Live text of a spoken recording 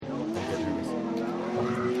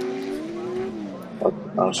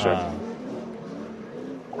Oh, sure.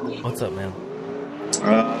 What's up, man? Just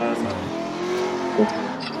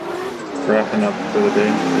wrapping up for the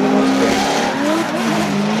day for the most part.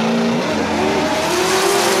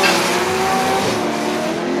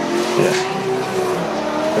 Yeah.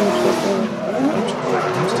 Finished up a bunch of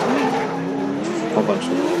other stuff. A whole bunch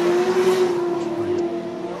of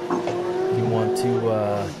You want to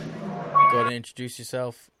go ahead and introduce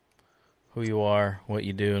yourself, who you are, what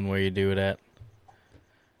you do, and where you do it at?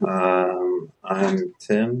 I'm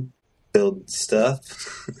Tim. Build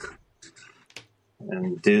stuff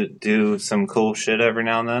and do some cool shit every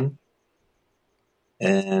now and then.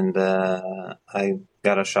 And I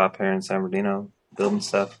got a shop here in San Bernardino building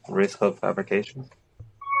stuff. Race Club Fabrication.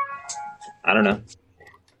 I don't know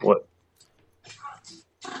what.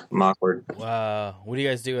 I'm awkward. What do you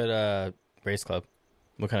guys do at Race Club?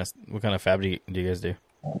 What kind of fab do you guys do?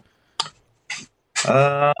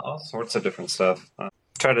 All sorts of different stuff.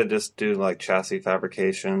 Try to just do like chassis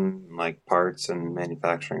fabrication, like parts and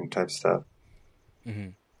manufacturing type stuff. Mm-hmm.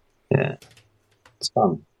 Yeah, it's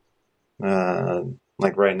fun.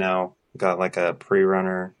 Like right now, got like a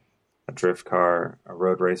pre-runner, a drift car, a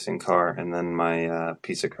road racing car, and then my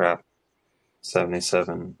piece of crap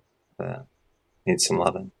 77 that needs some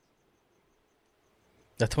loving.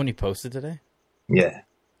 That's when you posted today? Yeah.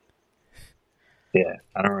 Yeah,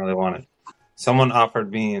 I don't really want it. Someone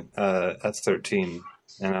offered me S13,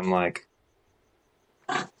 and I'm like,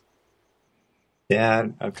 yeah,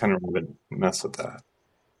 I kind of would mess with that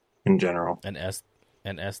in general. An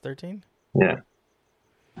S13? Yeah.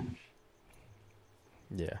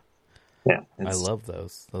 Yeah. Yeah. I love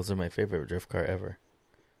those. Those are my favorite drift car ever.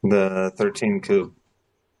 The 13 Coupe.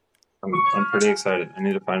 I'm pretty excited. I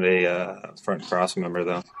need to find a front cross member,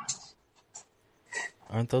 though.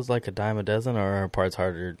 Aren't those like a dime a dozen, or are parts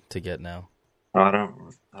harder to get now? Oh, I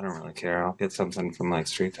don't really care. I'll get something from like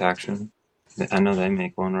Street Faction. I know they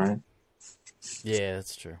make one, right? Yeah,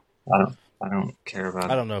 that's true. I don't care about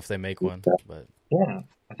it. I don't know if they make one, but yeah,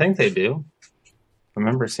 I think they do. I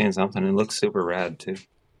remember seeing something. It looks super rad too.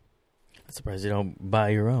 I'm surprised you don't buy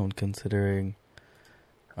your own, considering,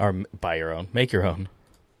 or buy your own, make your own.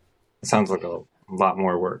 It sounds like a lot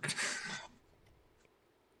more work.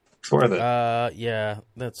 It's worth it. Yeah,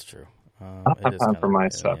 that's true. I don't have time for my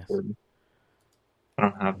stuff. Yes. I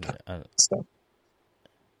don't have time. Stuff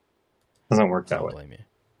doesn't work that way. Blame you.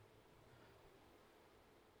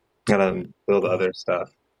 Gotta build other stuff.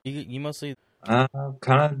 You mostly kind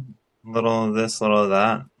of little of this, little of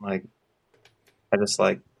that. Like, I just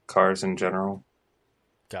like cars in general.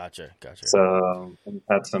 Gotcha. So I've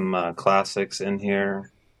had some classics in here.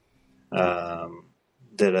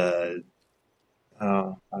 Did I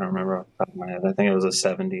don't remember off the top of my head. I think it was a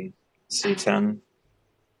 70 C10.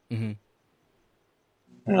 Mm-hmm.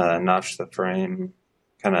 Notched the frame,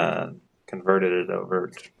 kind of converted it over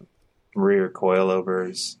to rear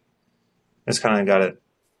coilovers. Just kind of got it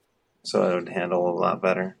so it would handle a lot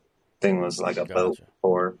better. Thing was like a boat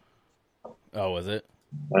before. Oh, was it?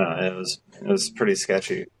 It was pretty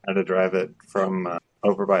sketchy. I had to drive it from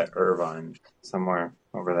over by Irvine, somewhere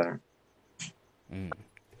over there. Mm.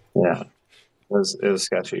 Yeah, it was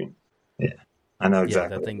sketchy. Yeah, I know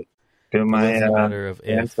exactly. That thing. Dude, my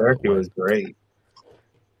Grand Cherokee was great.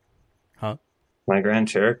 Huh? My Grand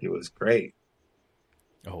Cherokee was great.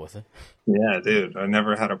 Oh, was it? Yeah, dude, I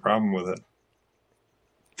never had a problem with it.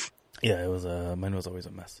 Yeah, it was. Mine was always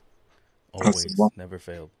a mess. Always, never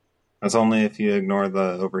failed. That's only if you ignore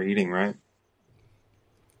the overheating, right?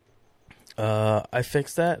 I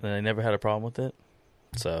fixed that, and I never had a problem with it,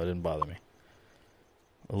 so it didn't bother me.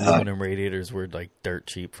 Aluminum radiators were like dirt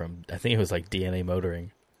cheap from, I think it was like DNA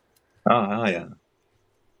Motoring. Oh, hell yeah.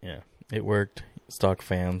 Yeah, it worked. Stock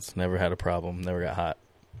fans, never had a problem, never got hot.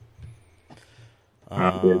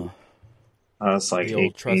 I was like the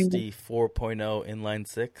old trusty 4.0 inline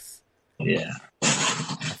 6. Yeah. I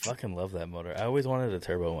fucking love that motor. I always wanted a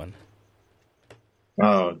turbo one.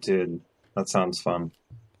 Oh, dude, that sounds fun.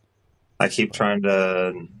 I keep trying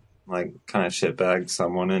to like kind of shitbag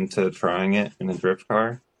someone into trying it in a drift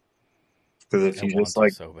car. Because if you just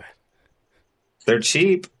like, so bad. They're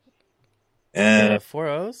cheap. And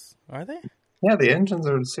 4.0s, are they? Yeah, the engines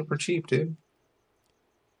are super cheap, dude.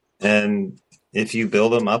 And if you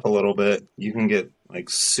build them up a little bit, you can get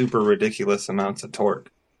like super ridiculous amounts of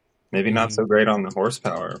torque. Maybe not so great on the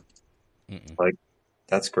horsepower. Like,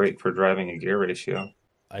 that's great for driving a gear ratio.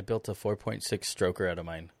 I built a 4.6 stroker out of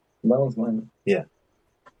mine. That was mine. Yeah.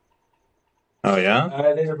 Oh, yeah? All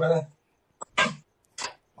right, later, brother.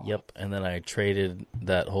 Yep, and then I traded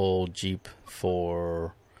that whole Jeep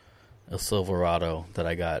for a Silverado that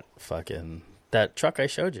I got fucking... That truck I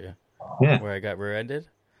showed you. Yeah. where I got rear-ended.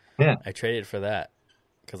 Yeah. I traded for that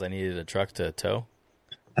because I needed a truck to tow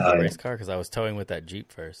Oh, the yeah. race car because I was towing with that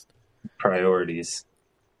Jeep first. Priorities.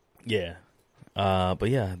 Yeah. But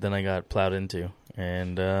yeah, then I got plowed into,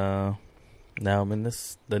 and now I'm in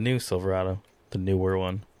the new Silverado, the newer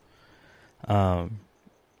one.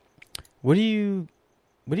 What do you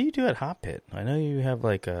do at Hot Pit? I know you have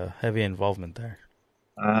like a heavy involvement there.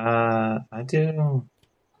 I do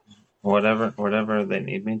whatever they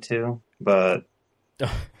need me to, but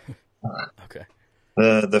Okay.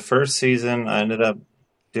 the first season I ended up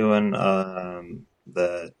doing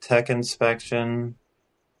the tech inspection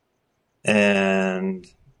and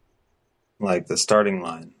like the starting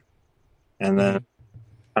line, and then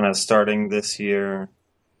kind of starting this year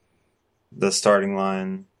the starting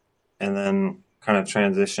line, and then kind of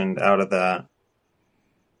transitioned out of that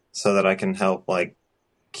so that I can help like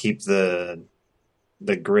keep the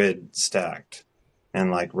grid stacked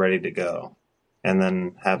and like ready to go, and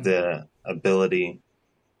then have the ability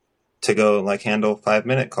to go like handle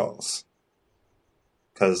 5-minute calls.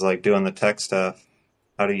 Because like doing the tech stuff,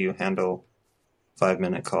 how do you handle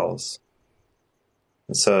 5-minute calls?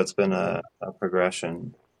 And so it's been a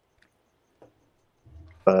progression.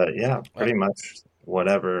 But yeah, pretty much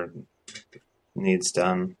whatever needs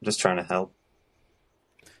done. Just trying to help.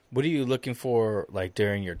 What are you looking for, like,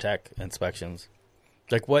 during your tech inspections?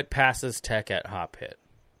 Like, what passes tech at Hot Pit?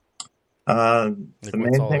 The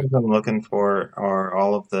main things I'm looking for are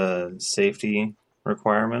all of the safety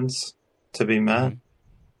requirements to be met.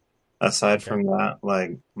 Aside from that,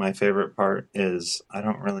 like, my favorite part is I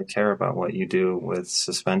don't really care about what you do with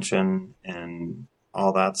suspension and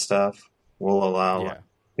all that stuff. We'll allow like,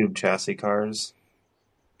 tube chassis cars.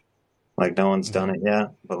 Like, no one's done it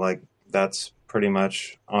yet, but like that's pretty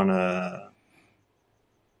much on a,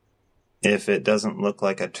 if it doesn't look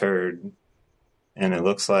like a turd and it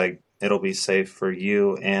looks like it'll be safe for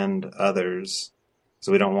you and others,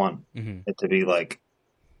 so we don't want it to be like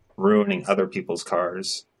ruining other people's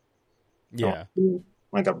cars. Yeah.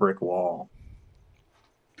 Like a brick wall.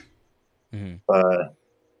 But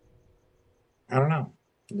I don't know.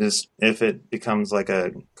 Just if it becomes like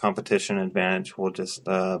a competition advantage, we'll just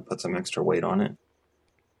put some extra weight on it.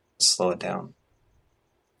 Slow it down.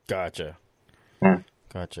 Gotcha. Yeah.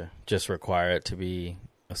 Gotcha. Just require it to be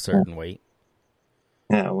a certain weight.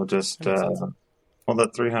 Yeah, we'll just the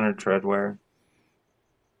 300 tread wear,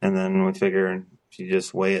 and then we figure if you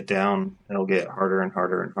just weigh it down, it'll get harder and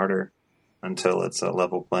harder and harder until it's a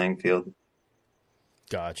level playing field.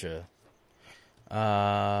 Gotcha.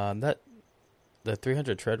 The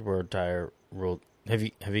 300 tread wear tire rule. Have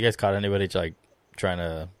you guys caught anybody like trying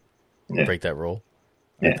to break that rule?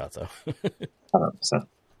 Yeah. I thought so. 100%.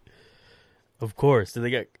 Of course. Did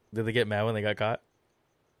they get mad when they got caught?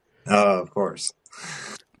 Oh, of course.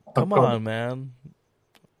 Come on, man.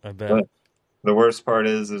 I bet. But the worst part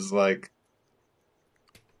is like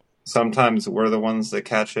sometimes we're the ones that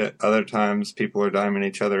catch it. Other times people are diming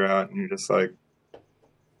each other out, and you're just like,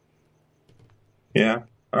 yeah,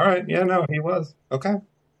 all right, yeah, no, he was okay.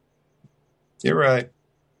 You're right.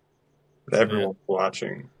 But everyone's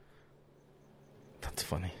watching. That's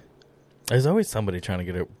funny. There's always somebody trying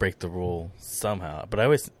to break the rule somehow, but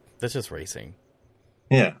that's just racing.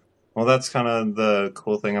 Yeah. Well, that's kind of the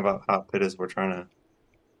cool thing about Hot Pit is we're trying to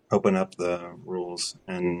open up the rules,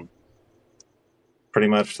 and pretty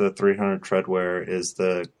much the 300 tread wear is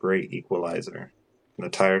the great equalizer. The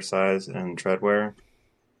tire size and tread wear,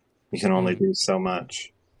 you can only do so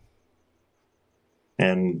much.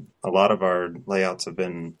 And a lot of our layouts have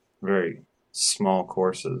been very small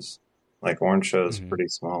courses. Like Orange Show is pretty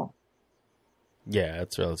small. Yeah,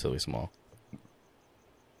 it's relatively small.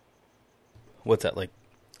 What's that, like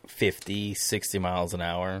 50, 60 miles an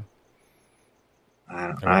hour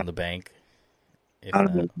around the bank? I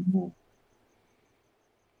don't know.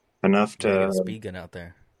 Enough to... get a speed gun out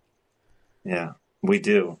there. Yeah, we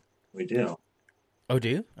do. We do. Oh, do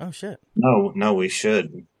you? Oh, shit. No, we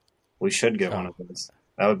should. We should get one of those.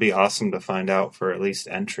 That would be awesome to find out for at least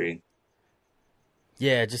entry.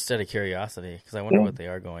 Yeah, just out of curiosity, because I wonder what they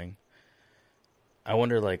are going. I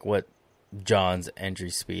wonder, like, what John's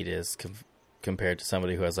entry speed is compared to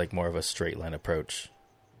somebody who has, like, more of a straight line approach.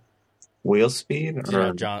 Wheel speed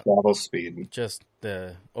or travel speed? Just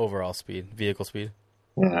the overall speed, vehicle speed.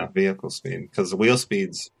 Yeah, vehicle speed. Because the wheel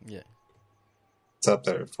speed's... Yeah. It's up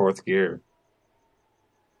there, 4th gear.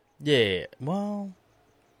 Yeah, well,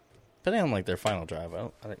 depending on, like, their final drive.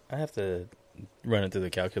 I have to run it through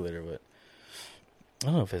the calculator, but I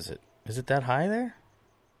don't know if is it that high there?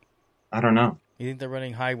 I don't know. You think they're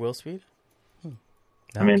running high wheel speed?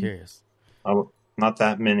 I'm curious. Now not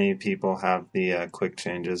that many people have the quick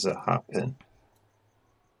changes at Hot Pit.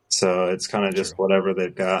 So it's kind of just whatever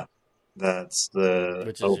they've got. That's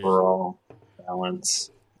the overall balance.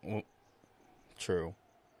 Well, true.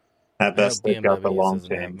 At best, they've got the long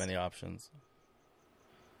doesn't have many options.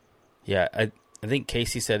 Yeah, I think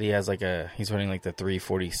Casey said he has he's running like the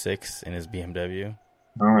 346 in his BMW.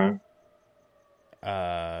 All right.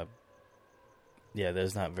 Yeah,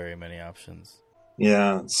 there's not very many options.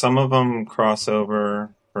 Yeah, some of them cross over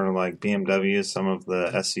for like BMWs. Some of the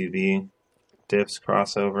SUV diffs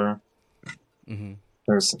cross over. Mm-hmm.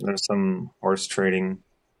 There's some horse trading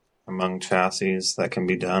among chassis that can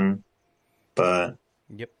be done, but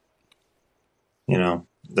yep. You know,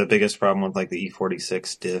 the biggest problem with like the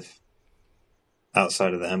E46 diff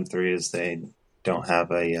outside of the M3 is they don't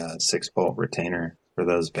have a 6-bolt retainer for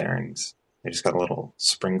those bearings. They just got a little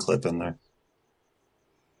spring clip in there.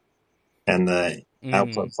 And the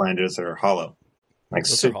output flanges are hollow. Like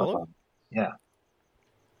those super hollow? hollow. Yeah.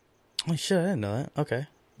 Oh shit, I didn't know that. Okay.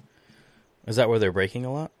 Is that where they're braking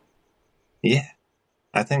a lot? Yeah.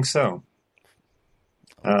 I think so.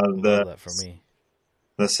 Love that for me.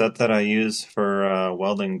 The set that I use for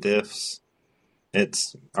welding diffs,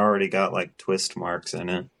 it's already got like twist marks in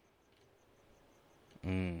it.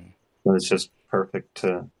 So it's just perfect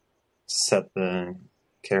to set the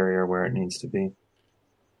carrier where it needs to be.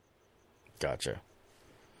 Gotcha.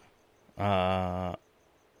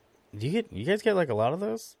 You guys get like a lot of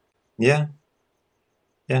those? Yeah.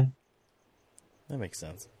 Yeah. That makes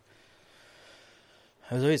sense.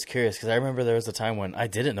 I was always curious because I remember there was a time when I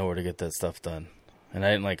didn't know where to get that stuff done. And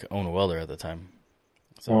I didn't own a welder at the time.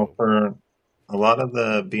 So Well, for a lot of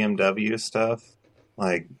the BMW stuff,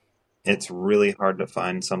 it's really hard to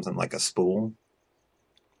find something like a spool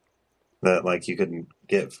that you could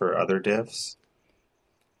get for other diffs.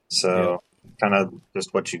 So kind of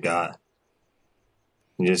just what you got.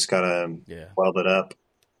 You just gotta weld it up.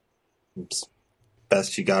 It's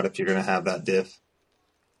best you got if you're gonna have that diff.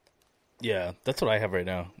 Yeah, that's what I have right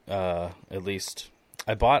now. At least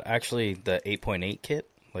I bought actually the 8.8 kit,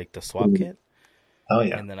 like the swap kit. Oh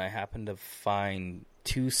yeah. And then I happened to find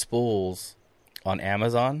 2 spools on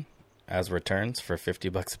Amazon as returns for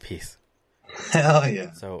 $50 a piece. Hell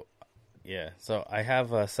yeah. So I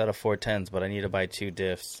have a set of 410s, but I need to buy 2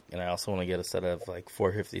 diffs, and I also want to get a set of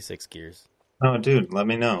 456 gears. Oh, dude, let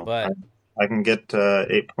me know. But I can get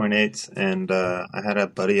 8.8s, and I had a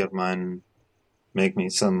buddy of mine make me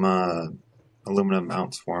some aluminum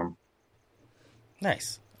mounts for him.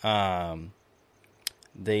 Nice. The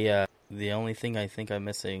only thing I think I'm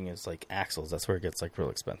missing is axles. That's where it gets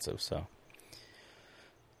real expensive. So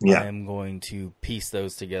I am going to piece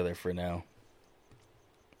those together for now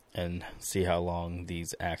and see how long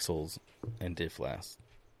these axles and diff last.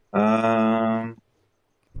 You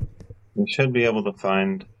should be able to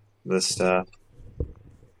find this stuff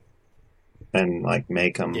and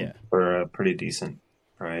make them for a pretty decent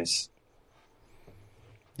price.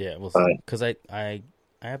 Yeah, we'll see. Because I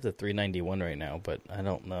have the 391 right now, but I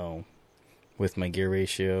don't know with my gear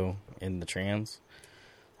ratio in the trans.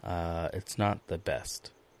 It's not the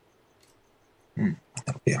best.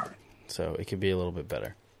 That'll be all right. So it could be a little bit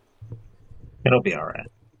better. It'll be all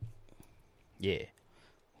right. Yeah.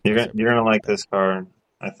 You're gonna like this car,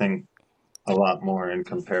 I think, a lot more in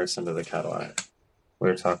comparison to the Cadillac. We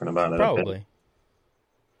were talking about it.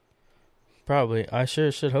 Probably. I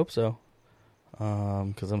sure should hope so.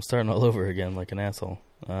 Because I'm starting all over again like an asshole.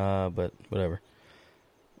 But whatever.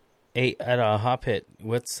 Hey, at a Hot Pit,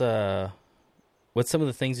 what's some of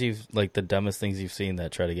the things the dumbest things you've seen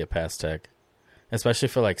that try to get past tech, especially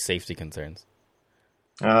for safety concerns?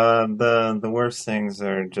 The worst things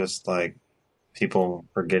are just people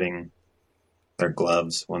forgetting their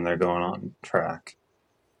gloves when they're going on track,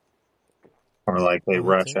 or they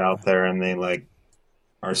rush out there and they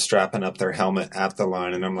are strapping up their helmet at the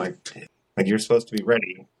line, and I'm you're supposed to be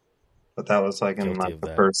ready. But that was in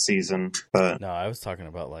the first season. But no, I was talking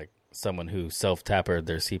about someone who self-tappered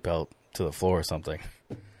their seatbelt to the floor or something.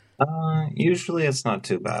 Usually it's not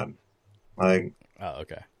too bad. Oh,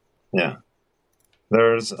 okay. Yeah.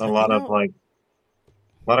 There's a lot of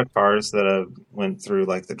cars that have went through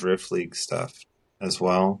the Drift League stuff as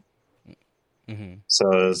well. Mm-hmm.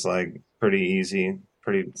 So it's pretty easy,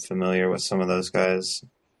 pretty familiar with some of those guys.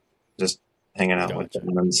 Just hanging out with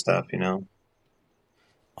them and stuff,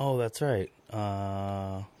 Oh, that's right.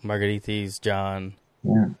 Margaritis, John,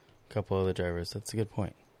 a couple other drivers. That's a good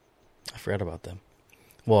point. I forgot about them.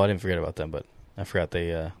 Well, I didn't forget about them, but I forgot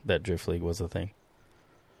that Drift League was a thing.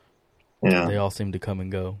 Yeah. They all seem to come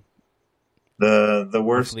and go. The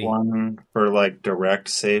worst Hopefully, one for like direct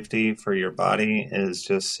safety for your body is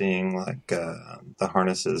just seeing like the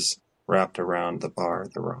harnesses wrapped around the bar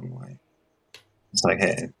the wrong way. It's like,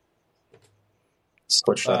 hey,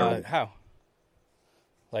 switch that around. how?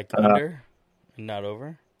 Like Uh, under and not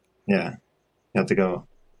over? yeah, you have to go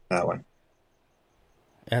that way.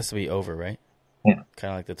 It has to be over, right? Yeah,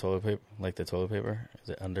 Kind of like the toilet paper. Like the toilet paper, is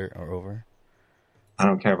it under or over? I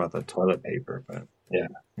don't care about the toilet paper, but yeah,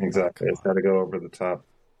 Oh, exactly. come It's on. got to go over the top.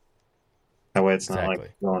 That way, it's not like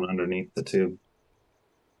Exactly. going underneath the tube.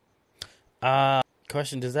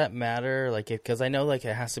 Question: does that matter? Like, because I know like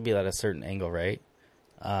it has to be at a certain angle, right?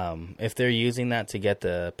 If they're using that to get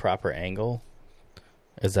the proper angle,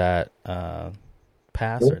 is that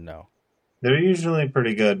pass or no? They're usually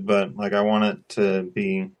pretty good, but like I want it to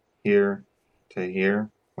be here to here,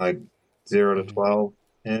 like 0 to Hmm. 12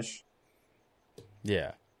 ish.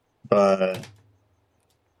 Yeah. But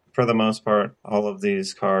for the most part, all of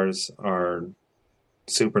these cars are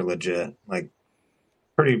super legit. Like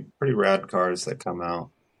pretty rad cars that come out.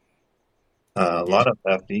 A Yeah. lot of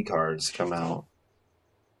FD cars come out,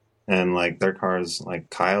 and like their cars, like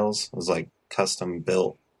Kyle's, was like custom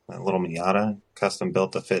built. That little Miata, custom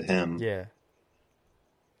built to fit him. Yeah.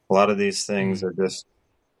 A lot of these things Hmm. are just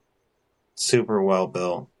super well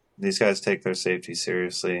built. These guys take their safety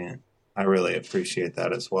seriously. I really appreciate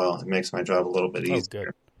that as well. It makes my job a little bit Oh, good.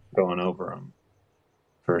 easier going over them,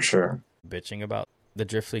 for sure. Bitching about the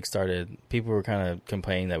Drift League started. People were kind of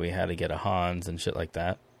complaining that we had to get a Hans and shit like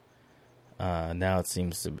that. Now it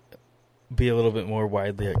seems to be a little bit more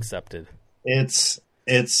widely accepted. It's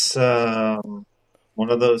one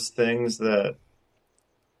of those things that,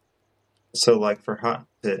 so like for Hot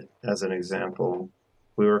Pit as an example,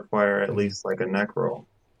 we require at Hmm. least like a neck roll.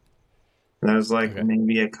 And there's like Okay.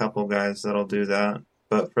 maybe a couple guys that'll do that,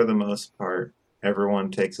 but for the most part, everyone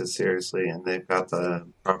takes it seriously and they've got the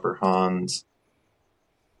proper Hans.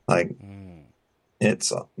 Like Mm.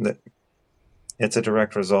 it's it's a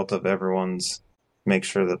direct result of everyone's make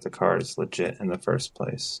sure that the car is legit in the first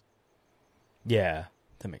place. Yeah,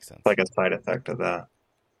 that makes It's sense. like a side effect of that.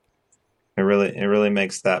 It really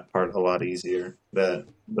makes that part a lot easier that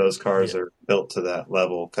those cars Yeah. are built to that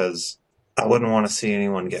level because I wouldn't want to see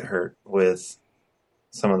anyone get hurt with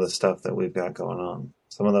some of the stuff that we've got going on.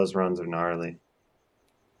 Some of those runs are gnarly.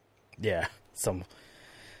 Yeah. Some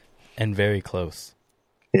and very close.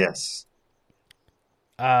 Yes.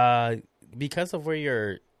 Uh, because of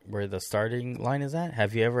where the starting line is at,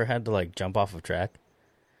 have you ever had to like jump off of track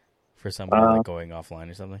for somebody Uh, like going offline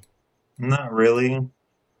or something? Not really.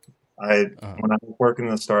 I Uh, When I was working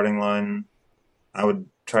the starting line, I would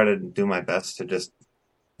try to do my best to just,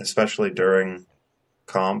 especially during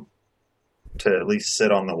comp, to at least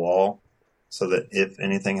sit on the wall so that if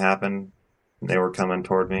anything happened, and they were coming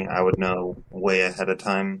toward me, I would know way ahead of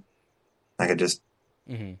time. I could just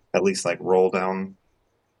hmm. at least like roll down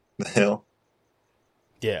the hill.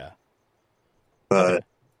 Yeah. Okay. But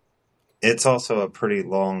it's also a pretty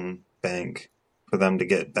long bank for them to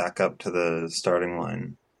get back up to the starting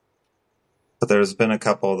line. But there's been a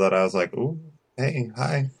couple that I was like, "Ooh, hey,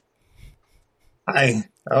 hi." That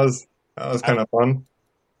was kind I of fun.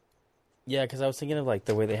 Yeah, because I was thinking of like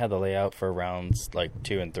the way they had the layout for rounds like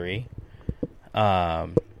 2 and 3.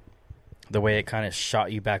 Um, the way it kind of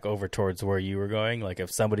shot you back over towards where you were going. Like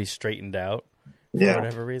if somebody straightened out for Yeah,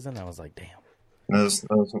 whatever reason, I was like, damn. that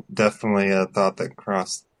was definitely a thought that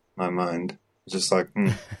crossed my mind. Just like,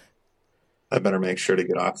 I better make sure to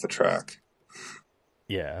get off the track.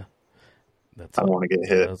 Yeah, that's I don't all. want to get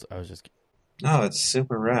That hit. was, I was just. No, it's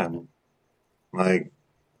super rad. Like,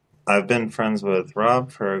 I've been friends with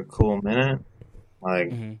Rob for a cool minute.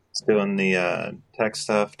 Like, Hmm. just doing the tech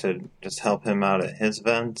stuff to just help him out at his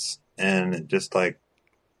events, and it just like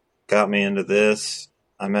got me into this.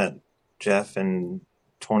 I met Jeff in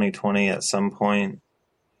 2020 at some point,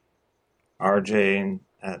 RJ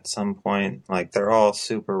at some point. Like they're all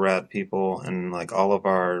super rad people, and like all of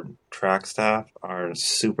our track staff are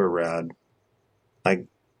super rad. Like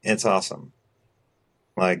it's awesome.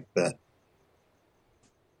 Like the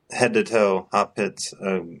head to toe hot pit's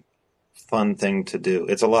a fun thing to do.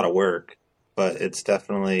 It's a lot of work, but it's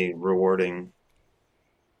definitely rewarding.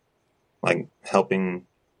 Like helping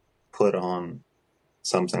put on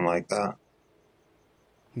something like that.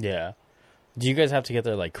 Yeah. Do you guys have to get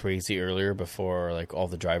there like crazy earlier before like all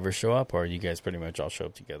the drivers show up, or you guys pretty much all show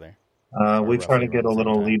up together, or We try roughly to get around a the same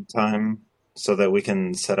little time? lead time so that we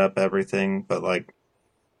can set up everything. But like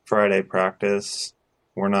Friday practice,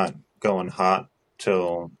 we're not going hot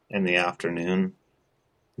till in the afternoon.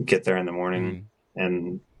 Get there in the morning Hmm.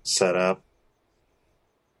 and set up.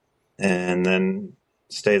 And then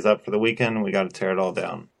stays up for the weekend, we got to tear it all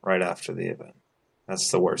down right after the event.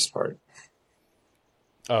 That's the worst part.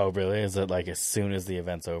 Oh, really? Is it like as soon as the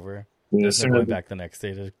event's over? Yeah, There's no going back the next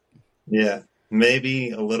day to... Yeah,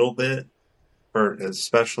 maybe a little bit,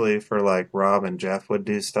 especially for like Rob and Jeff would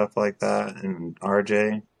do stuff like that, and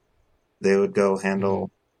RJ, they would go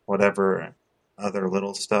handle whatever other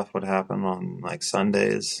little stuff would happen on like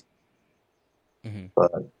Sundays.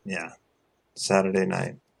 But yeah, Saturday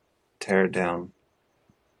night, tear it down.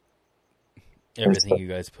 Everything you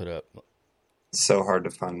guys put up. It's so hard to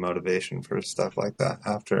find motivation for stuff like that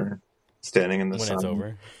after standing in the sun when it's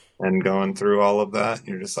over and going through all of that.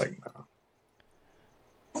 You're just like, no.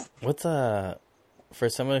 What's for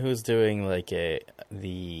someone who's doing like your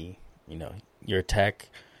tech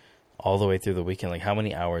all the way through the weekend? Like, how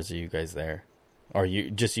many hours are you guys there, or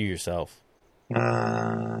you yourself?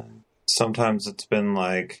 Sometimes it's been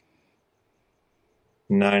like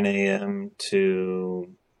 9 a.m. to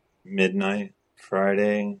midnight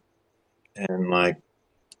Friday, and like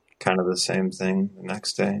kind of the same thing the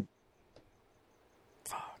next day.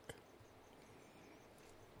 Fuck.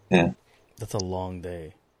 Yeah. That's a long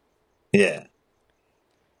day. Yeah.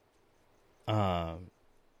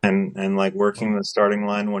 And like working the starting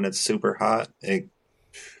line when it's super hot, it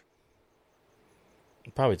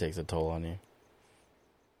probably takes a toll on you.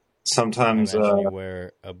 Sometimes I imagine you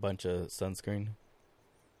wear a bunch of sunscreen.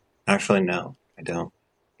 Actually, no, I don't.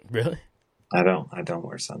 Really? I don't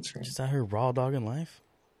wear sunscreen. Just out here raw dogging life?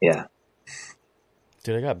 Yeah.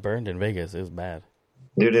 Dude, I got burned in Vegas. It was bad.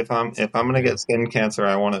 Dude, if I'm gonna get skin cancer,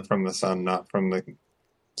 I want it from the sun, not from the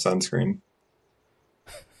sunscreen.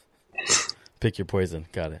 Pick your poison.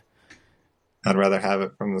 Got it. I'd rather have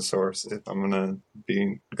it from the source if I'm gonna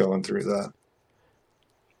be going through that.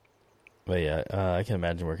 But yeah, I can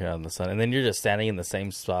imagine working out in the sun. And then you're just standing in the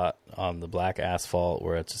same spot on the black asphalt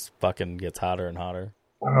where it just fucking gets hotter and hotter.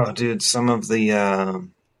 Oh, dude, some of the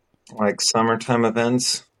like summertime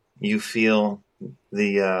events, you feel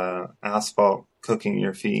the asphalt cooking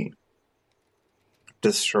your feet.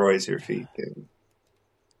 Destroys your feet, dude.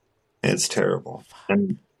 It's terrible.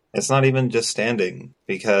 And it's not even just standing,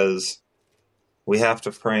 because we have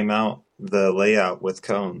to frame out the layout with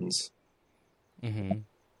cones. Mm-hmm.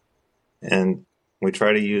 And we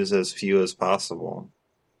try to use as few as possible.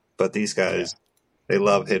 But these guys, they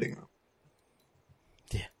love hitting them.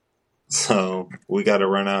 Yeah. So we got to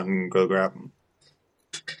run out and go grab them.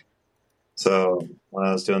 So when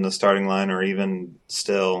I was doing the starting line, or even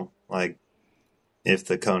still, like, if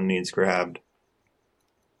the cone needs grabbed,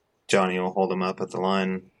 Johnny will hold them up at the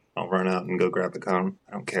line. I'll run out and go grab the cone.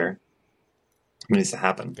 I don't care. It needs to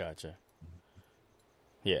happen. Gotcha.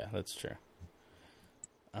 Yeah, that's true.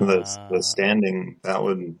 The standing, that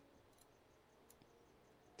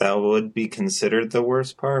would be considered the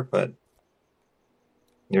worst part, but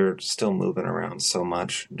you're still moving around so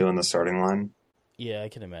much doing the starting line. Yeah, I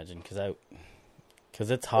can imagine, because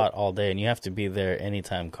it's hot all day, and you have to be there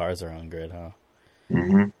anytime cars are on grid, huh?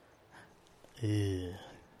 Mm-hmm.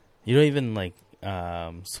 You don't even like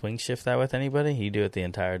swing shift that with anybody? You do it the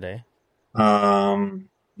entire day?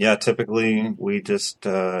 Yeah, typically we just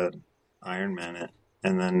Ironman it.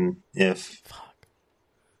 And then if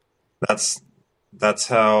that's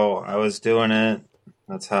how I was doing it.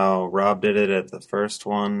 That's how Rob did it at the first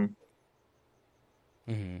one.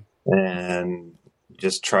 Mm-hmm. And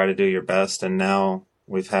just try to do your best. And now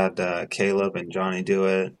we've had Caleb and Johnny do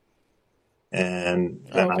it, and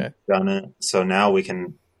then I've done it. So now we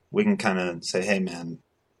can kind of say, "Hey, man,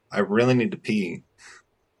 I really need to pee.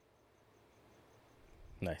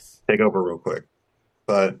 Nice. Take over real quick."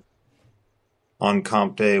 But on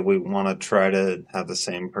comp day, we want to try to have the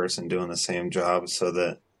same person doing the same job so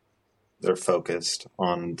that they're focused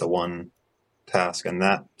on the one task. And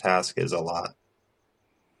that task is a lot.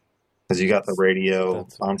 Because you got the radio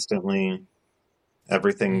constantly.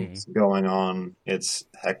 Everything's going on. It's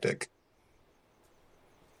hectic.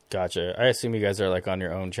 Gotcha. I assume you guys are like on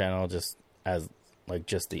your own channel, just as like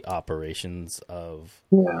just the operations of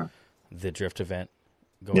the drift event.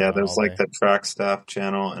 There's like the track staff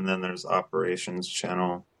channel, and then there's operations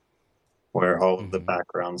channel, where all of the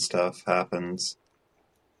background stuff happens.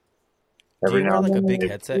 Do you wear like a big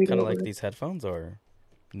headset, kind of like these headphones, or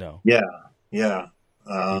no? Yeah. You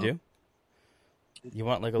do? You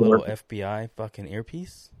want like a little FBI fucking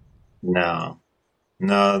earpiece? No.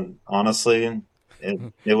 Honestly,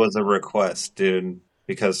 it was a request, dude,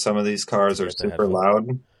 because some of these cars are super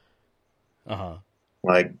loud.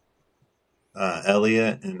 Like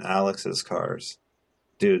Elliot and Alex's cars,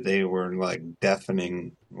 dude, they were like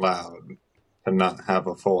deafening loud to not have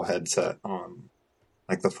a full headset on,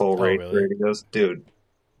 like the full radios, dude.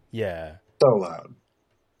 Yeah, so loud.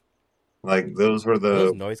 Like those were Are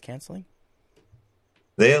those noise canceling?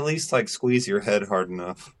 they at least like squeeze your head hard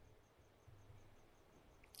enough.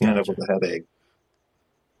 You end up Gotcha. with a headache.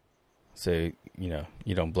 So,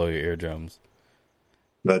 you don't blow your eardrums.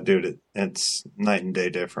 But dude, it's night and day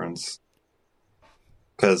difference.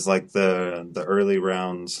 Because like the early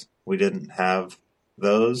rounds, we didn't have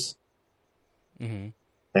those, Mm-hmm.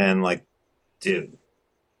 and like, dude,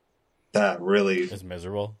 that really It's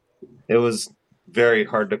miserable. it was very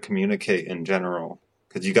hard to communicate in general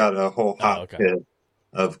because you got a whole Oh, hot okay. pit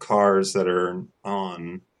of cars that are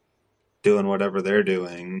on doing whatever they're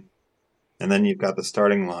doing, and then you've got the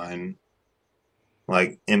starting line,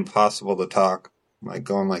 like impossible to talk, like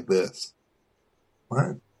going like this.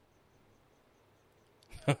 What?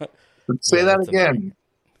 Say Yeah, that that's again.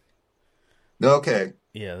 annoying. Okay.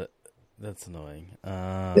 Yeah, that's annoying.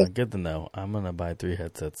 Yeah. Good to know. I'm gonna buy 3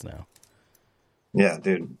 headsets now. Yeah,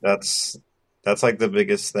 dude. That's like the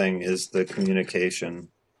biggest thing is the communication.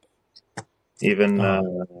 Even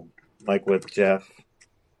like with Jeff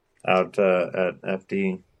out at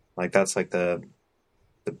FD, like that's like the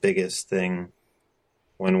biggest thing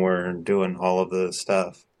when we're doing all of the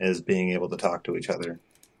stuff is being able to talk to each other.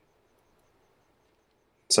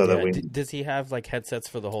 So that we Does he have like headsets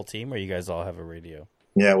for the whole team, or you guys all have a radio?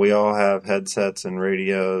 Yeah, we all have headsets and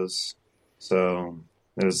radios, so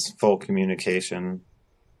there's full communication.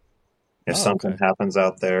 If something Okay. happens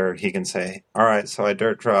out there, he can say, "All right, so I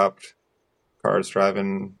dirt dropped. Car's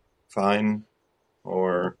driving fine,"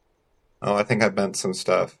 or, "Oh, I think I bent some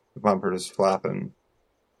stuff. The bumper is flapping."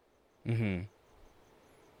 Mm-hmm.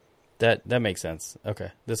 That makes sense.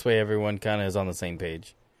 Okay. This way everyone kind of is on the same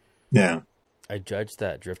page. Yeah. I judged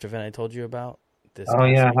that drift event I told you about this Oh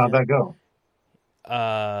past yeah, how'd weekend. that go?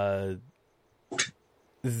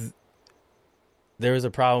 There was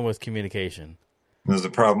a problem with communication. There's a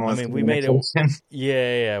problem I with mean, we made it. communication.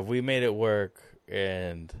 Yeah, we made it work,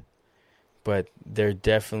 but there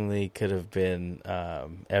definitely could have been.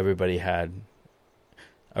 Everybody had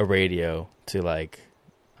a radio to like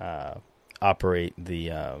operate the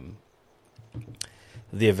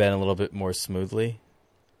event a little bit more smoothly.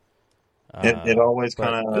 It always But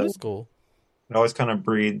kind it of was cool.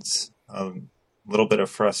 breeds a little bit of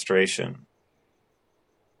frustration,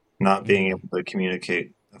 not being Mm-hmm. able to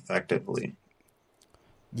communicate effectively.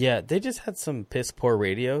 Yeah, they just had some piss poor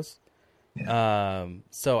radios. Yeah.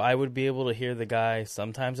 So I would be able to hear the guy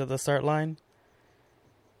sometimes at the start line,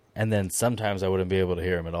 and then sometimes I wouldn't be able to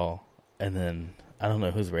hear him at all. And then I don't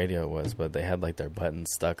know whose radio it was, but they had like their button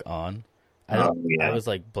stuck on. Oh I yeah, was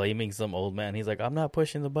like blaming some old man. He's like, "I'm not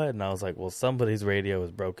pushing the button." I was like, "Well, somebody's radio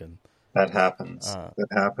is broken." that happens. Uh, That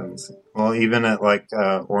happens. Well, even at like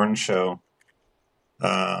Orange Show,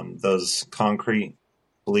 those concrete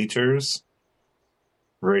bleachers,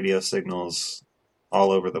 radio signals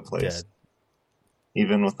all over the place. Dead.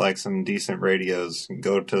 Even with like some decent radios,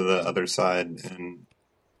 go to the other side and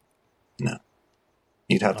no,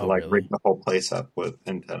 you'd have to Oh, like rig really? the whole place up with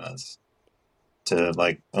antennas to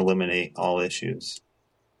like eliminate all issues.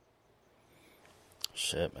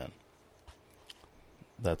 Shit, man.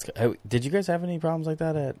 Did you guys have any problems like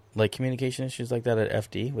that at like communication issues like that at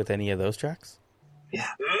FD with any of those tracks? Yeah,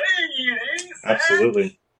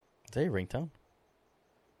 absolutely. Is that your ringtone?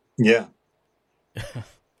 Yeah.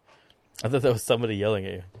 I thought that was somebody yelling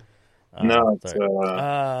at you. No, it's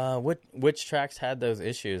Sorry. Which tracks had those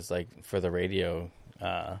issues like for the radio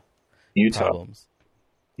Utah. problems?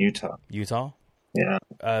 Utah. Utah? Yeah.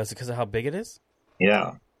 Is it because of how big it is?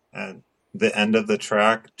 Yeah. At the end of the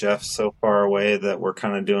track, Jeff's so far away that we're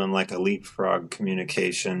kind of doing like a leapfrog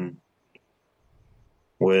communication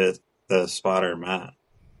with the spotter, Matt.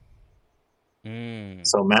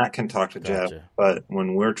 So Matt can talk to Jeff, Gotcha. but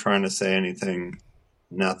when we're trying to say anything,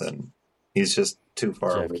 nothing. He's just too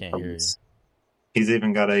far Jeff away can't from hear you. us. He's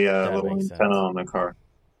even got a That little makes antenna sense. on the car.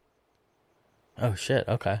 Oh shit.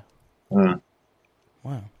 Okay. Uh,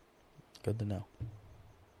 Wow. Good to know.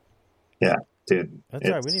 yeah, dude. That's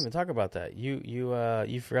right. We didn't even talk about that.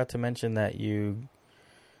 You forgot to mention that you.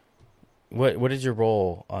 What is your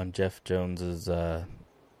role on Jeff Jones's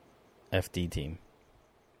FD team?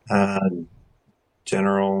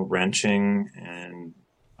 General wrenching, and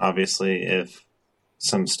obviously if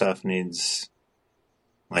some stuff needs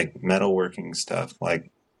like metalworking stuff,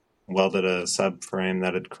 like welded a subframe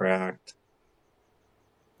that had cracked.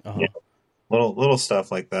 Uh-huh. Yeah, little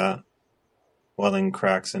stuff like that. Welding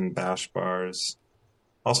cracks in bash bars,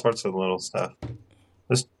 all sorts of little stuff.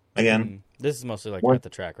 Just again, This is mostly like what, at the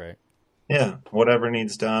track, right? yeah, whatever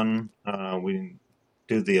needs done. We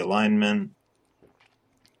do the alignment.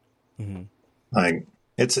 Mm-hmm. Like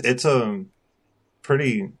it's a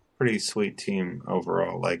pretty sweet team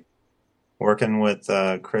overall. Like Working with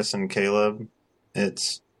Chris and Caleb,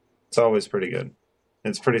 it's always pretty good.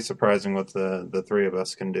 It's pretty surprising what the three of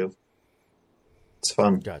us can do. It's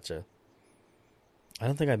fun. Gotcha. I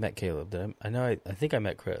don't think I met Caleb. Did I? I know. I think I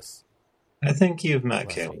met Chris. I think you've met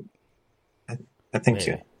Last Caleb. week. I think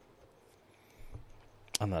Maybe. so.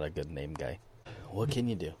 I'm not a good name guy. What can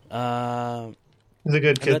you do? He's a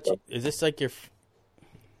good kid. Is this like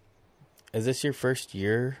Is this your first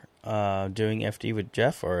year doing FD with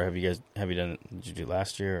Jeff, or have you done it? Did you do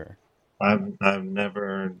last year? Or? I've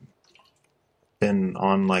never been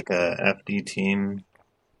on like a FD team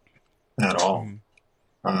at all.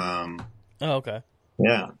 Oh, okay.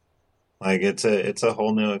 Yeah, like it's a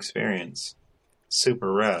whole new experience.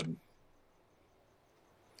 Super rad.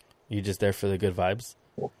 You just there for the good vibes?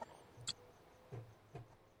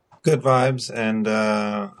 Good vibes, and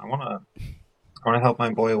I wanna help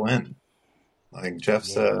my boy win. Like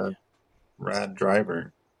Jeff's a rad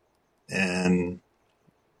driver, and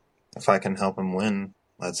if I can help him win,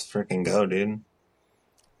 let's freaking go, dude.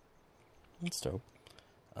 That's dope.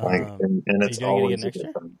 Like, and it's always next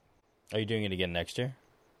year? Are you doing it again next year?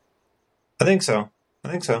 I think so.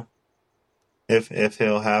 If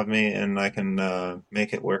he'll have me and I can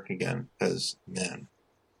make it work again, because man,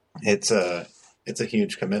 it's a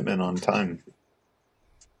huge commitment on time.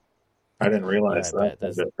 I didn't realize that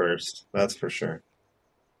at first. That's for sure.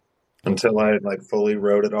 Until I like fully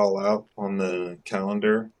wrote it all out on the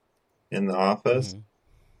calendar in the office. Mm-hmm.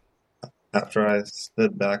 After I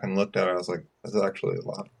stood back and looked at it, I was like, "That's actually a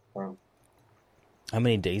lot." Wow. How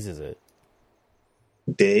many days is it?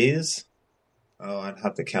 Days? Oh, I'd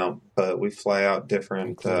have to count, but we fly out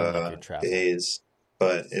different days.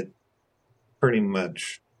 But it pretty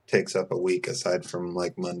much takes up a week, aside from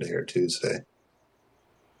like Monday or Tuesday.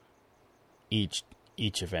 Each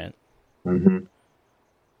event. Mm-hmm.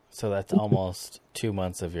 So that's almost 2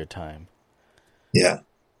 months of your time. Yeah.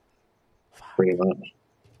 Pretty much.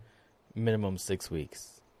 Minimum 6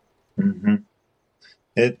 weeks. Mm-hmm.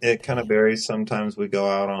 It kind of varies. Sometimes we go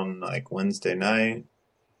out on like Wednesday night.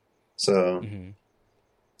 So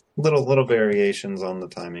little variations on the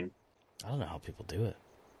timing. I don't know how people do it.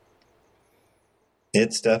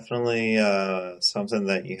 It's definitely something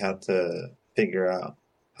that you have to figure out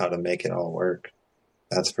how to make it all work.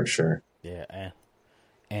 That's for sure. Yeah,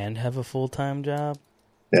 and have a full-time job?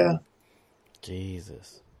 Yeah.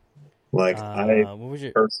 Jesus. Like, I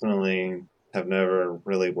personally have never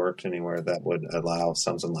really worked anywhere that would allow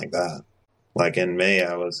something like that. Like, in May,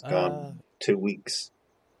 I was gone 2 weeks.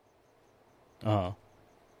 Oh,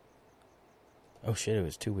 shit, it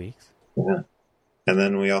was 2 weeks? Yeah. And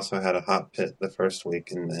then we also had a hot pit the first week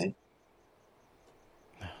in May.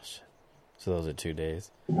 Oh, shit. So those are 2 days.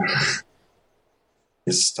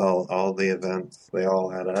 Just all the events, they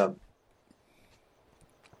all add up.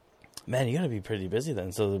 Man, you gotta be pretty busy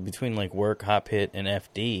then. So between like work, hot pit, and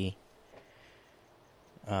FD,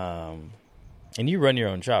 and you run your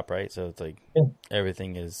own shop, right? So it's like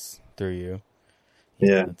everything is through you.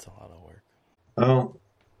 Yeah. That's a lot of work. Oh,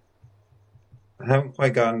 I haven't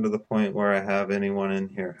quite gotten to the point where I have anyone in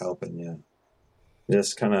here helping yet.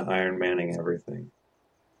 Just kind of Iron Manning everything.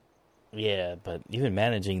 Yeah, but even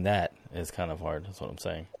managing that is kind of hard. That's what I'm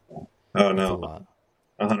saying. Oh, no.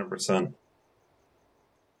 100%.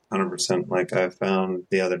 100%. Like I found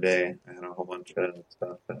the other day, I had a whole bunch of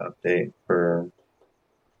stuff to update for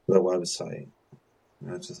the website.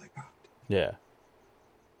 And it's just like, oh, yeah.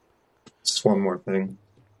 Just one more thing.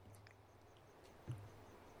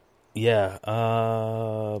 Yeah.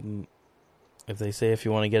 If they say if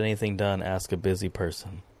you want to get anything done, ask a busy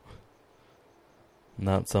person.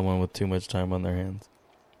 Not someone with too much time on their hands.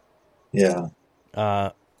 Yeah.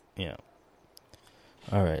 Yeah.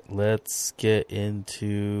 All right, let's get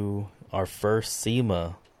into our first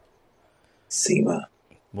SEMA. SEMA.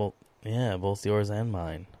 Well, yeah, both yours and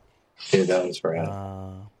mine. Dude, that was rad.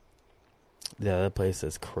 Yeah, that place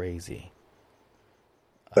is crazy.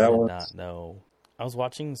 I did not know. I was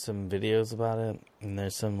watching some videos about it, and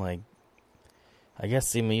there's some like, I guess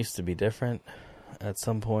SEMA used to be different at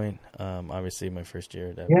some point. Obviously, my first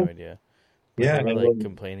year, I have no idea. But they were like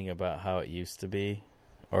complaining about how it used to be.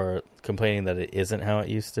 Or complaining that it isn't how it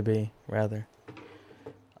used to be, rather.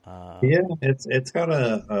 Yeah, it's got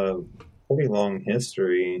a pretty long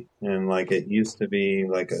history, and like it used to be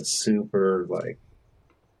like a super like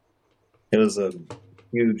it was a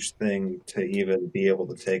huge thing to even be able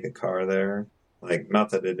to take a car there. Like,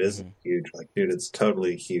 not that it isn't huge, like dude, it's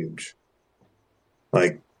totally huge.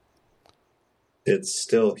 Like, it's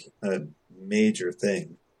still a major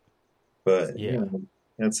thing, but you know,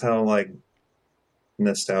 that's how like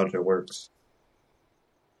nostalgia works.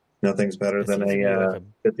 Nothing's better It than seems to be like a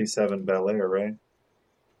a 57 Bel Air, right?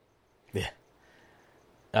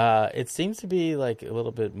 yeah. It seems to be like a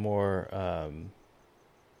little bit more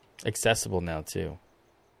accessible now too.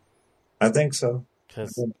 I think so. I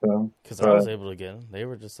Because think so. I was But able to get them. They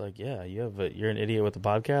were just like, yeah, you're an idiot with the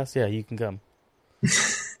podcast. Yeah, you can come.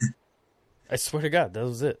 I swear to God, that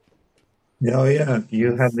was it. oh yeah, It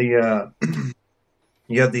you had was the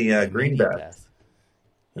you had the the green media badge. pass.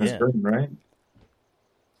 That's Yeah. green, right?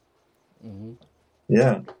 Mm-hmm.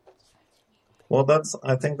 Yeah. Well,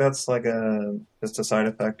 I think that's like just a side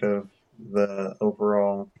effect of the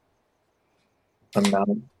overall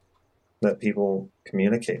amount that people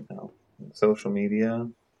communicate now. Social media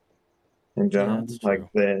in Yeah, general, that's like true.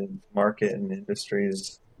 the market and industry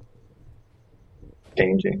is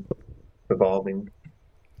changing, evolving.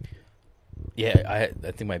 Yeah,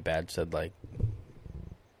 I think my badge said like,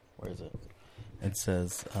 where is it? It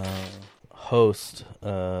says host,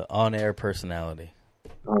 on air personality.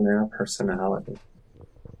 On their personality.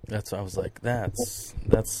 That's what I was like. That's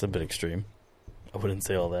a bit extreme. I wouldn't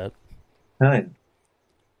say all that. Hey,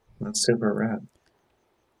 that's super rad.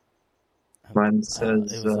 Mine It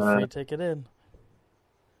says was a free ticket in.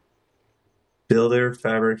 builder,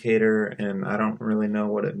 fabricator, and I don't really know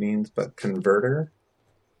what it means, but converter.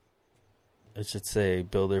 It should say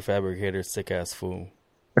builder, fabricator, sick ass fool.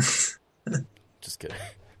 Just kidding.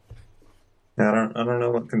 I don't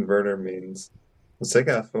know what converter means. The sick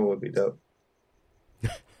ass fool would be dope.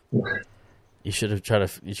 You should have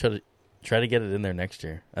try to get it in there next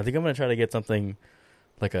year. I think I'm gonna try to get something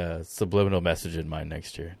like a subliminal message in mind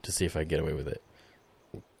next year to see if I get away with it.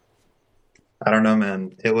 I don't know,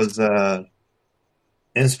 man.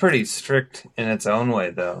 It's pretty strict in its own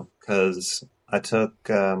way though, because I took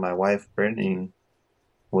my wife Brittany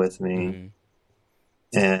with me,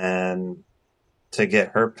 Mm-hmm. and to get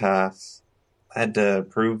her pass, I had to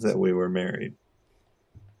prove that we were married.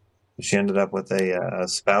 She ended up with a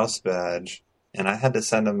spouse badge, and I had to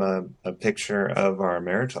send him a picture of our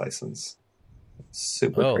marriage license.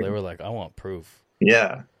 Super Oh, they crazy. were like, I want proof.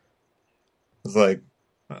 Yeah, it's like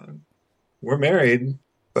uh, we're married,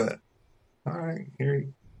 but all right, here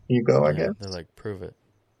you go, I Yeah, they're guess. like, prove it,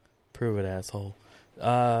 asshole.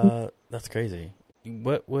 That's crazy.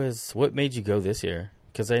 What made you go this year?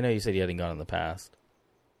 Because I know you said you hadn't gone in the past.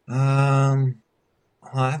 Um,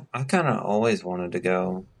 I kind of always wanted to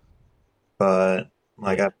go, but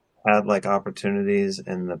like Yeah. I've had like opportunities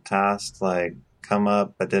in the past like come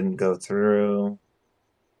up but didn't go through.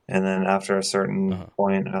 And then after a certain Uh-huh.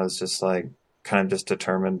 point, I was just like kind of just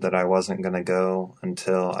determined that I wasn't going to go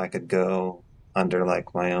until I could go under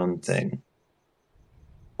like my own thing.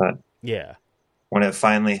 But Yeah. when it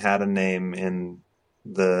finally had a name in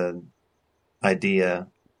the idea,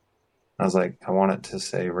 I was like, I want it to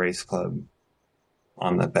say Race Club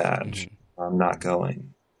on the badge. Mm-hmm. I'm not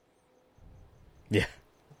going. Yeah.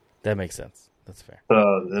 That makes sense. That's fair.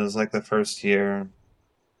 So it was like the first year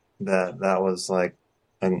that was like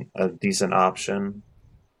a decent option.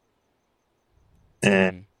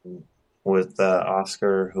 And Mm-hmm. with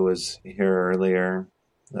Oscar, who was here earlier,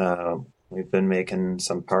 we've been making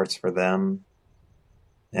some parts for them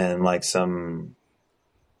and like some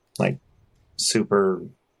like super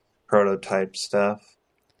prototype stuff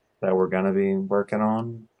that we're going to be working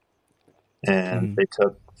on. And Mm-hmm. they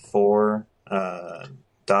took 4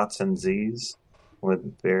 dots and Z's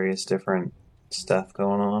with various different stuff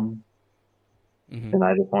going on. Mm-hmm. And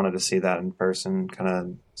I just wanted to see that in person, kind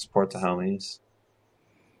of support the homies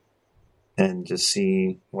and just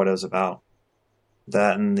see what it was about.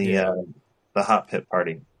 That and Yeah. the Hot Pit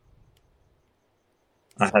party.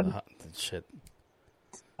 Oh, shit.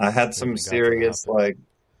 I had We some haven't even got to the serious hop it. like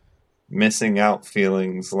missing out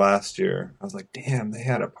feelings last year. I was like, damn, they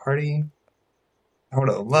had a party. I would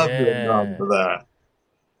have loved to have gone Yeah. to that.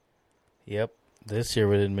 Yep. This year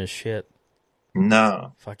we didn't miss shit.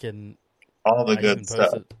 No, Fucking. all the I good even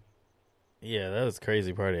stuff. posted. Yeah, that was a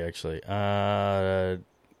crazy party actually.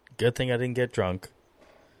 Good thing I didn't get drunk,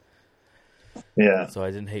 Yeah, so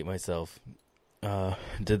I didn't hate myself.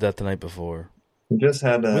 Did that the night before. we just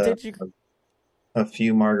had What did you? a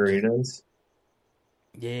few margaritas.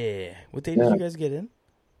 Yeah. What day did Yeah, you guys get in?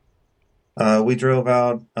 we drove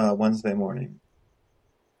out Wednesday morning.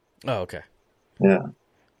 Oh, okay. Yeah,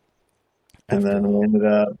 and After then we all. ended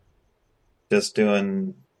up just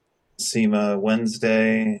doing SEMA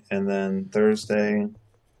Wednesday and then Thursday.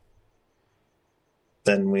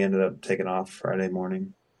 Then we ended up taking off Friday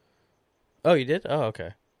morning. Oh, you did? Oh,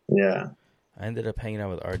 okay. Yeah. I ended up hanging out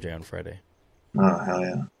with RJ on Friday. Oh, hell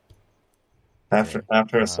yeah. Yeah.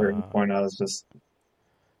 After a certain point, I was just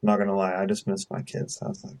not gonna lie. I just missed my kids. I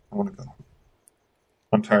was like, I want to go home.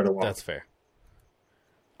 I'm tired of walking. That's fair.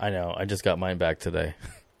 I know. I just got mine back today.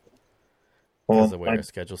 Well, Because the way our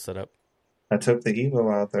schedule's set up. I took the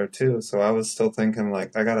Evo out there too, so I was still thinking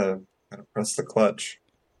like I gotta press the clutch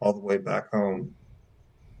all the way back home.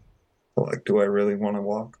 So, like, do I really want to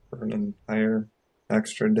walk for an entire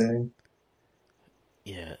extra day?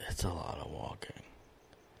 Yeah, it's a lot of walking.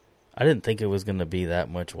 I didn't think it was gonna be that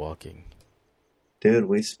much walking. Dude,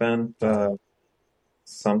 we spent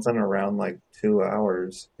something around like 2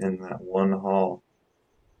 hours in that one hall.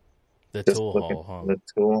 The Just tool looking hall, huh? at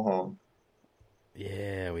the tool hall.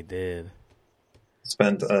 Yeah, we did.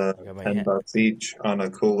 Spent $10 each on a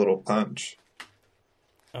cool little punch.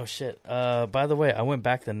 Oh shit. By the way, I went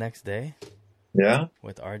back the next day. Yeah?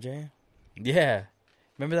 With RJ? Yeah.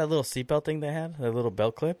 Remember that little seatbelt thing they had? That little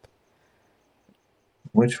belt clip?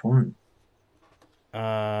 Which one? It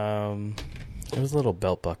was a little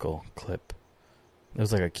belt buckle clip. It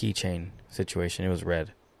was like a keychain situation. It was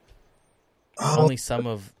red. Oh, only some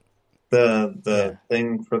of the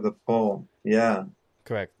thing for the pull. Yeah.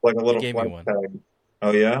 Correct. Like a little He gave me one. tag.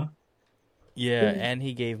 Oh yeah? Yeah, and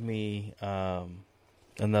he gave me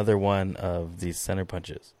another one of these center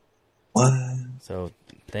punches. What? So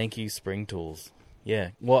thank you, Spring Tools. Yeah.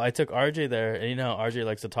 Well, I took RJ there, and you know how RJ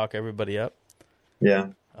likes to talk everybody up? Yeah.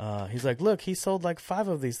 He's like, look, he sold like 5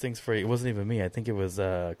 of these things for you. It wasn't even me. I think it was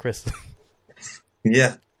Chris.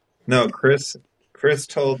 Yeah. No, Chris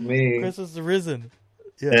told me. Chris is the risen.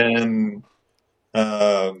 Yeah. And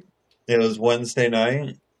it was Wednesday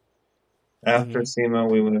night. After SEMA,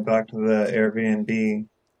 we went back to the Airbnb,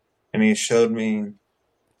 and he showed me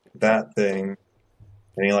that thing,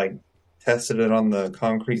 and he like tested it on the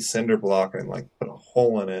concrete cinder block and like put a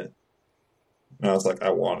hole in it. And I was like, I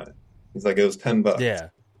want it. He's like, it was $10. Yeah.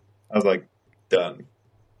 I was like, done.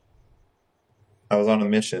 I was on a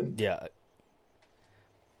mission. Yeah.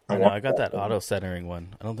 I got that auto centering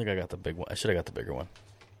one. I don't think I got the big one. I should have got the bigger one.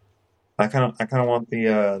 I kind of want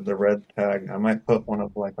the red tag. I might put one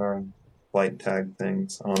of like our flight tag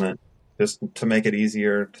things on it, just to make it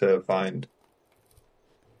easier to find.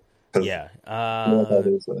 Yeah.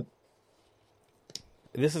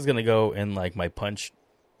 This is gonna go in like my punch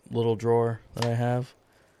little drawer that I have,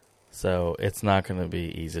 so it's not gonna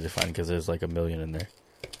be easy to find because there's like a million in there.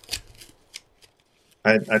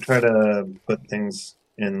 I try to put things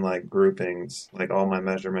in like groupings, like all my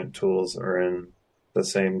measurement tools are in the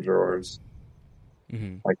same drawers,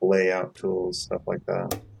 like layout tools, stuff like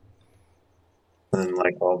that. And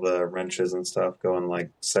like all the wrenches and stuff go in like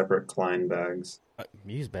separate Klein bags.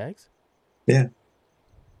 You use bags? Yeah.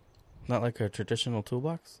 Not like a traditional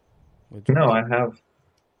toolbox? No, I have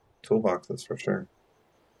toolboxes for sure.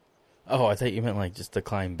 Oh, I thought you meant like just the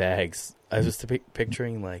Klein bags. I was just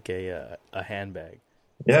picturing like a handbag.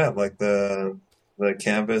 Yeah, like the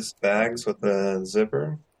canvas bags with the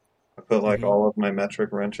zipper. I put like all of my metric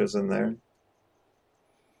wrenches in there.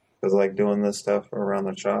 Because like doing this stuff around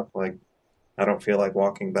the shop, like I don't feel like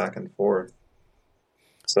walking back and forth.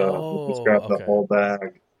 So you just grab the whole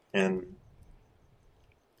bag, and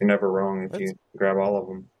you're never wrong if you grab all of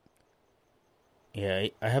them. Yeah,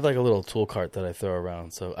 I have like a little tool cart that I throw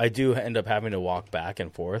around, so I do end up having to walk back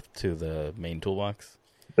and forth to the main toolbox.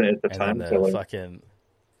 But at the time,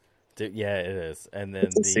 yeah, it is. And then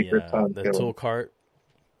the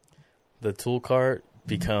tool cart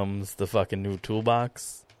becomes the fucking new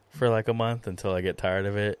toolbox for like a month until I get tired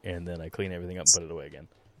of it, and then I clean everything up and put it away again.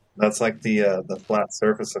 That's like the flat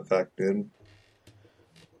surface effect, dude.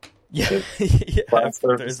 Yeah, yeah.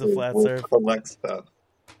 There's a flat surface. Collect stuff.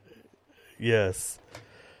 Yes.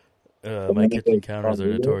 My kitchen counters are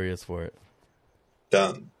notorious for it.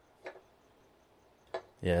 Done.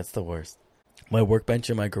 Yeah, it's the worst. My workbench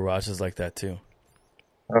in my garage is like that too.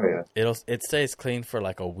 Oh yeah. It stays clean for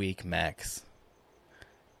like a week max.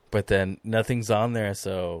 But then nothing's on there,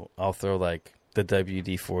 so I'll throw like the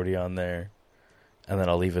WD-40 on there, and then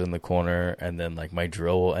I'll leave it in the corner, and then like my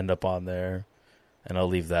drill will end up on there, and I'll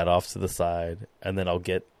leave that off to the side, and then I'll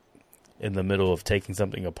get in the middle of taking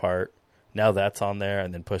something apart. Now that's on there,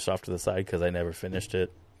 and then push off to the side because I never finished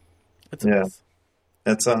it. It's a mess.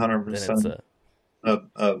 It's 100%.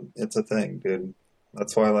 It's a thing, dude.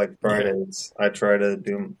 That's why, like Fridays, I try to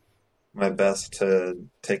do my best to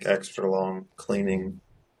take extra long cleaning.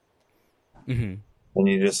 And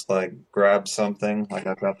you just like grab something, like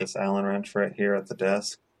I've got this Allen wrench right here at the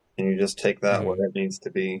desk, and you just take that where it needs to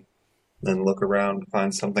be, then look around,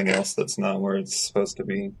 find something else that's not where it's supposed to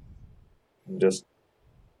be, and just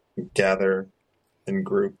gather and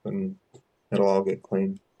group, and it'll all get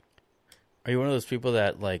clean. Are you one of those people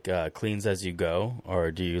that like cleans as you go,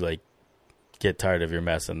 or do you like get tired of your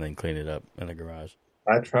mess and then clean it up in the garage?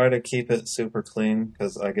 I try to keep it super clean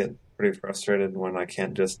because I get pretty frustrated when I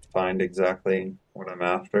can't just find exactly what I'm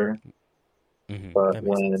after. But That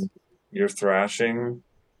makes sense. when you're thrashing,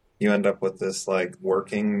 you end up with this like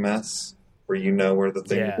working mess where you know where the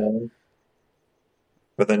thing's Yeah. going.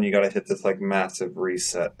 But then you got to hit this like massive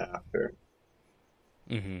reset after.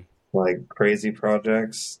 Mm-hmm. Like crazy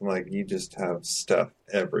projects, like you just have stuff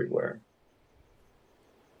everywhere.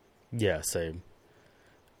 Yeah, same.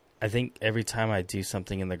 I think every time I do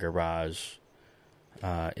something in the garage,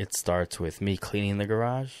 it starts with me cleaning the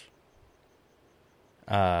garage.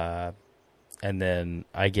 And then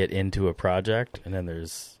I get into a project,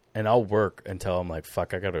 and I'll work until I'm like,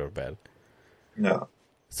 fuck, I gotta go to bed. No.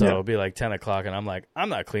 So Yeah. it'll be like 10 o'clock, and I'm like, I'm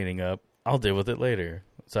not cleaning up. I'll deal with it later.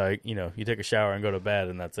 So, you take a shower and go to bed,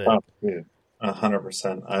 and that's it. Oh, dude,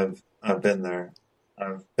 100%. I've been there.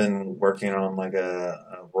 I've been working on like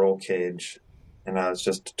a roll cage, and I was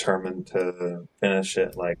just determined to finish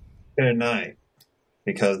it like tonight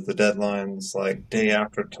because the deadline's like day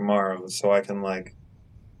after tomorrow, so I can like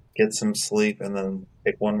get some sleep and then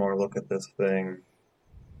take one more look at this thing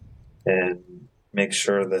and make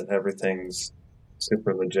sure that everything's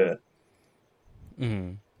super legit.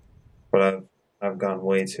 Mm-hmm. But I've gone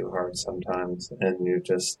way too hard sometimes, and you're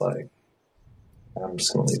just like, I'm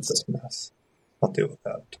just gonna leave this mess. I'll deal with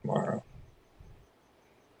that tomorrow.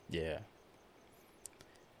 Yeah.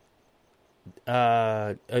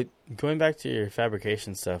 Going back to your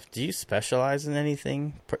fabrication stuff, do you specialize in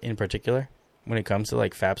anything in particular when it comes to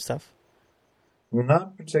like fab stuff?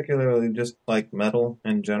 Not particularly, just like metal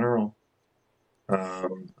in general. I've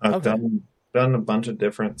Okay. done a bunch of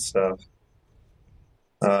different stuff,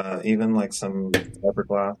 even like some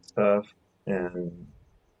fiberglass stuff and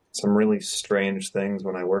some really strange things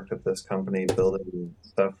when I worked at this company building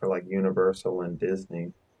stuff for like Universal and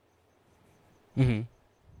Disney. Mm-hmm.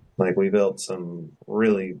 Like we built some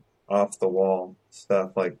really off the wall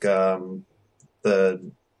stuff, like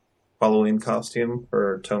the Halloween costume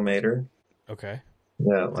for Tomater. Okay.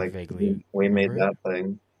 Yeah, I like vaguely we made remember it. that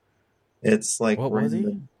thing. It's like What was he?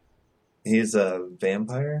 random. He's a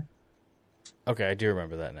vampire. Okay, I do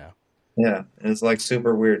remember that now. Yeah, and it's like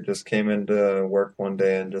super weird. Just came into work one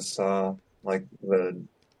day and just saw like the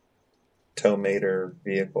Tomater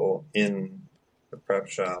vehicle in the prep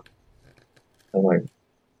shop. I'm like, what's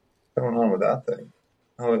going on with that thing?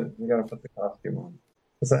 Oh, you gotta put the costume on.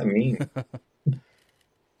 What's that mean?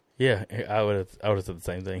 Yeah, I would have said the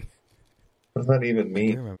same thing. What does that even I do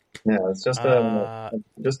mean? remember. Yeah, it's Uh,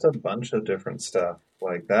 just a bunch of different stuff.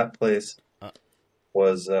 Like that place uh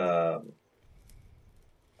was a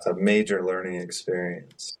major learning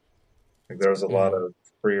experience. Like there was a lot mm, of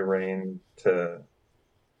free reign to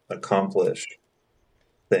accomplish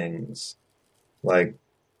things. Like,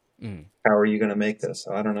 mm, how are you going to make this?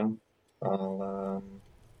 I don't know. I'll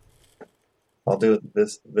I'll do it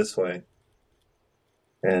this way,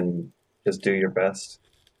 and just do your best.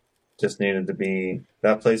 Just needed to be.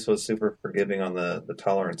 That place was super forgiving on the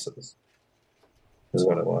tolerances, is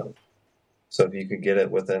what it was. So if you could get it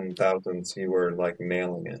within thousands, you were like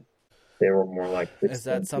nailing it. They were more like is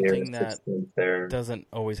that 16th here, something that 16th there. doesn't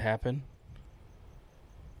always happen?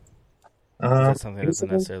 Is Um, that something that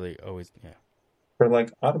doesn't necessarily always? Yeah. for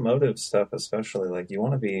like automotive stuff, especially, like you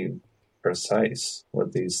want to be precise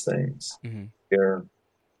with these things. Mm-hmm. You're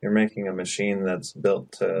you're making a machine that's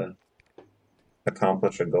built to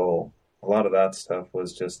accomplish a goal. A lot of that stuff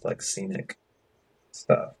was just like scenic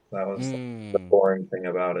stuff. That was the Mm, boring thing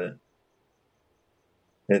about it.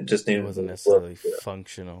 It just it needed wasn't to look necessarily good.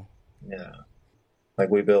 functional. Yeah. Like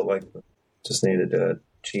we built like just needed to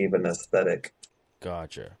achieve an aesthetic.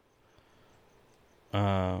 Gotcha.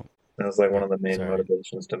 Uh, That was like one of the main sorry.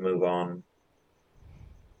 motivations to move on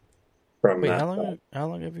from Wait, that how stuff. long? How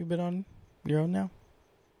long have you been on your own now?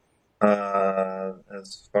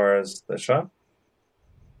 As far as the shop,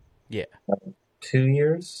 Yeah. 2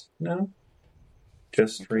 years now.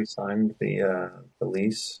 Just Okay. re-signed the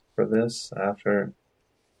lease for this after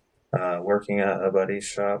working at a buddy's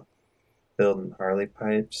shop building Harley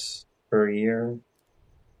pipes for a year,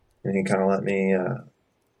 and he kind of let me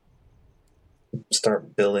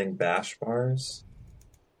start building bash bars.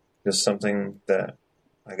 Just something that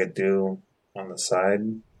I could do on the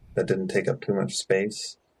side that didn't take up too much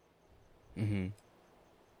space. Mm-hmm.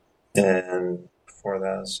 And before that,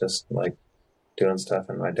 I was just like doing stuff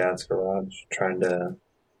in my dad's garage, trying to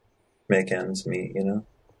make ends meet, you know?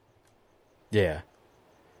 Yeah.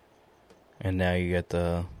 And now you got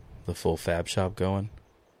the full fab shop going.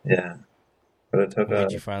 Yeah. But it took When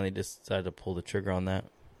did you finally decide to pull the trigger on that?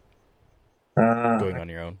 Going uh, on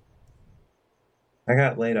your own. I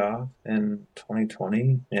got laid off in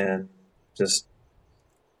 2020 and just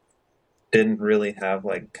didn't really have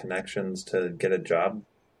like connections to get a job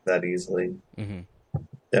that easily. Mm-hmm.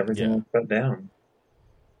 Everything Yeah. was shut down.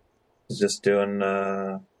 I was just doing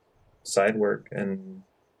side work, and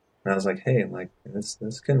I was like, hey, like this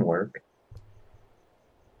can work.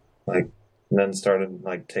 Like, and then started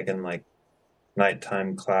like taking like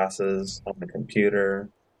nighttime classes on the computer,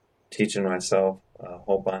 teaching myself a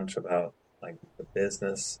whole bunch about like the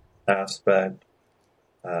business aspect,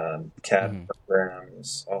 CAD Mm-hmm.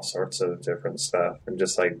 programs, all sorts of different stuff, and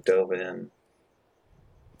just like dove in.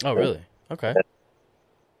 Oh, really? Okay.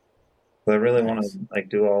 But I really want Nice. to like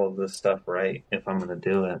do all of this stuff right if I'm going to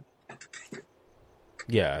do it.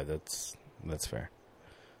 Yeah, that's fair.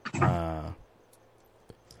 Uh,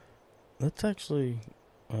 that's actually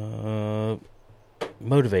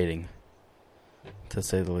motivating, to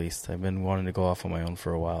say the least. I've been wanting to go off on my own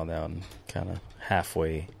for a while now, and kind of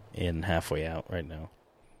halfway in, halfway out right now.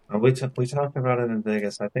 We talked about it in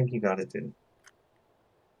Vegas. I think you got it, dude.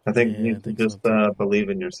 I think Yeah, you I should think so just too. believe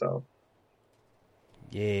in yourself.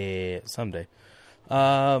 Yeah, someday.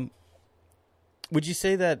 Um, would you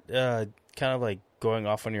say that kind of like going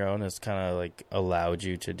off on your own has kind of like allowed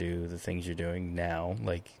you to do the things you're doing now,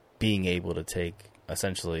 like being able to take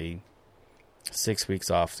essentially 6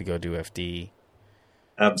 weeks off to go do FD,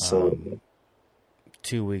 Absolutely.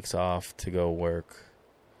 2 weeks off to go work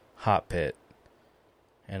Hot Pit,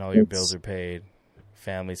 and all your bills It's are paid,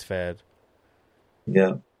 family's fed,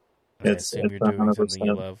 yeah. and I assume It's you're doing something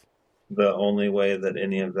you 100% love. the only way that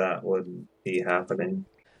any of that would be happening.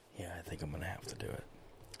 Yeah, I think I'm gonna have to do it.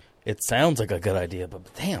 It sounds like a good idea,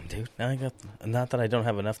 but damn, dude, now I got not that I don't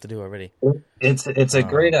have enough to do already. It's a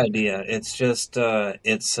great Um, idea. It's just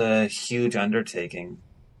it's a huge undertaking.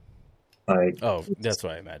 Like oh, that's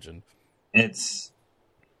what I imagined. it's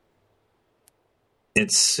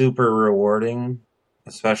it's super rewarding,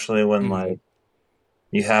 especially when Mm-hmm. like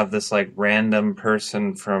you have this like random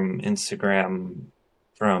person from Instagram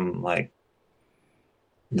from like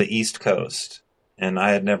the East Coast, and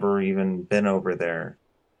I had never even been over there,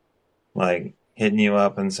 like hitting you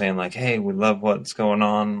up and saying like, "Hey, we love what's going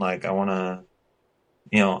on. Like, I want a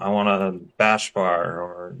bash bar,"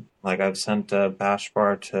 or like I've sent a bash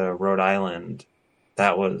bar to Rhode Island.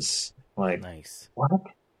 That was like, Nice. what?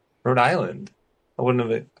 Rhode Island? I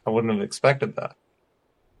wouldn't have expected that.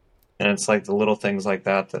 And it's like the little things like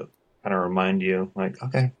that that kind of remind you, like,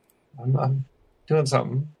 okay, I'm doing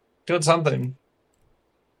something, doing something.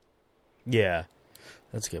 Yeah,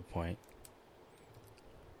 that's a good point.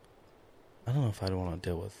 I don't know if I'd want to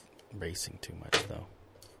deal with racing too much though.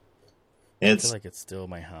 I feel It's like it's still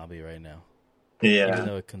my hobby right now, even yeah.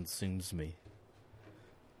 though it consumes me.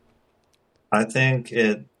 I think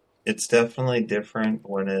it's definitely different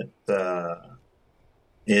when it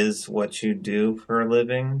is what you do for a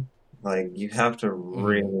living. Like you have to Mm-hmm.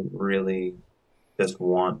 really, really just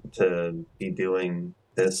want to be doing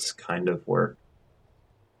this kind of work.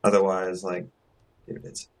 Otherwise, like, dude,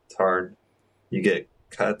 it's hard. You get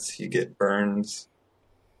cuts, you get burns.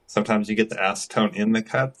 Sometimes you get the acetone in the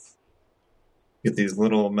cuts. You get these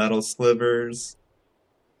little metal slivers.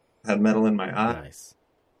 Had metal in my eye. Nice.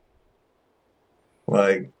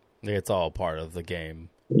 Like, It's all part of the game.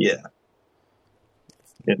 yeah,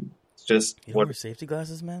 it's just You don't what. wear safety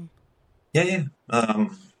glasses, man? Yeah, yeah.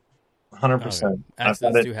 100%. Okay.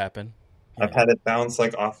 Accidents do happen. I've Yeah. had it bounce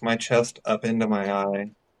like off my chest up into my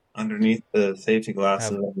eye, underneath the safety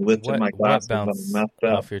glasses. Have I lifted my what glasses and I bounce messed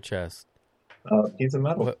up. off your chest? A piece of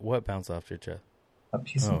metal. What bounce off your chest? A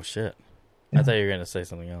piece of Oh shit! I yeah. thought you were gonna say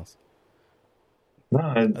something else. No,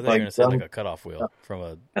 I it thought you were like gonna say like a cutoff wheel from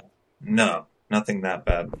a. no, nothing that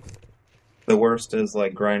bad. The worst is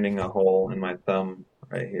like grinding a hole in my thumb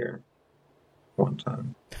right here one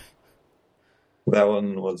time. That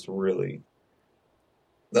one was really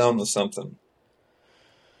that one was something.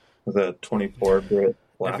 With a 24 grit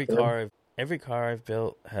Every flathead. car, every car I've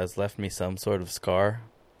built has left me some sort of scar,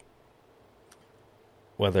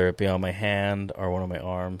 whether it be on my hand or one of my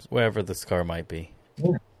arms, wherever the scar might be.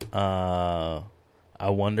 Yeah. Uh, I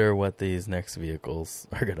wonder what these next vehicles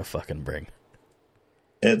are gonna fucking bring.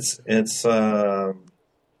 It's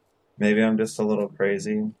maybe I'm just a little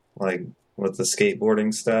crazy, like with the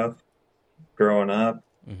skateboarding stuff. Growing up,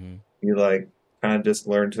 Mm-hmm. you like kind of just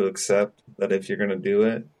learn to accept that if you're gonna do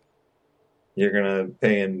it, you're gonna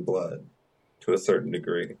pay in blood to a certain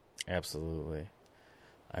degree. Absolutely.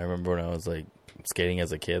 I remember when I was like skating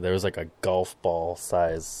as a kid, there was like a golf ball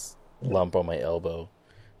size lump on my elbow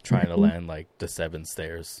trying to land like the 7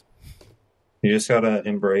 stairs. You just gotta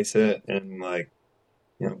embrace it and like,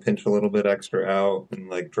 pinch a little bit extra out and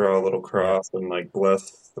like draw a little Yep. cross and like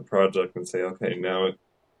bless the project and say, okay, now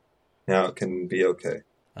it can be okay.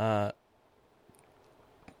 Uh,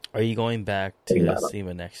 Are you going back to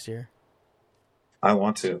SEMA next year? I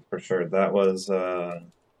want to, for sure. That was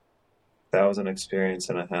an experience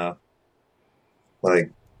and a half.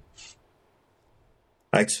 Like,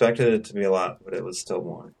 I expected it to be a lot, but it was still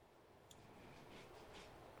more.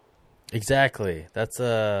 Exactly. That's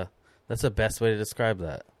the best way to describe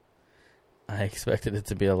that. I expected it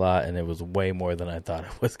to be a lot, and it was way more than I thought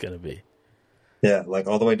it was going to be. Yeah, like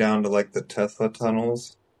all the way down to like the Tesla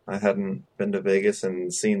tunnels. I hadn't been to Vegas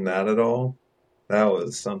and seen that at all. That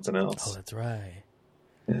was something else. Oh, that's right.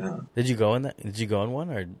 Yeah. Did you go in that? Did you go in one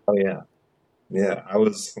or? Oh yeah. Yeah, I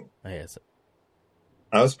was. Oh, yes.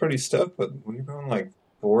 I was pretty stoked, but we were going like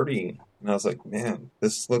 40, and I was like, man,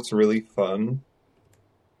 this looks really fun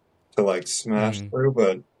to like smash through,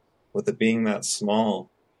 but with it being that small,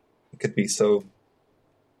 it could be so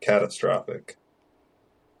catastrophic.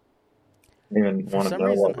 I didn't even want to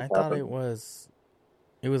know what I thought it was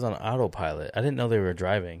on autopilot. I didn't know they were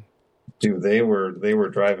driving. Dude, they were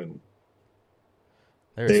driving.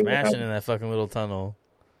 They were smashing in that fucking little tunnel.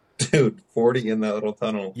 Dude, 40 in that little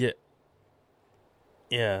tunnel. Yeah.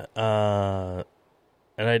 Yeah.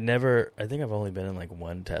 And I think I've only been in like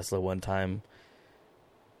one Tesla one time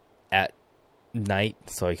at night,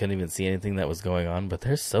 so I couldn't even see anything that was going on, but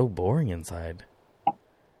they're so boring inside.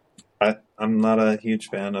 I'm not a huge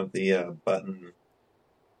fan of the button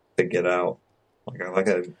to get out. Like, I like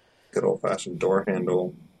a good old-fashioned door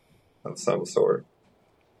handle of some sort.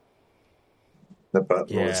 The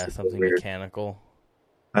button was something weird. Mechanical.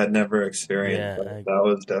 I'd never experienced that. That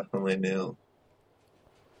was definitely new.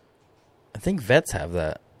 I think vets have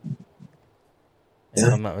that.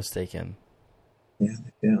 If I'm not mistaken. Yeah,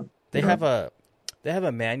 they do. They have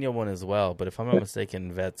a manual one as well, but if I'm not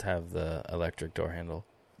mistaken, vets have the electric door handle.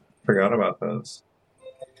 Forgot about those.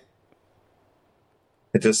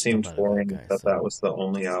 It just seemed boring that was the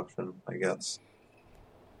only option, I guess.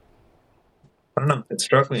 I don't know. It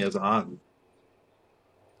struck me as odd.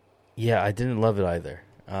 Yeah, I didn't love it either.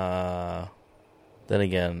 Then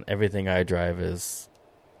again, everything I drive is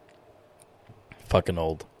fucking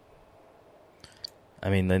old. I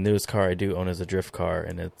mean, the newest car I do own is a drift car,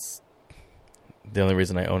 and it's the only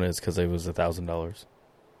reason I own it is because it was $1,000.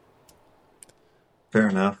 Fair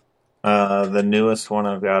enough. The newest one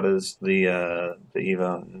I've got is the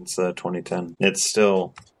Evo. It's 2010. It's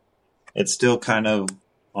still kind of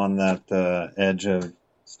on that edge of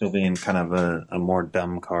still being kind of a more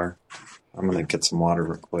dumb car. I'm gonna get some water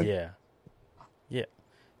real quick. Yeah.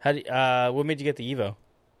 How do what made you get the Evo?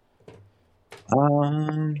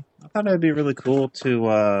 I thought it'd be really cool to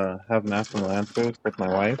have national answers with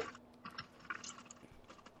my wife.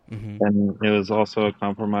 Mm-hmm. And it was also a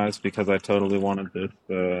compromise because I totally wanted this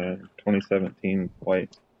 2017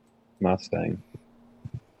 white Mustang.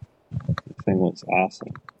 This thing looks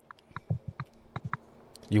awesome.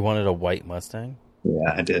 You wanted a white Mustang?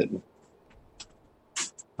 Yeah, I did.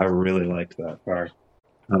 I really liked that car.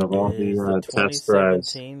 Out of all the test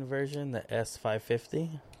drives. 2017 version, the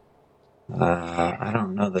S550? I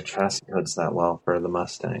don't know the chassis codes that well for the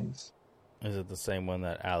Mustangs. Is it the same one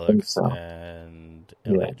that Alex and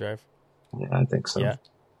Elliot drive? Yeah, I think so.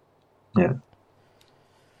 Yeah.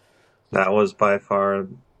 That was by far,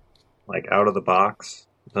 like, out of the box.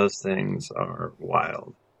 Those things are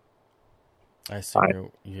wild. I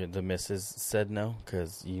assume the missus said no,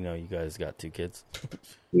 because, you guys got 2 kids.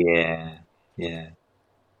 Yeah.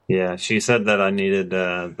 She said that I needed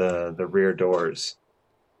the rear doors.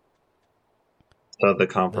 So the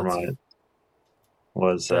compromise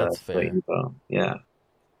was that's fair. Evo. Yeah.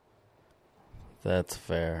 That's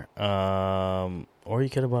fair. Or you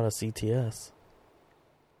could have bought a CTS.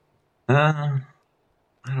 I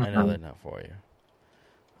know they're not for you.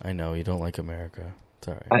 I know you don't like America.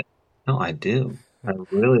 Sorry. No, I do. I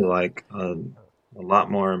really like a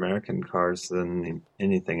lot more American cars than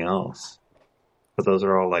anything else. But those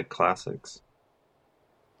are all like classics.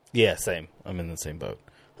 Yeah, same. I'm in the same boat.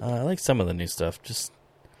 I like some of the new stuff. Just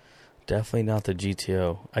definitely not the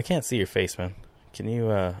GTO. I can't see your face, man. Can you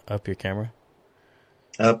up your camera?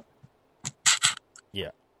 Up. Yeah.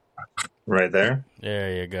 Right there?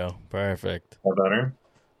 There you go. Perfect. That better?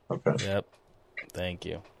 Okay. Yep. Thank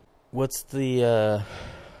you. What's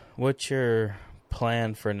your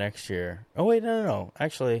plan for next year? Oh, wait, no.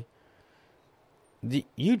 Actually,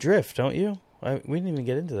 you drift, don't you? We didn't even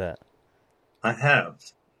get into that. I have.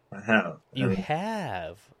 You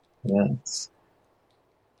have? Yes.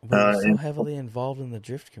 But you're so heavily involved in the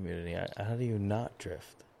drift community. How do you not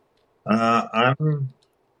drift? I'm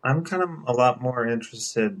kind of a lot more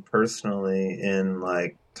interested personally in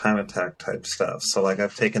like time attack type stuff. So like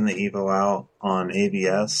I've taken the Evo out on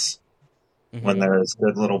ABS when there's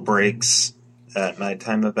good little breaks at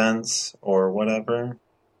nighttime events or whatever,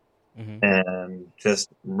 and just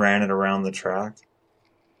ran it around the track.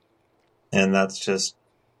 And that's just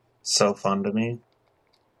so fun to me.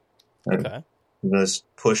 Okay. Just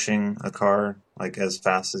pushing a car like as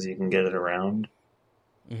fast as you can get it around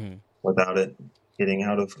without it getting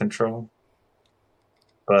out of control.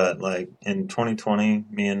 But like in 2020,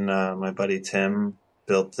 me and my buddy Tim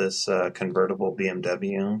built this convertible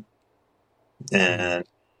BMW, and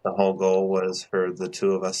the whole goal was for the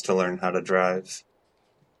two of us to learn how to drive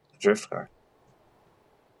a drift car.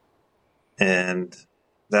 And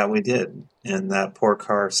that we did, and that poor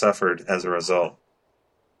car suffered as a result.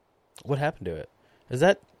 What happened to it? Is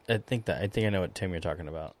that I think I know what Tim you're talking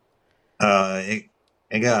about.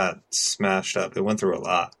 It got smashed up. It went through a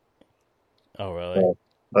lot. Oh, really?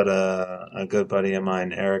 But a good buddy of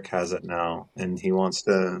mine, Eric, has it now, and he wants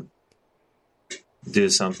to do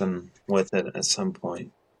something with it at some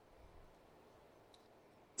point.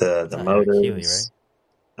 The motor, Healy,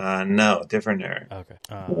 right? No, different Eric. Okay.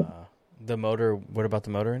 The motor. What about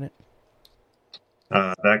the motor in it?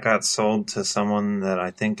 That got sold to someone that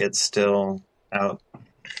I think it's still out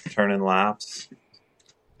turning laps.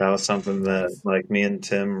 That was something that, like, me and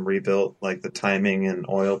Tim rebuilt, like the timing and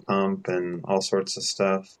oil pump and all sorts of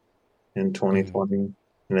stuff in 2020,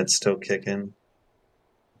 and it's still kicking.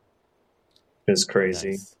 It's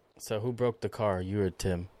crazy. Nice. So who broke the car? You or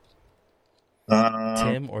Tim?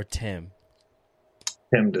 Tim or Tim?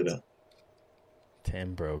 Tim did it.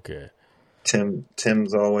 Tim broke it.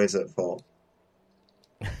 Tim's always at fault.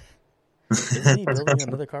 Isn't he building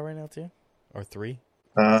another car right now too? Or 3?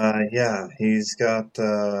 Yeah, he's got,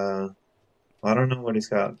 I don't know what he's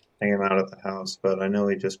got hanging out at the house, but I know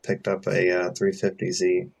he just picked up a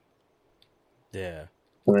 350Z. Yeah.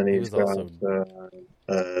 And then he's got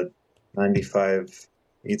a 95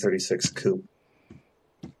 E36 coupe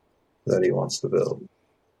that he wants to build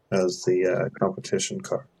as the competition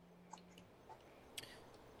car.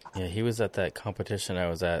 Yeah, he was at that competition I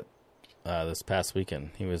was at this past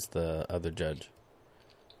weekend. He was the other judge.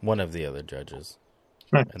 One of the other judges.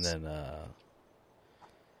 Nice. And then,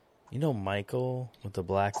 you know Michael with the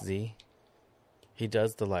black Z? He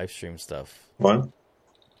does the live stream stuff. What?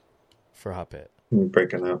 For Hot Pit. I'm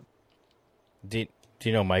breaking up. Do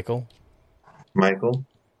you know Michael? Michael?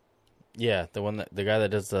 Yeah, the guy that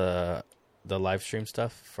does the live stream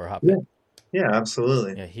stuff for Hot Pit. Yeah,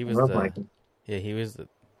 absolutely. Yeah, he was Michael. Yeah, he was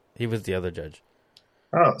the other judge.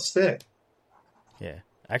 Oh, sick. Yeah.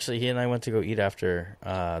 Actually, he and I went to go eat after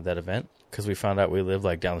that event because we found out we live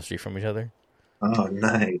like down the street from each other. Oh,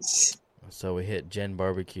 nice. So we hit Gen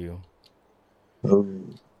Barbecue.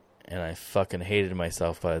 Ooh. And I fucking hated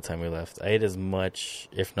myself by the time we left. I ate as much,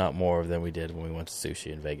 if not more, than we did when we went to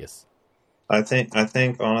sushi in Vegas. I think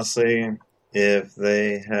honestly, if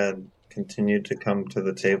they had continued to come to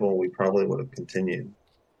the table, we probably would have continued.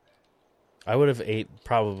 I would have ate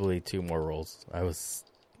probably 2 more rolls. I'm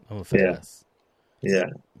a fat ass. Yeah.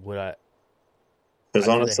 Would I? It was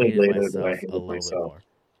honestly later that I hated myself.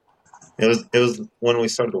 It was when we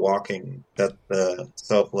started walking that the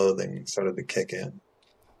self-loathing started to kick in.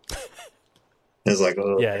 It was like,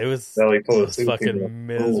 oh, yeah, it was fucking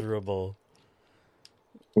miserable.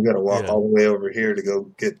 We got to walk all the way over here to go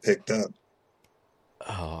get picked up.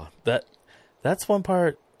 Oh, that's one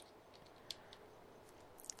part.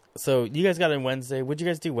 So you guys got in Wednesday. What'd you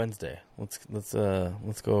guys do Wednesday? Let's go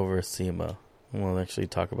over SEMA. We'll actually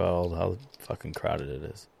talk about how fucking crowded it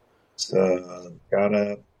is. So got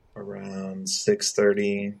up around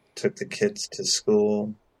 6:30. Took the kids to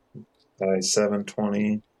school by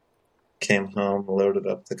 7:20. Came home, loaded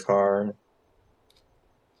up the car,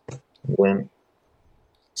 went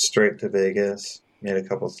straight to Vegas. Made a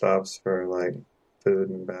couple stops for like food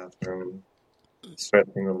and bathroom,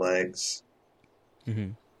 stretching the legs.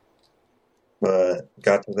 Mm-hmm. But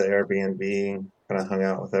got to the Airbnb, kind of hung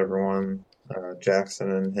out with everyone.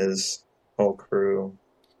 Jackson and his whole crew,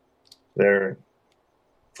 they're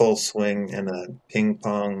full swing in a ping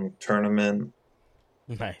pong tournament.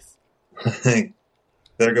 Nice.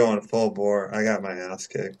 They're going full bore. I got my ass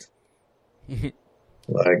kicked.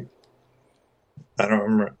 Like, I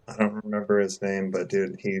don't remember his name, but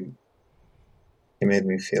dude, he made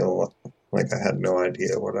me feel like I had no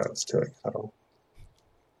idea what I was doing at all.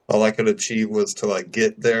 All I could achieve was to like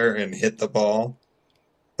get there and hit the ball,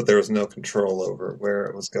 but there was no control over where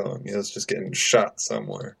it was going. It was just getting shot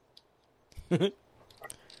somewhere. You're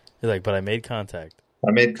like, but I made contact.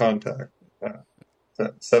 I made contact. Yeah.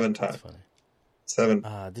 7 times. That's funny.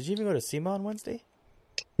 7. Did you even go to SEMA on Wednesday?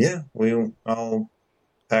 Yeah, we all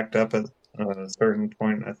packed up at a certain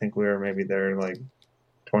point. I think we were maybe there like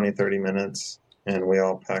 20, 30 minutes, and we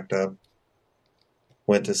all packed up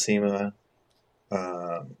went to SEMA,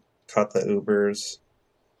 caught the Ubers.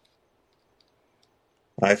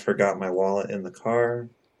 I forgot my wallet in the car.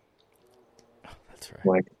 Oh, that's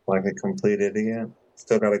right. Like a complete idiot.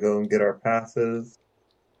 Still got to go and get our passes.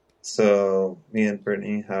 So me and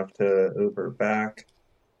Brittany have to Uber back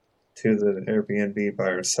to the Airbnb by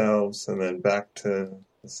ourselves and then back to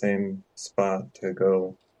the same spot to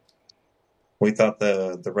go. We thought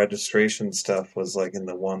the registration stuff was like in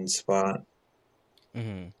the one spot.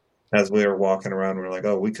 Mm-hmm. As we were walking around, we were like,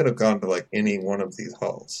 oh, we could have gone to like any one of these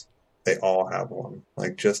halls. They all have one,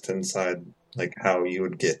 like just inside, like how you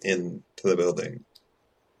would get into the building.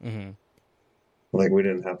 Mm-hmm. Like we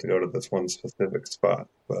didn't have to go to this one specific spot,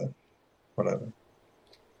 but whatever.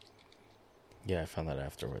 Yeah, I found that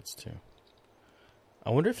afterwards too.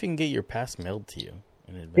 I wonder if you can get your pass mailed to you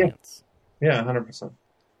in advance. Yeah, 100%.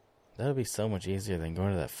 That would be so much easier than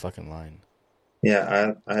going to that fucking line.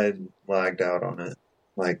 Yeah, I lagged out on it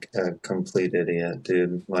like a complete idiot,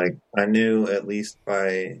 dude. Like I knew at least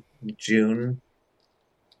by June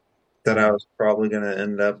that I was probably gonna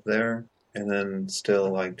end up there, and then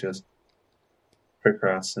still like just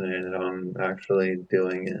procrastinated on actually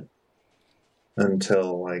doing it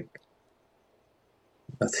until like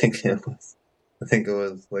I think it was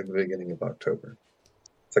like the beginning of October.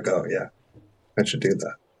 It's like, oh yeah, I should do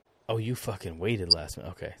that. Oh, you fucking waited last minute.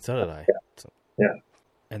 Okay, so did I. Yeah.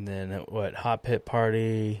 And then what? Hot Pit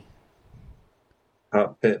Party.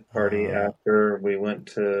 Hot Pit Party after we went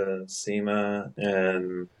to SEMA,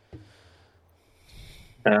 and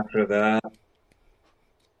after that,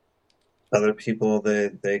 other people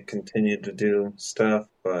they continued to do stuff,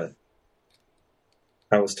 but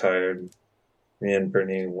I was tired. Me and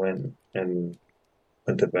Brittany went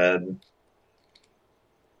to bed.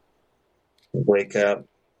 Wake up,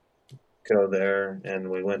 go there, and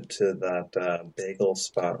we went to that bagel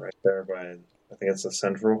spot right there by, I think it's the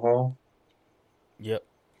Central Hall. Yep,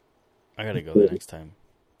 I gotta go there next time.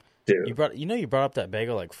 Dude, you brought up that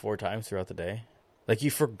bagel like 4 times throughout the day. Like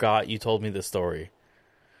you forgot you told me this story.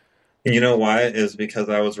 you know why? Is because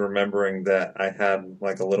I was remembering that I had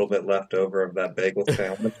like a little bit left over of that bagel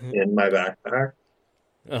sandwich in my backpack.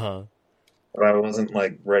 Uh-huh. But I wasn't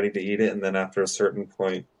like ready to eat it, and then after a certain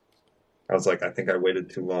point, I was like, I think I waited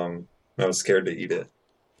too long. I was scared to eat it.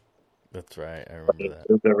 That's right. I remember that.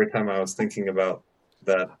 It was every time I was thinking about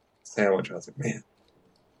that sandwich, I was like, man,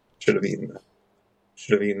 should have eaten that.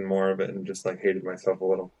 Should have eaten more of it and just like hated myself a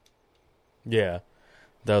little. Yeah,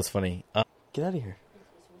 that was funny. Get out of here.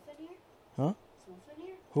 Huh?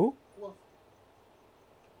 Who?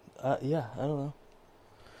 Yeah, I don't know.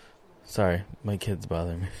 Sorry, my kid's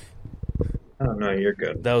bothering me. Oh, no, you're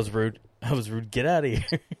good. That was rude. Get out of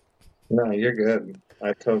here. No, you're good.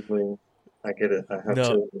 I get it. I have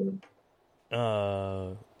children.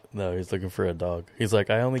 No, he's looking for a dog. He's like,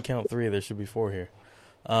 I only count 3. There should be 4 here.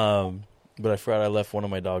 But I forgot I left one of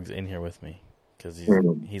my dogs in here with me because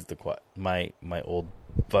he's the quiet. My old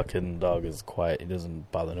fucking dog is quiet. He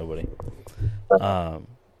doesn't bother nobody.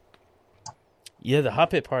 Yeah, the Hot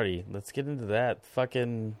Pit Party. Let's get into that.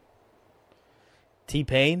 Fucking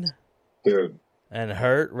T-Pain, dude, and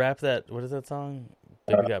Hurt rap that. What is that song?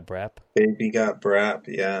 Baby Got Brap. Baby Got Brap.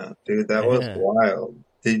 Yeah, dude, that was wild.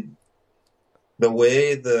 The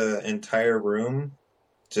way the entire room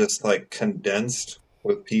just like condensed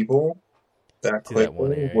with people that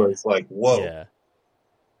quickly was like, whoa. Yeah.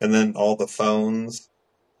 And then all the phones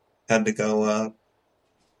had to go up.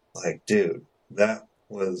 Like, dude, that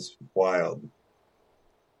was wild.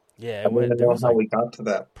 Yeah, I don't know how we got to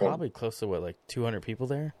that point. Probably close to what, like 200 people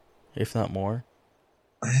there, if not more.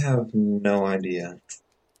 I have no idea.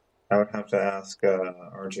 I would have to ask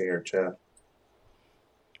RJ or Jeff.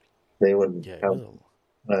 They would have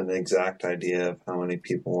an exact idea of how many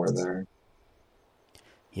people were there.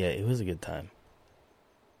 Yeah, it was a good time.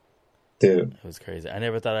 Dude. It was crazy. I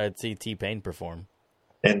never thought I'd see T-Pain perform.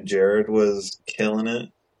 And Jared was killing it.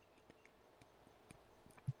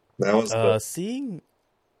 That was seeing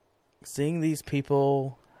these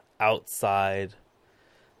people outside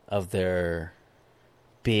of their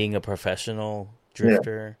being a professional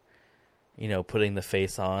drifter, you know, putting the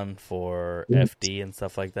face on for FD and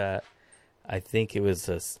stuff like that. I think it was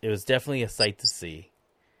definitely a sight to see.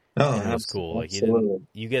 Oh, and it was cool. Like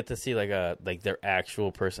you get to see like their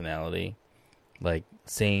actual personality, like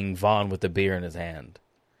seeing Vaughn with the beer in his hand.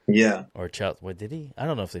 Yeah. Or Chelsea. What did he? I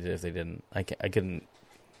don't know if they did. If they didn't, I couldn't.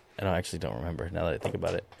 I actually don't remember now that I think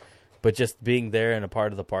about it. But just being there and a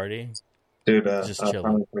part of the party, dude, just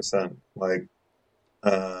chilling. 100%. Like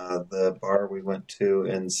the bar we went to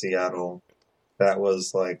in Seattle, that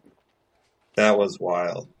was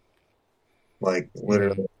wild. Like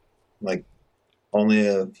literally, like only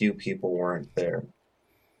a few people weren't there.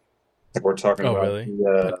 Like we're talking Oh, about really?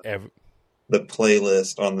 But the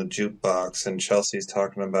playlist on the jukebox, and Chelsea's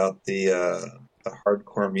talking about the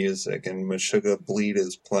hardcore music, and Meshuggah Bleed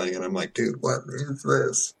is playing, and I'm like, dude, what is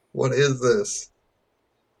this? What is this?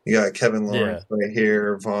 You got Kevin Lawrence right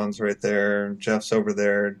here, Vaughn's right there, Jeff's over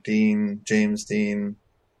there, James Dean.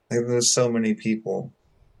 Like, there's so many people.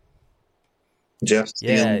 Jeff's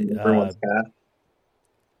stealing everyone's hat.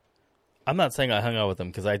 I'm not saying I hung out with them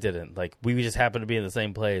because I didn't. Like, we just happened to be in the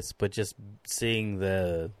same place, but just seeing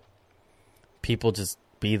the people just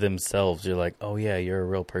be themselves, you're like, oh yeah, you're a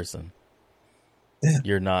real person. Yeah.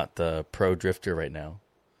 You're not the pro drifter right now.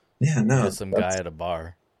 Yeah, no. You're just some guy at a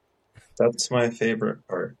bar. That's my favorite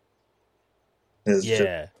part. Just,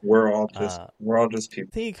 we're all just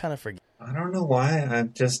people. I think you kind of forget. I don't know why.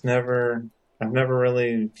 I've never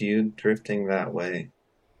really viewed drifting that way.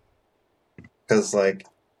 Because like,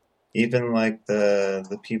 even like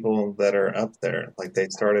the people that are up there, like they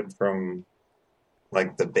started from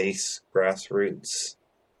like the base grassroots.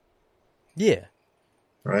 Yeah.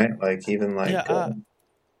 Right? Like even like I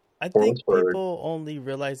think people only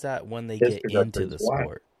realize that when they get into the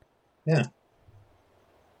sport. Yeah.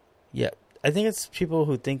 Yeah. I think it's people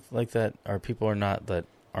who think like that are people or not that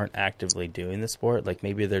aren't actively doing the sport. Like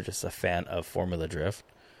maybe they're just a fan of Formula Drift.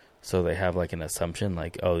 So they have like an assumption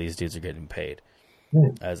like, oh, these dudes are getting paid.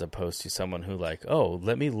 As opposed to someone who like, oh,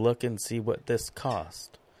 let me look and see what this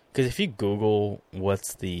cost. Because if you Google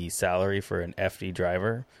what's the salary for an FD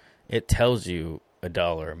driver, it tells you a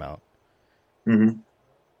dollar amount. Mm-hmm.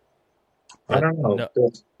 I don't know.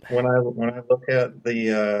 No. When I look at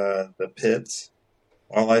the pits,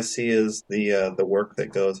 all I see is the work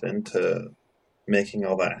that goes into making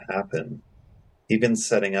all that happen. Even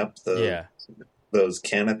setting up those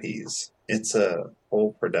canopies, it's a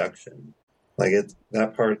whole production. Like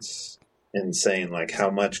that part's insane. Like how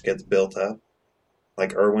much gets built up.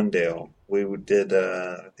 Like Irwindale, we did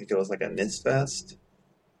I think it was like a NIST Fest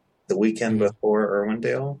the weekend before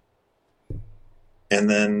Irwindale, and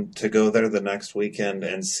then to go there the next weekend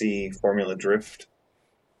and see Formula Drift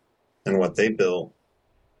and what they built,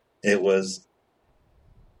 it was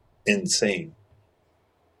insane.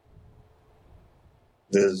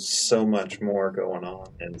 There's so much more going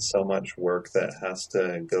on and so much work that has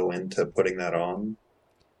to go into putting that on.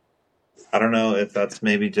 I don't know if that's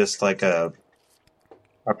maybe just like a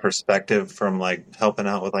perspective from like helping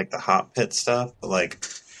out with like the hot pit stuff, but like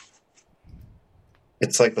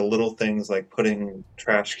it's like the little things like putting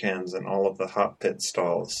trash cans in all of the hot pit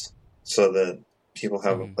stalls so that people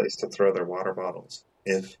have a place to throw their water bottles.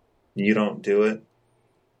 If you don't do it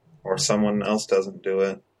or someone else doesn't do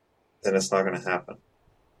it, then it's not going to happen.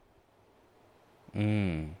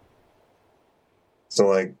 So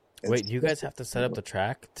like, wait, you guys have to set up the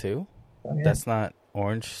track too? Oh, yeah. That's not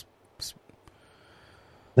Orange.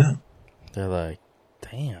 No, they're like,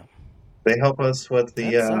 damn. They help us with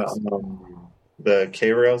the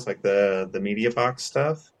K rails, like the media box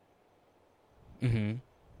stuff. Mm-hmm.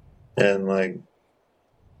 And like,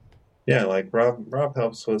 yeah, like Rob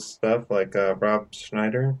helps with stuff. Like Rob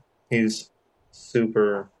Schneider, he's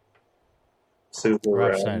super.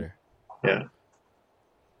 Rob Schneider. Yeah.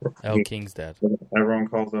 King's dad. Everyone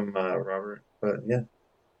calls him Robert, but yeah,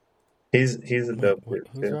 he's a dope dude.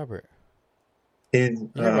 Who's too. Robert? He's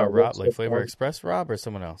about Rob, like Flavor Express Rob, or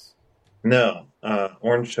someone else? No,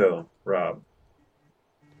 Orange Show Rob.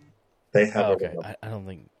 They have. Oh, okay, I don't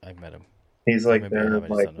think I met him. He's like their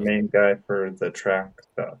like main guy for the track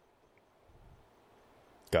stuff.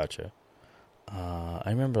 Gotcha. I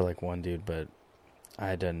remember like one dude, but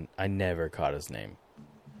I never caught his name.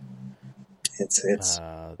 It's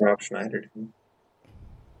Rob Schneider.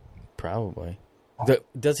 Probably.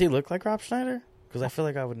 Does he look like Rob Schneider? Because I feel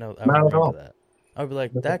like I would know. I would remember all. That. I would be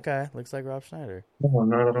like, that guy looks like Rob Schneider. No,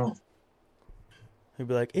 not at all. He'd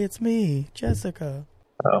be like, it's me, Jessica.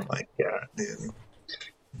 Oh my god, dude.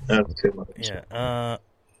 That's too much. Yeah.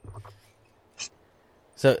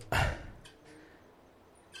 So,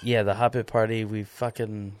 yeah, the Hot Pit party, we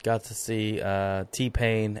fucking got to see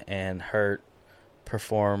T-Pain and Hurt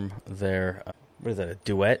perform their what is that, a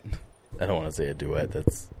duet? I don't want to say a duet.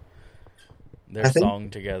 That's their song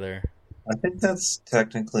together. I think that's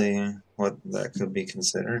technically what that could be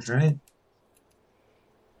considered, right?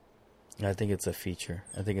 I think it's a feature.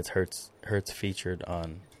 I think it's Hurt's featured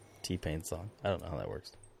on T-Pain's song. I don't know how that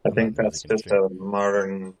works. I think that's just a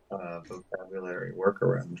modern vocabulary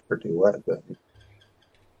workaround for duet. But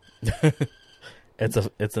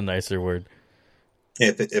it's a nicer word.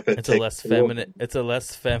 It's a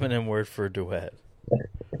less feminine word for duet.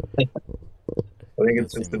 I think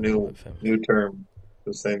it's just a new term.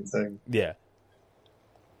 The same thing. Yeah.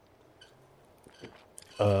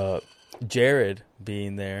 Jared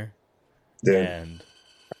being there, Dude, and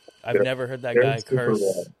I've never heard that Jared's guy super curse.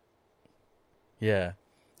 rad. Yeah,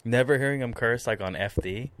 never hearing him curse like on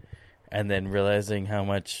FD, and then realizing how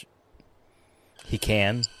much he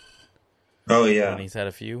can. Oh yeah, When he's had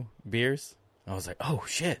a few beers, I was like, oh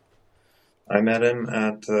shit. I met him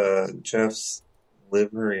at Jeff's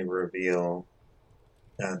livery reveal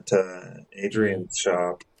at Adrian's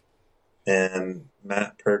shop, and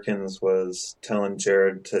Matt Perkins was telling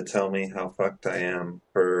Jared to tell me how fucked I am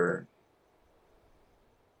for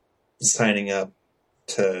signing up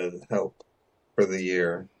to help for the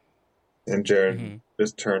year. And Jared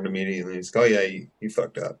just turned immediately. He's like, oh yeah, you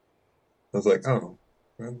fucked up. I was like, oh,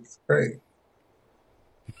 that's great.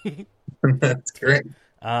 That's great.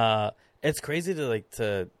 It's crazy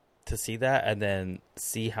to see that and then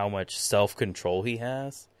see how much self-control he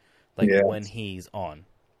has, like when he's on.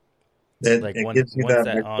 It gives you once that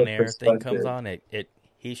that on-air thing comes on, it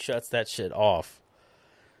he shuts that shit off.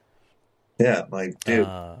 Yeah, like, dude.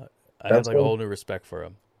 I have like a whole new respect for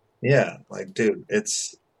him. Yeah, like, dude,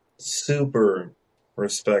 it's super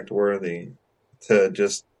respect worthy to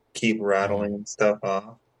just keep rattling stuff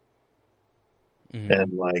off.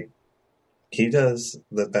 And like, he does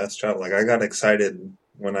the best job. Like, I got excited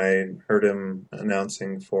when I heard him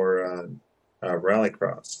announcing for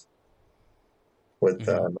Rallycross with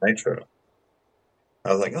Nitro.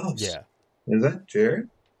 I was like, oh, yeah. Is that Jared?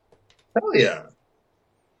 Hell yeah.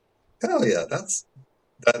 Hell yeah.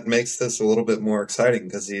 That makes this a little bit more exciting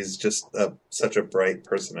because he's just such a bright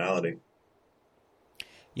personality.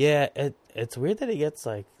 Yeah, it's weird that he gets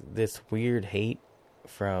like this weird hate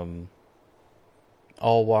from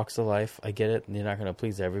all walks of life. I get it. You're not going to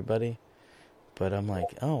please everybody. But I'm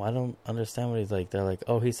like, oh, I don't understand what he's like. They're like,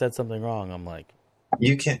 oh, he said something wrong. I'm like,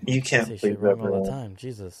 you can't please everyone all the time.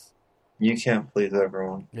 Jesus. You can't please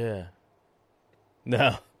everyone. Yeah.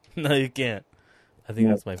 No, you can't. I think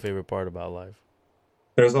that's my favorite part about life.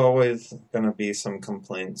 There's always going to be some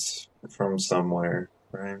complaints from somewhere,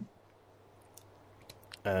 right?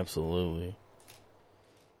 Absolutely.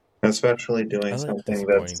 Especially doing something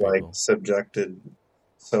that's like subjected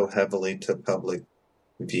so heavily to public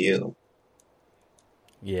view.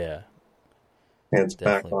 Yeah. It's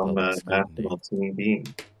back on national TV.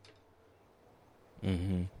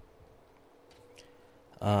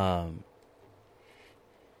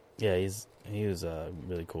 Yeah, he was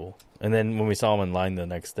really cool. And then when we saw him in line the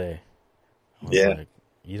next day, I was like,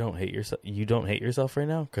 you don't hate yourself right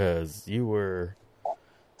now? Because you were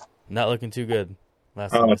not looking too good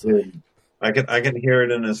last time I saw you. I could hear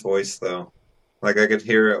it in his voice though. Like I could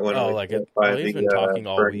hear it when he's been talking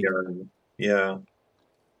all week. Yeah.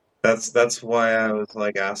 That's why I was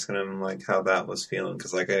like asking him like how that was feeling,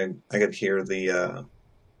 because like I could hear the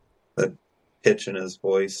pitch in his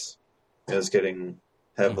voice. It was getting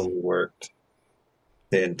heavily worked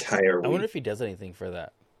the entire week. I wonder if he does anything for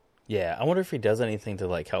that. Yeah, I wonder if he does anything to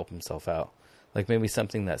like help himself out, like maybe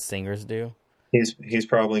something that singers do. He's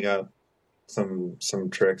probably got some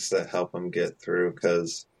tricks that help him get through.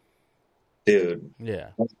 Because, dude,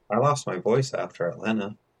 I lost my voice after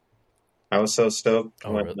Atlanta. I was so stoked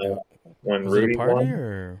when was Rudy it a party won.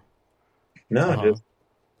 Or No, just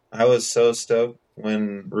I was so stoked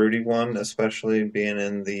when Rudy won, especially being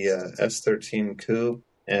in the S13 coupe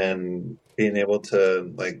and being able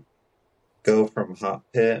to like go from Hot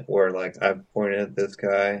Pit, where like I pointed at this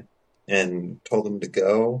guy and told him to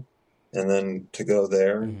go, and then to go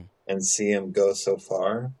there and see him go so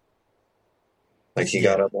far. Like he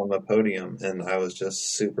got up on the podium, and I was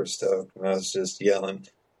just super stoked, and I was just yelling,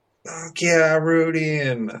 "Fuck yeah, Rudy!"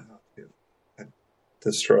 And I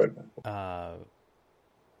destroyed my.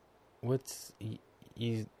 What's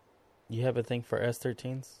you have a thing for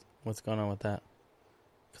S13s? What's going on with that?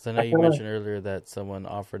 Because I know you mentioned earlier that someone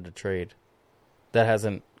offered to trade. That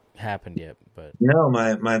hasn't happened yet, but no,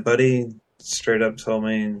 my buddy straight up told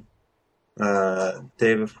me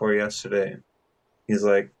day before yesterday. He's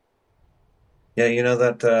like, "Yeah, you know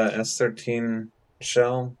that S13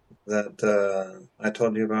 shell that I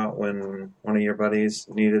told you about when one of your buddies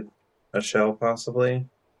needed a shell, possibly.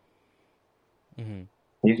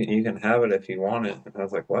 You can have it if you want it." And I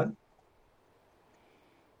was like, "What?"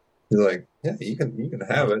 He's like, "Yeah, you can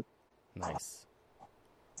have it." Nice.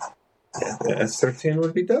 Yeah, the S13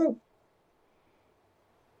 would be dope.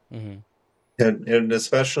 It'd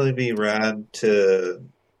especially be rad to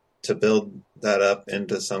build that up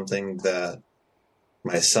into something that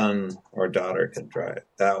my son or daughter could drive.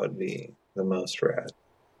 That would be the most rad.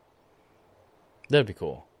 That'd be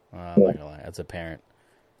cool. I'm not gonna lie. As a parent,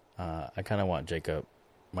 I kind of want Jacob,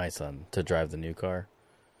 my son, to drive the new car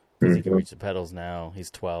because he can reach the pedals now.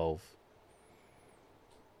 He's 12.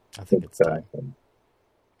 I think it's time.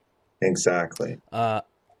 Exactly. Are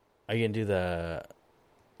you gonna do the?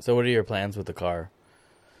 So, what are your plans with the car?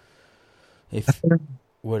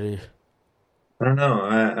 What are you? I don't know.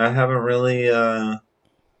 I haven't really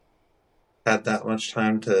had that much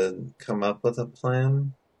time to come up with a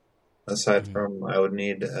plan. Aside Mm-hmm. from, I would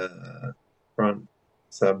need a front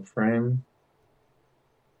subframe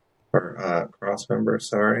or cross member.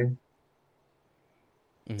 Sorry,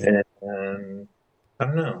 Mm-hmm. and I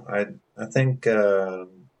don't know. I think like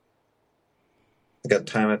a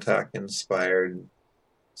time attack inspired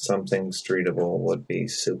something streetable would be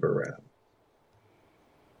super rad.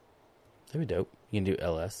 That'd be dope. You can do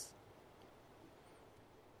LS.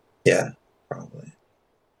 Yeah, probably.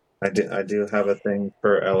 I do have a thing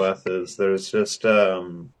for LSs. There's just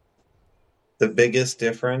the biggest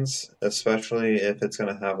difference, especially if it's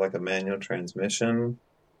going to have like a manual transmission,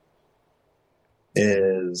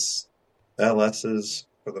 is LSs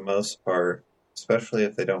for the most part, especially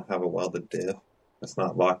if they don't have a welded diff, it's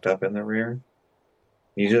not locked up in the rear.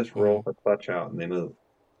 You just roll Mm-hmm. the clutch out and they move.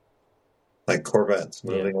 Like Corvettes,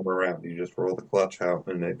 Yeah. moving them around. You just roll the clutch out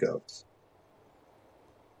and it goes.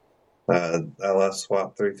 LS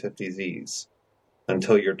swap 350Zs.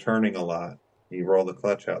 Until you're turning a lot, you roll the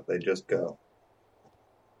clutch out, they just go.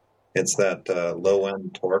 It's that low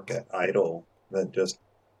end torque at idle that just,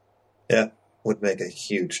 yeah, would make a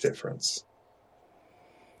huge difference.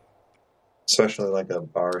 Especially like a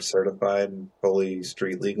bar certified, fully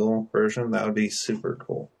street legal version. That would be super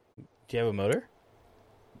cool. Do you have a motor?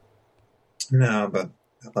 No, but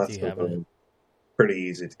Do you LSs have a? are pretty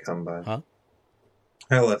easy to come by. Huh?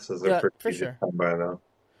 LSs are Yeah, pretty for easy to sure. come by, though.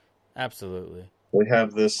 Absolutely. We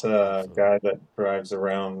have this Absolutely. guy that drives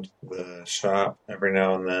around the shop every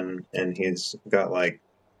now and then, and he's got like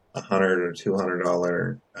 $100 or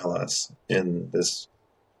 $200 LS in this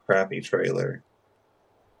crappy trailer.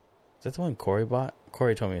 Is that the one Corey bought?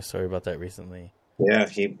 Corey told me a story about that recently. Yeah,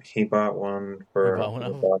 he bought one You for bought one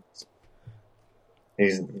of them? $100.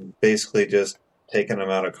 He's basically just taking them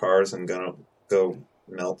out of cars and gonna go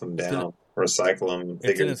melt them down, recycle them, and It's in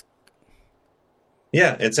figure. his.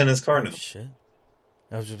 Yeah, it's in his car Oh now. shit!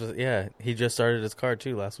 I was just yeah. He just started his car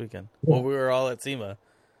too last weekend. Well, we were all at SEMA.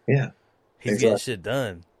 Yeah, He's getting exactly. shit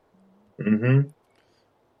done.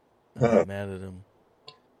 Mm-hmm. I ain't mad at him.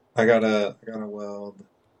 I gotta weld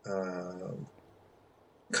a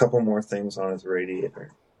couple more things on his radiator.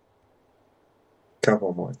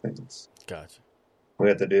 Couple more things. Gotcha. We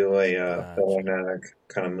have to do a Gotcha. filler neck,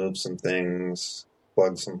 kind of move some things,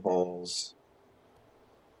 plug some holes.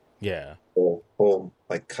 Yeah. Full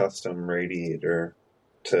like custom radiator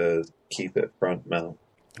to keep it front mount.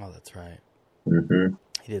 Oh, that's right. Mm-hmm.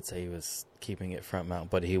 He did say he was keeping it front mount,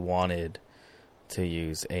 but he wanted to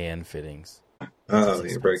use AN fittings. Oh,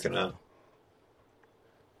 you're breaking up.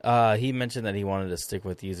 He mentioned that he wanted to stick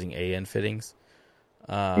with using AN fittings.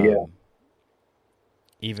 Yeah.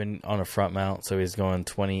 Even on a front mount, so he's going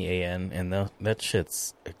 20 AN, and that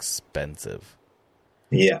shit's expensive.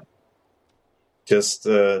 Yeah. Just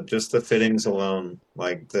the fittings alone,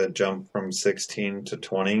 like the jump from 16 to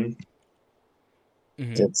 20,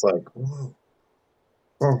 it's like, whoa,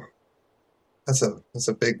 oh, that's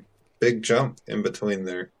a big jump in between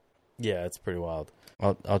there. Yeah, it's pretty wild.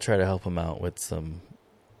 I'll try to help him out with some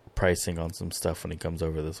pricing on some stuff when he comes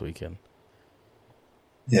over this weekend.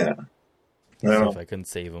 Yeah. See if I can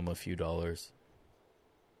save him a few dollars.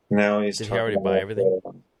 Now he's Did he already buy everything?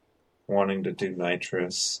 Wanting to do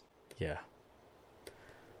nitrous. Yeah.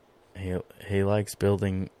 He likes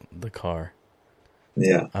building the car.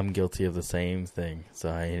 Yeah. I'm guilty of the same thing, so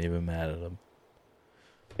I ain't even mad at him.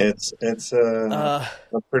 It's a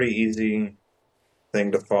pretty easy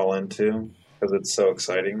thing to fall into because it's so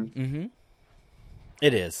exciting. Mm-hmm.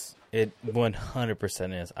 It is. It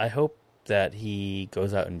 100% is. I hope that he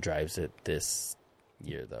goes out and drives it this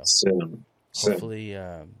year, though. Soon. Hopefully.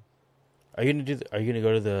 Are you gonna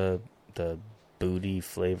go to the booty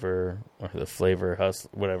flavor or the flavor hustle,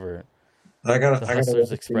 whatever? I got the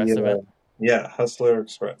Hustlers Express event. Yeah, Hustler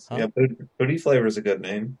Express. Huh? Yeah, Booty Flavor is a good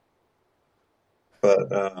name, but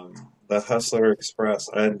the Hustler Express.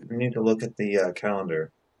 I need to look at the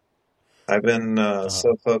calendar. I've been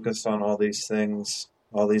so focused on all these things,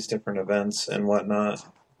 all these different events and whatnot,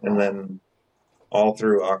 and then all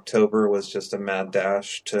through October was just a mad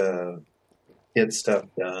dash to get stuff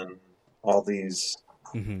done. All these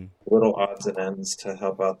little odds and ends to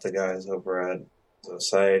help out the guys over at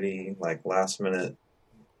Society, like last minute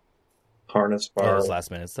harness bar. Oh,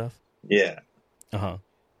 last minute stuff? Yeah.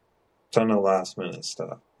 Ton of last minute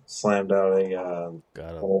stuff. Slammed out a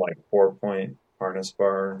little like 4-point harness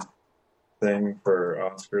bar thing for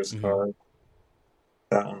Oscar's car.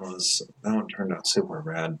 that one turned out super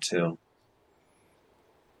rad too.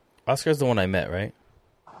 Oscar's the one I met, right?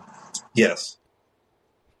 Yes,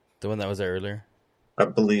 The one that was there earlier? I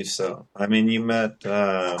believe so. I mean, you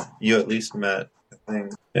at least met, I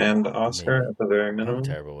think, and Oscar Maybe. at the very I'm minimum.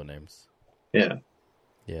 terrible with names. Yeah.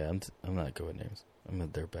 Yeah, I'm not good with names. I'm a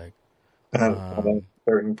dirtbag. At a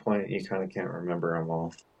certain point, you kind of can't remember them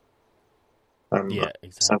all. I'm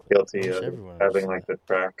Exactly. I guilty wish of everyone having understood like that.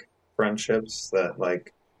 the track friendships that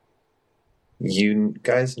like you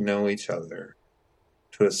guys know each other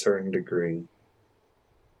to a certain degree,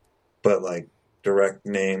 but like direct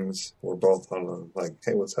names, we're both on like,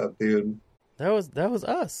 hey, what's up, dude? That was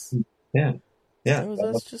us. Yeah, yeah, That was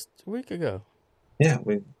us just a week ago. yeah.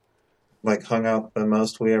 We like hung out the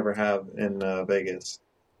most we ever have in Vegas.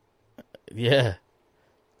 Yeah.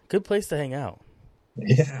 Good place to hang out.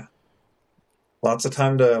 Yeah, lots of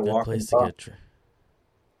time to Good walk and place to talk. get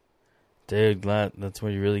Dude, that's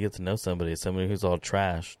where you really get to know somebody who's all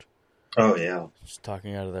trashed. Oh yeah, Just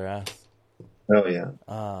talking out of their ass. oh yeah.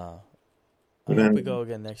 I And hope we then go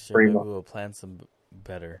again next year. Maybe Fremont, we'll plan some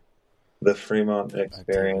better the Fremont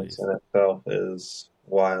experience activities. in itself is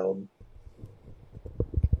wild.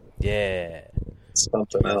 Yeah. It's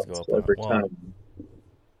something You guys go else up on every well, time.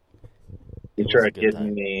 You it was a tried good getting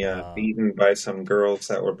time. me beaten by some girls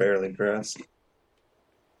that were barely dressed.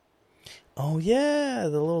 Oh yeah,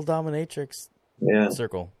 the little dominatrix Yeah,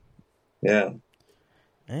 circle. yeah,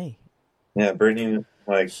 Hey. yeah. Brittany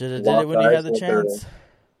like Should have did it locked when you had eyes the with her, chance.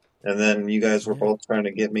 and then you guys were Yeah. both trying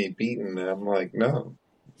to get me beaten. And I'm like, no.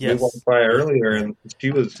 We Yes. walked by Yep. earlier, and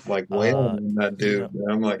she was like wailing on that You dude. know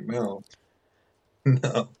And I'm like, no,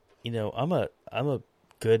 no. I'm a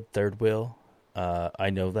good third wheel. I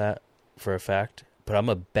know that for a fact, but I'm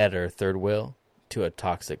a better third wheel to a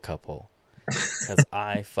toxic couple because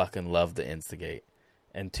I fucking love to instigate.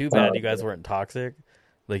 And too bad you guys weren't toxic.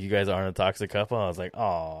 Like you guys aren't a toxic couple. I was like,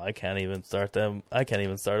 oh, I can't even start them. I can't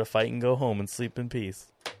even start a fight and go home and sleep in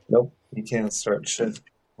peace. Nope, you can't start shit.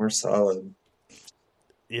 We're solid.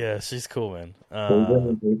 Yeah, she's cool, man.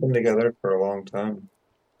 We've been together for a long time.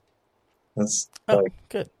 That's Oh, like,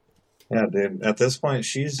 good. yeah, dude. At this point,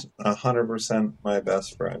 she's 100% my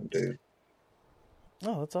best friend, dude.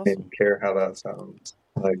 Oh, that's I awesome. don't care how that sounds.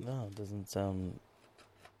 Like, No, it doesn't sound.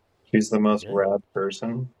 she's the most Yeah. rad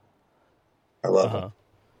person. I love her.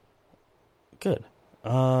 Good.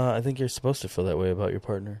 I think you're supposed to feel that way about your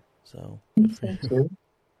partner. So good for you.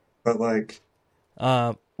 But like,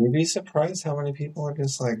 Um, you'd be surprised how many people are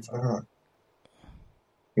just like, fuck.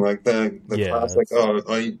 Like the yeah, classic,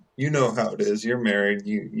 you know how it is. You're married.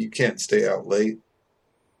 You can't stay out late.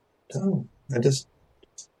 No, she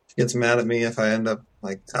gets mad at me if I end up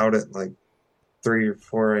like out at like 3 or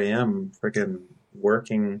 4 a.m. freaking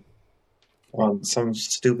working on some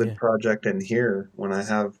stupid yeah. project in here when I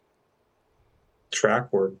have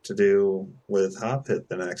track work to do with Hot Pit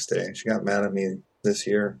the next day. She got mad at me this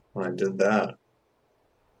year when I did that.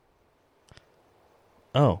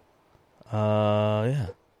 Oh, yeah,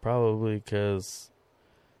 probably because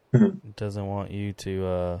it doesn't want you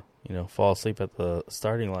to, fall asleep at the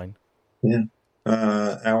starting line. Yeah.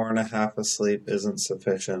 Hour and a half of sleep isn't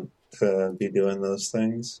sufficient to be doing those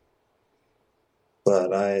things.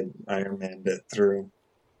 But I Ironmanned it through.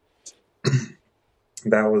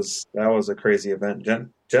 That was a crazy event.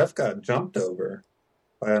 Jeff got jumped over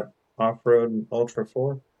by an off-road Ultra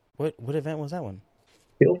 4. What event was that one?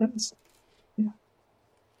 Field Fest? Yeah.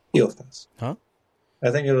 Field Fest. Huh?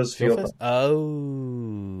 I think it was Field Fest.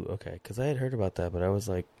 Oh, okay. Because I had heard about that, but I was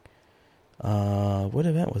like, what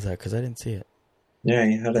event was that? Because I didn't see it. Yeah,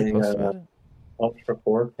 he had They posted about it? Ultra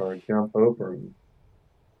 4 car jump over him.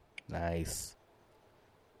 Nice.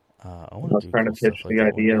 I I want was to do trying cool to pitch stuff the like that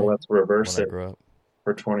one idea, day let's reverse when I it grow up.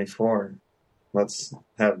 for 24. Let's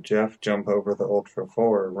have Jeff jump over the Ultra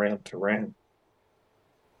 4 ramp to ramp.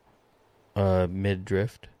 Mid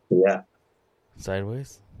drift. Yeah.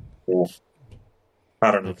 Sideways. Yeah.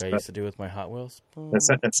 I don't know. Like I used to do with my Hot Wheels.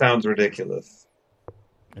 It sounds ridiculous.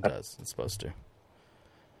 It does. It's supposed to.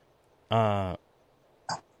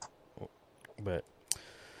 But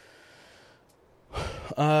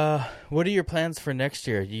what are your plans for next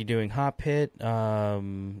year? Are you doing Hot Pit? You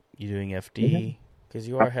doing FD? Because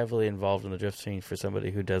you are heavily involved in the drift scene for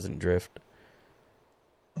somebody who doesn't drift.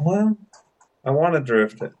 Well, I want to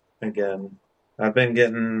drift it again. I've been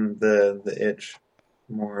getting the itch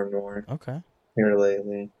more and more here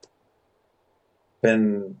lately.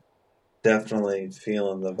 Been definitely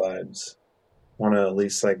feeling the vibes. Want to at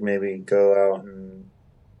least like maybe go out and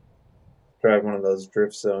drive one of those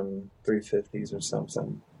Drift Zone 350s or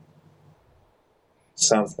something.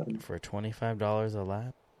 Something. For $25 a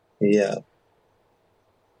lap? Yeah.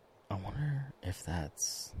 I wonder if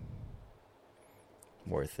that's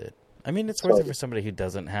worth it. I mean, it's worth it for somebody who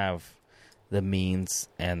doesn't have the means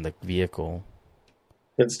and the vehicle.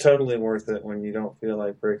 It's totally worth it when you don't feel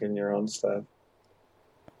like breaking your own stuff.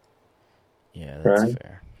 Yeah, that's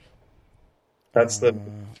fair. That's the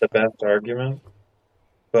best argument.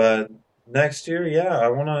 But next year, yeah, I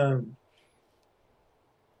want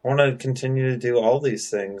to continue to do all these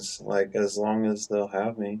things, like, as long as they'll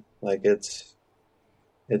have me. Like, it's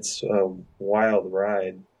a wild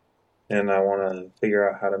ride, and I want to figure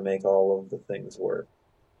out how to make all of the things work.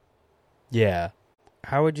 Yeah.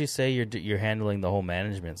 How would you say you're handling the whole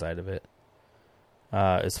management side of it?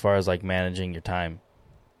 As far as like managing your time?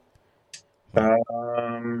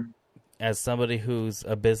 As somebody who's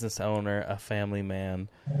a business owner, a family man,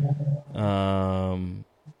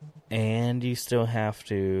 and you still have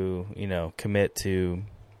to, commit to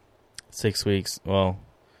 6 weeks. Well,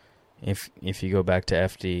 if you go back to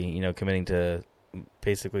FD, committing to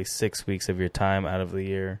basically 6 weeks of your time out of the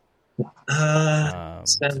year to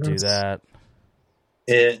do that.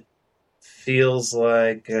 It feels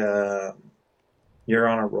like you're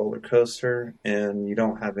on a roller coaster and you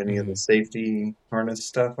don't have any of the safety harness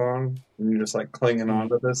stuff on. And you're just like clinging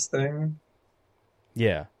onto this thing.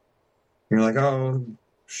 Yeah. You're like, oh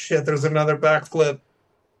shit, there's another backflip.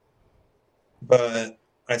 But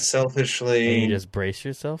I selfishly... And you just brace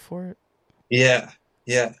yourself for it? Yeah.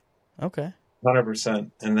 Okay.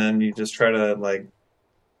 100%. And then you just try to like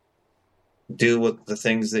do what the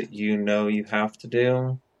things that you have to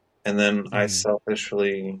do. And then I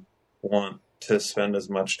selfishly want to spend as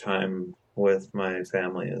much time with my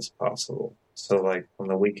family as possible. So like on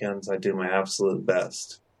the weekends, I do my absolute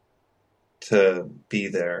best to be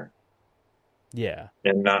there. Yeah.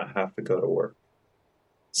 And not have to go to work.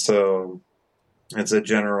 So it's a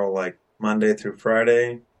general, like, Monday through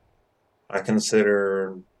Friday, I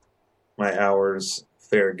consider my hours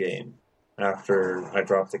fair game after I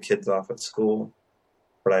drop the kids off at school.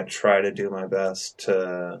 But I try to do my best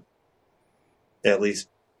to at least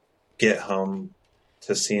get home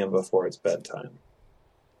to see them before it's bedtime.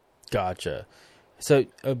 Gotcha. So,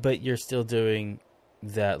 but you're still doing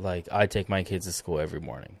that, like, I take my kids to school every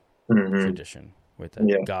morning tradition with that.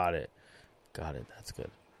 Yeah. Got it. That's good.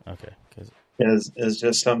 Okay. Is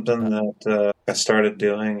just something that I started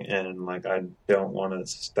doing, and like I don't want to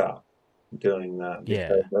stop doing that,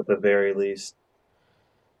 because at the very least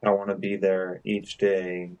I want to be there each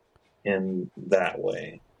day in that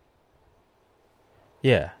way.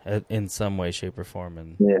 Yeah, in some way, shape, or form,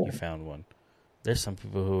 and you found one. There's some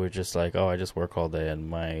people who are just like, oh, I just work all day, and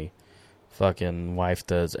my fucking wife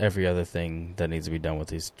does every other thing that needs to be done with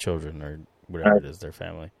these children or whatever it is, their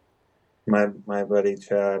family. My buddy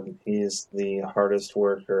Chad, he's the hardest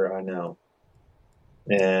worker I know.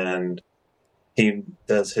 And he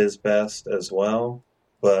does his best as well,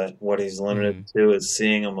 but what he's limited to is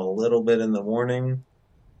seeing him a little bit in the morning,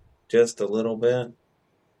 just a little bit,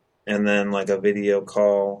 and then like a video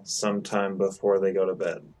call sometime before they go to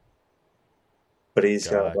bed. But he's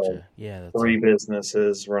got like 3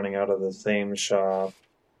 businesses running out of the same shop,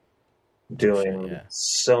 doing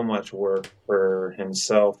so much work for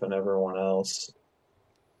himself and everyone else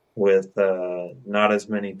with not as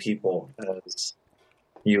many people as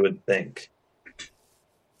you would think.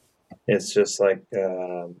 It's just like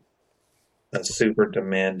a super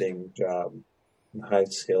demanding job, high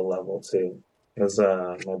skill level too. There's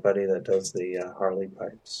my buddy that does the Harley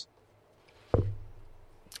pipes.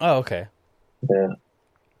 Oh, okay.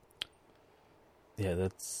 Yeah,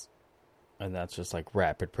 that's just like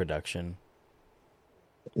rapid production.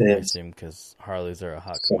 I assume because Harleys are a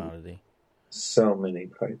hot commodity. So many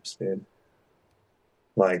pipes, dude.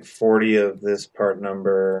 Like 40 of this part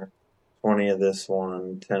number, 20 of this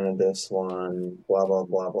one, 10 of this one, blah, blah,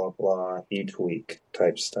 blah, blah, blah, each week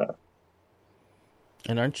type stuff.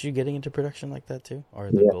 And aren't you getting into production like that too?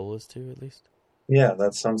 Or the goal is to, at least? Yeah,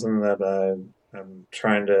 that's something that I'm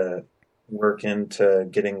trying to work into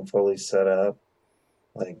getting fully set up.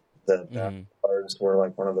 Like the cars were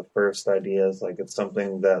like one of the first ideas. Like it's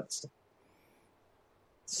something that's,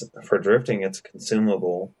 for drifting, it's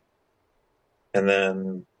consumable. And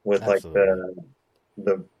then with like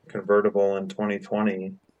the convertible in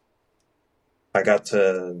 2020, I got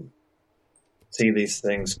to see these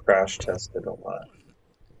things crash tested a lot.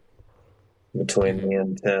 Between me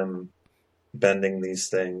and Tim, bending these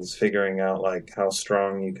things, figuring out like how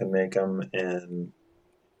strong you can make them and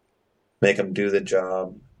make them do the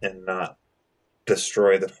job and not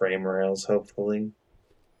destroy the frame rails, hopefully.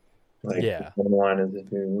 Like, one line is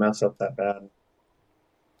if you mess up that bad,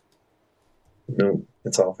 no,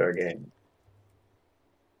 it's all fair game.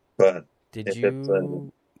 But did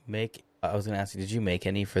you make? I was gonna ask you, did you make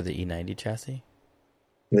any for the E90 chassis?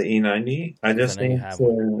 The E90. I Because I just know you need have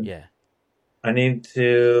one. to. Yeah. I need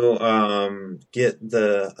to get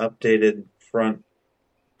the updated front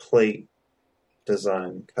plate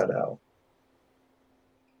design cut out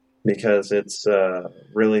because it's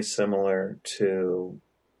really similar to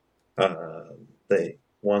the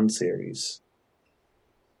 1 Series.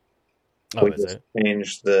 Oh, We is just it?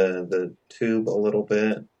 changed the tube a little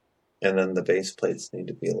bit, and then the base plates need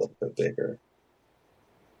to be a little bit bigger.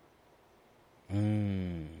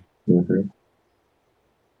 Mm-hmm.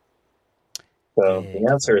 So Yeah, the because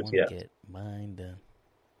I answer is want to yes. get mine done.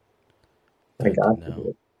 I Good to got know.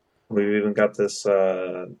 it. We've even got this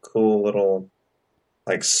cool little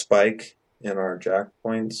like spike in our jack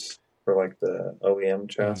points for like the OEM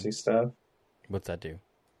chassis stuff, What's that do?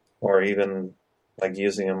 or even like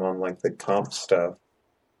using them on like the comp stuff.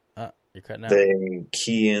 You're cutting out. They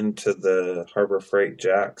key into the Harbor Freight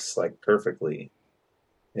jacks like perfectly,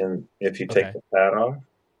 and if you take the pad off,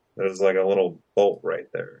 there's like a little bolt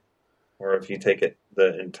right there. Or if you take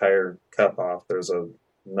the entire cup off, there's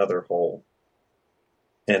another hole.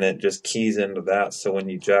 And it just keys into that. So when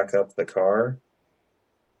you jack up the car,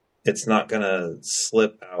 it's not going to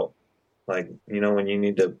slip out. Like, when you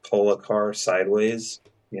need to pull a car sideways,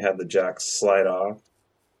 you have the jacks slide off.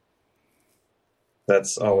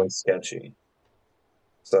 That's always sketchy.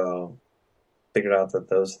 So figured out that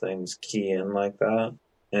those things key in like that.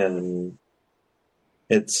 And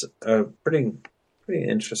it's a pretty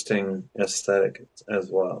interesting aesthetic as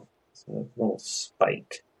well. It's a little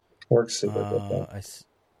spike. Works super good.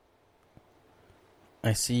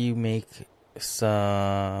 I see you make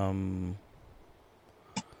some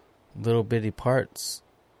little bitty parts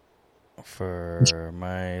for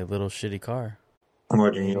my little shitty car.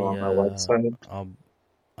 What do you know on my website?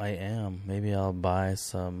 Maybe I'll buy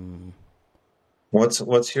some.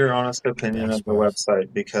 What's your honest opinion of the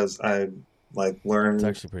website? Because I learned it's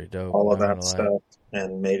actually pretty dope, all of that stuff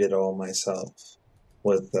and made it all myself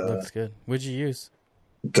with looks good. What'd you use?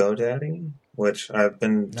 GoDaddy, which I've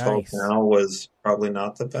been told now was probably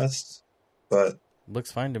not the best, but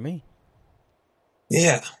looks fine to me.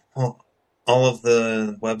 Yeah, well, all of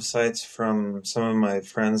the websites from some of my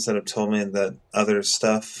friends that have told me that other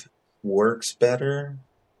stuff works better,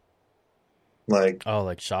 like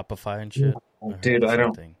Shopify and shit. Dude, I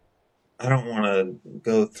don't want to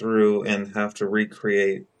go through and have to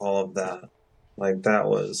recreate all of that. Like, that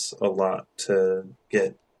was a lot to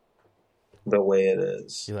get the way it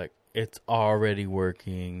is. You're like, it's already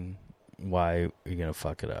working. Why are you gonna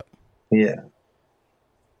fuck it up? Yeah.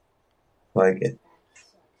 Like,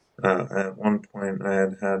 at one point I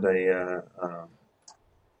had a, I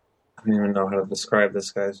don't even know how to describe this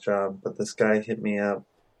guy's job, but this guy hit me up.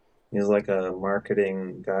 He was like a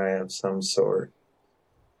marketing guy of some sort.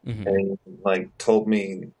 Mm-hmm. And he told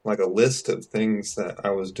me like a list of things that I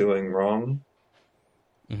was doing wrong.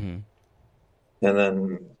 Mm-hmm. And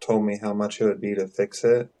then told me how much it would be to fix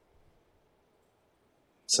it.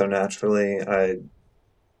 So naturally I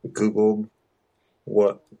Googled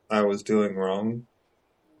what I was doing wrong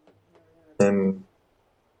and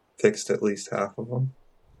fixed at least half of them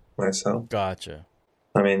myself. Gotcha.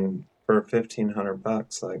 I mean, for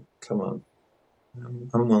 $1,500, like, come on.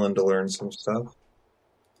 I'm willing to learn some stuff.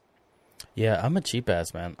 Yeah, I'm a cheap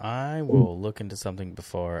ass, man. I will look into something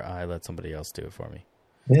before I let somebody else do it for me.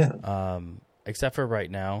 Yeah. Except for right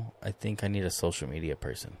now, I think I need a social media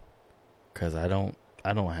person because I don't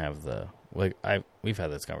have the we've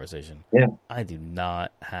had this conversation. Yeah. I do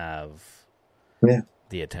not have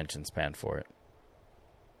the attention span for it.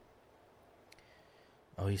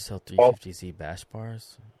 Oh, you sell 350Z bash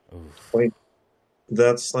bars? Oof. Wait,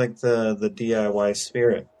 that's like the DIY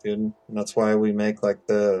spirit, dude. And that's why we make like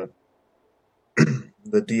the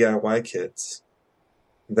the DIY kits.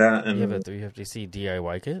 That and you have a 350C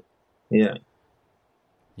DIY kit? Yeah.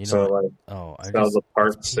 You know so sell the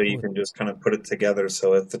parts so you can just kind of put it together.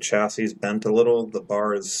 So if the chassis is bent a little, the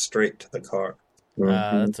bar is straight to the car.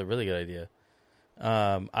 Mm-hmm. That's a really good idea.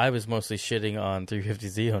 I was mostly shitting on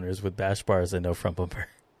 350Z owners with bash bars and no front bumper.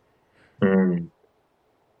 Mm.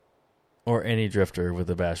 Or any drifter with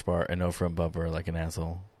a bash bar and no front bumper like an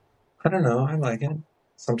asshole. I don't know. I like it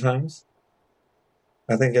sometimes.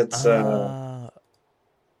 I think it's a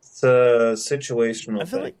situational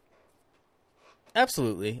thing. Like,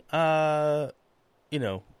 absolutely. I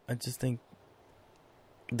just think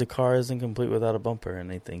the car isn't complete without a bumper,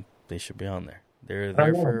 and I think they should be on there. They're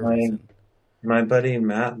there for a reason. My buddy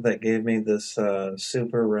Matt that gave me this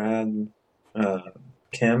super rad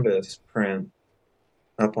canvas print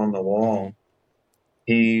up on the wall. Mm-hmm.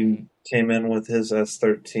 He came in with his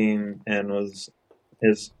S13 and was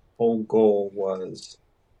his whole goal was,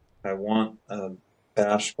 I want a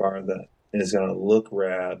bash bar that is going to look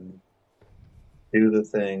rad, do the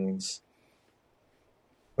things,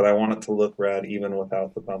 but I want it to look rad even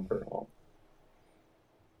without the bumper on.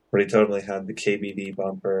 But he totally had the KBD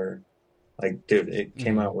bumper. Like, dude, it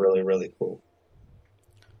came out really, really cool.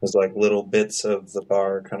 There's like little bits of the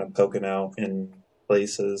bar kind of poking out in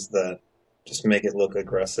places that just make it look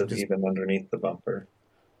aggressive even underneath the bumper.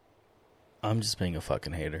 I'm just being a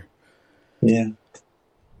fucking hater. Yeah.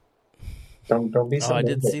 Don't be so. Oh, I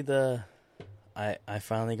did see I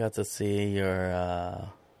finally got to see your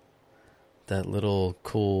that little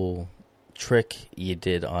cool trick you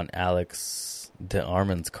did on Alex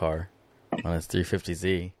DeArmond's car on his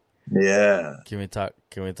 350Z. Yeah. Can we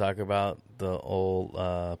talk about the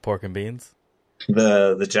old pork and beans?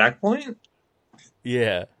 The jack point?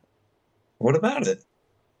 Yeah. What about it?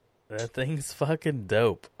 That thing's fucking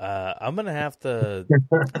dope. I'm gonna have to.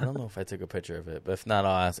 I don't know if I took a picture of it, but if not,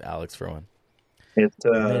 I'll ask Alex for one. It's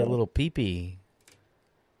you made a little peepee.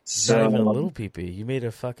 So, not even a little peepee. You made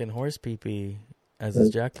a fucking horse peepee as his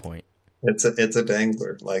jack point. It's a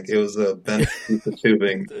dangler. Like, it was a bent piece of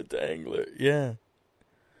tubing. The dangler, yeah.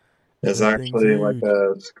 It's actually like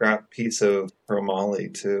a scrap piece of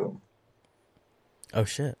chromoly too. Oh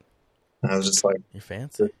shit! I was just like, you're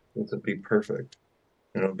fancy. This would be perfect.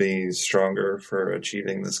 It'll be stronger for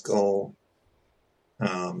achieving this goal.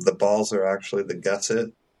 The balls are actually the gusset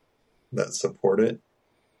that support it,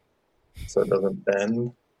 so it doesn't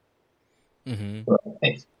bend. Mm-hmm. But,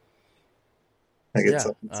 it's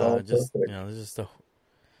all just perfect. this is the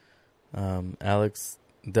Alex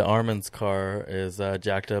DeArmond's car is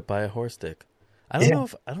jacked up by a horse dick. I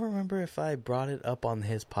don't remember if I brought it up on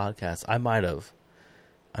his podcast. I might have.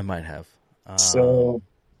 So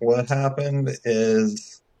what happened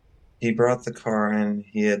is he brought the car in.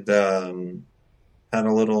 He had had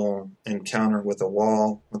a little encounter with a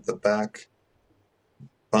wall with the back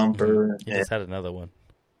bumper. He just had another one.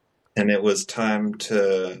 And it was time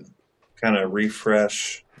to kind of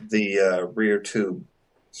refresh the rear tube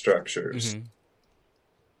structures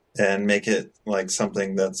and make it like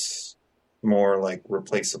something that's more like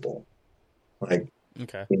replaceable. Like,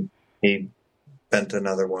 he bent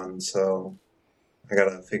another one, so I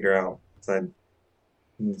gotta figure out. I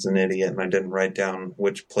was an idiot and I didn't write down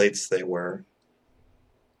which plates they were.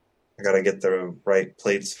 I gotta get the right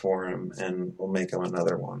plates for him, and we'll make him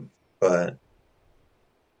another one. But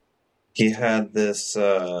he had this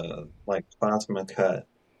like plasma cut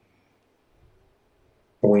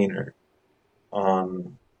wiener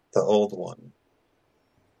on the old one.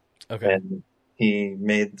 Okay. And he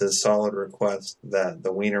made the solid request that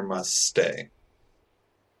the wiener must stay.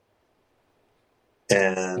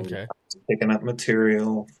 And I was picking up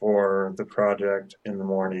material for the project in the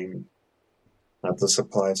morning at the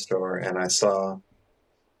supply store, and I saw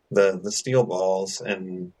the steel balls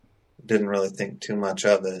and didn't really think too much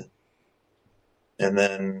of it. And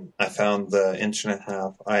then I found the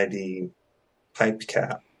 1.5" ID pipe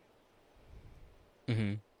cap.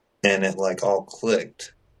 And it like all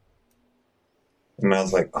clicked. And I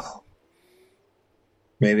was like, oh,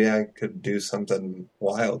 maybe I could do something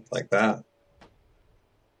wild like that.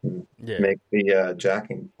 Make the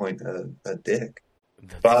jacking point a dick.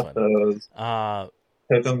 Bought those.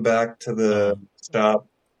 Took them back to the shop,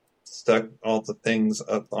 stuck all the things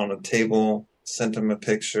up on a table, sent him a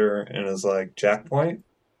picture, and was like, jack point?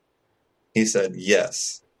 He said,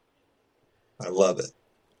 yes. I love it.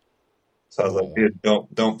 So I was like, dude,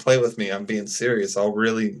 don't play with me. I'm being serious. I'll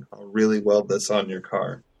really weld this on your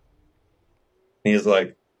car. And he's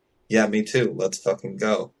like, yeah, me too. Let's fucking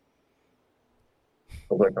go.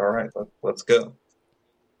 I was like, all right, let's go.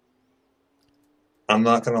 I'm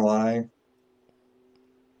not going to lie.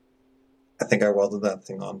 I think I welded that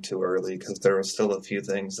thing on too early because there was still a few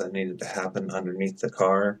things that needed to happen underneath the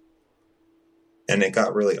car. And it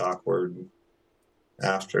got really awkward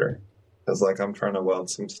after. Because, like, I'm trying to weld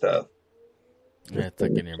some stuff. Yeah, it's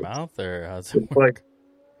like in your mouth, or how's it work?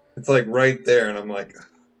 It's like right there, and I'm like,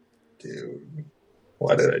 dude,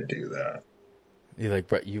 why did I do that?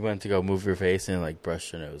 You went to go move your face and like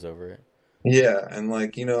brush your nose over it. Yeah, and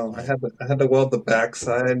like I had to weld the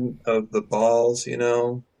backside of the balls.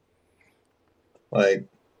 Like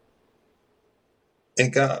it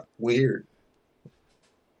got weird.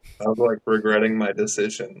 I was like regretting my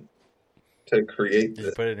decision to create this. Did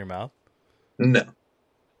you put it in your mouth? No.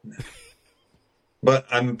 But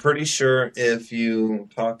I'm pretty sure if you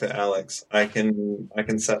talk to Alex, I can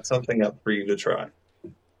set something up for you to try.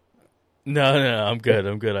 No, I'm good.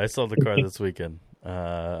 I saw the car this weekend.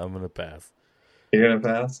 I'm gonna pass. You're gonna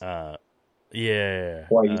pass? Yeah.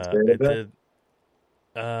 Why, you scared of it?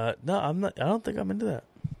 No, I'm not. I don't think I'm into that.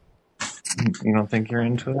 You don't think you're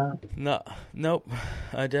into that? No, nope.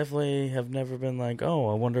 I definitely have never been like, oh,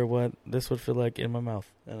 I wonder what this would feel like in my mouth.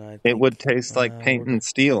 And I think, It would taste like paint and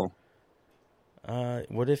steel.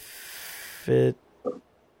 What if it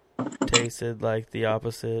tasted like the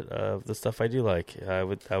opposite of the stuff I do like?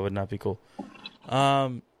 That would not be cool.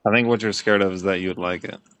 I think what you're scared of is that you would like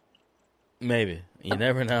it. Maybe. You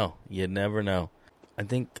never know. You never know. I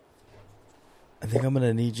think I'm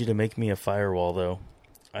gonna need you to make me a firewall though.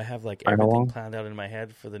 I have like everything planned out in my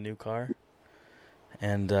head for the new car,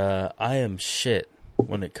 and I am shit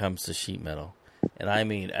when it comes to sheet metal, and I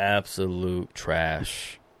mean absolute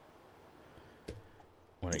trash.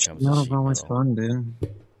 When it comes to sheet metal, always fun, dude.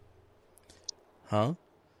 Huh?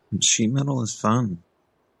 Sheet metal is fun.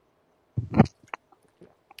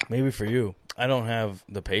 Maybe for you. I don't have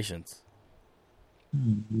the patience.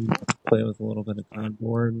 Play with a little bit of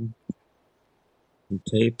cardboard, some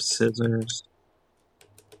tape, scissors,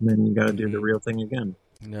 and then you got to do the real thing again.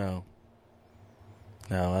 No,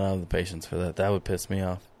 I don't have the patience for that. That would piss me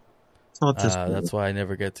off. That's why I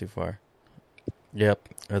never get too far. Yep,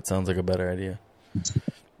 that sounds like a better idea.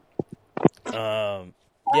 Yeah,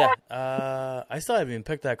 I still haven't even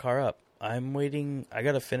picked that car up. I'm waiting. I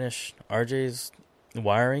got to finish RJ's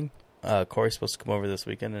wiring. Corey's supposed to come over this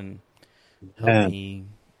weekend and help me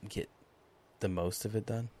get the most of it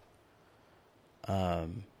done.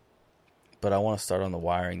 But I want to start on the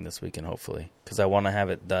wiring this weekend, hopefully, because I want to have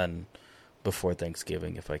it done before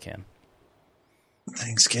Thanksgiving if I can.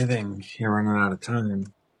 Thanksgiving, you're running out of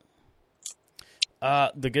time.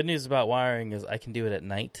 The good news about wiring is I can do it at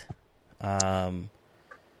night. The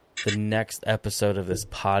next episode of this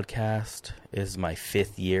podcast is my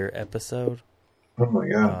 5th year episode. Oh my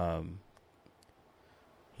god.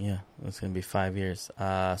 Yeah, it's going to be 5 years.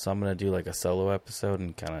 So I'm going to do like a solo episode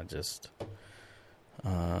and kind of just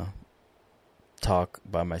talk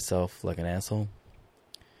by myself like an asshole.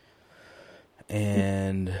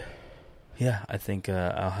 And yeah, I think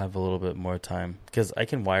I'll have a little bit more time because I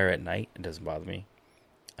can wire at night. It doesn't bother me.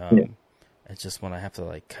 It's just when I have to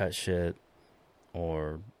like cut shit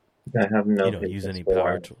or I have no use any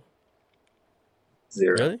power tool.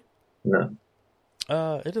 Zero. Really? No.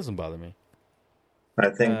 It doesn't bother me. I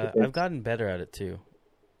think I've gotten better at it too.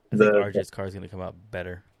 I think RJ's car is going to come out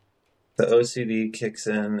better. The OCD kicks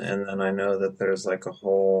in, and then I know that there's like a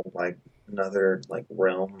whole like another like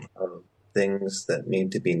realm of things that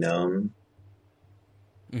need to be known,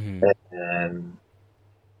 and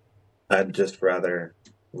I'd just rather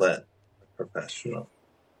let a professional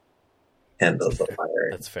handle the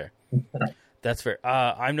wiring. That's fair. That's fair.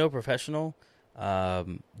 I'm no professional.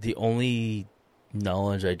 The only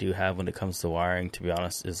knowledge I do have when it comes to wiring, to be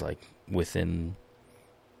honest, is like within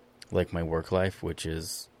like my work life, which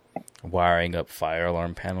is wiring up fire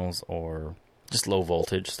alarm panels or just low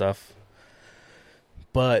voltage stuff.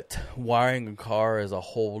 But wiring a car is a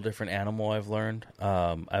whole different animal, I've learned.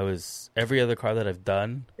 Every other car that I've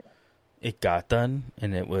done, it got done,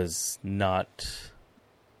 and it was not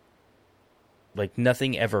like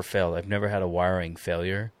nothing ever failed. I've never had a wiring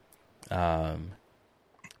failure.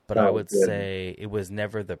 But I would say it was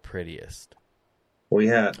never the prettiest.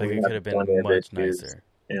 It could have been much nicer.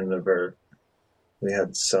 In the Verve, we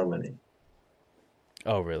had so many.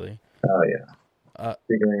 Oh, really? Oh, yeah.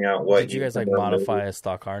 Figuring out what did you guys like modify a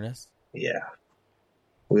stock harness? Yeah,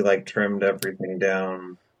 we like trimmed everything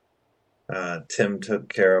down. Tim took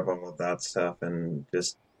care of all of that stuff, and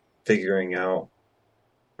just figuring out,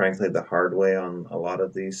 frankly, the hard way on a lot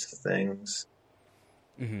of these things.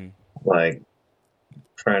 Like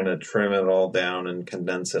trying to trim it all down and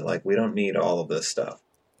condense it. Like, we don't need all of this stuff.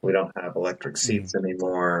 We don't have electric seats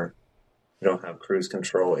anymore. We don't have cruise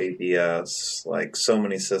control, ABS. Like, so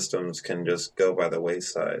many systems can just go by the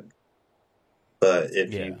wayside. But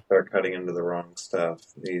if you start cutting into the wrong stuff,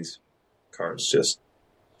 these cars just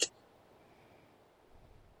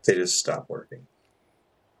stop working.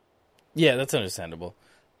 Yeah, that's understandable.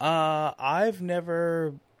 I've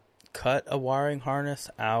never cut a wiring harness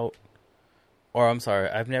out. Or, I'm sorry,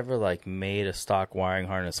 I've never, like, made a stock wiring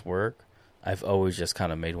harness work. I've always just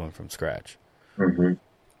kind of made one from scratch.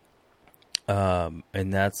 And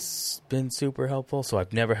that's been super helpful. So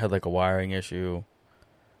I've never had, like, a wiring issue.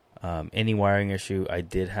 Any wiring issue I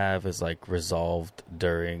did have is, like, resolved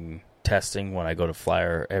during testing when I go to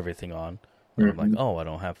flyer everything on. And I'm like, oh, I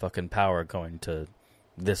don't have fucking power going to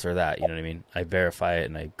this or that. You know what I mean? I verify it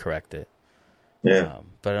and I correct it. Yeah.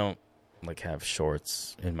 But I don't like have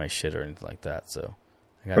shorts in my shit or anything like that, so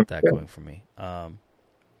I got that going for me. But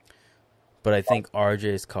I think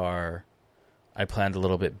RJ's car, I planned a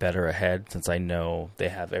little bit better ahead since I know they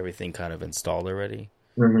have everything kind of installed already.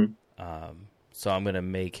 Mm-hmm. So I'm going to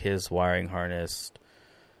make his wiring harness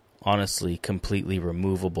honestly completely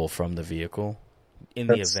removable from the vehicle in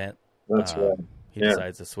the event That's right. he Yeah.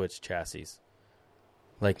 decides to switch chassis.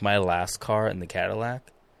 Like my last car in the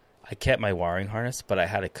Cadillac, I kept my wiring harness, but I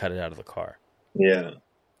had to cut it out of the car. Yeah.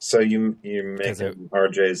 So you make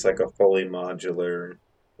RJ's like a fully modular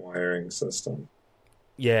wiring system.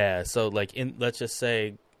 Yeah, so like let's just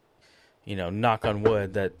say, knock on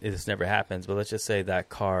wood that this never happens, but let's just say that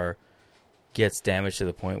car gets damaged to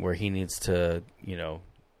the point where he needs to,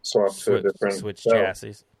 switch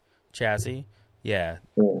chassis. Yeah.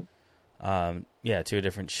 To a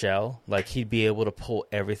different shell. Like he'd be able to pull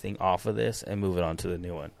everything off of this and move it onto the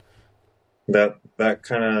new one. That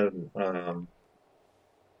kind of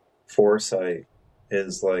foresight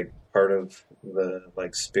is like part of the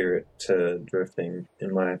like spirit to drifting,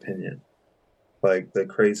 in my opinion. Like the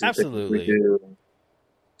crazy things we do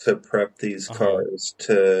to prep these cars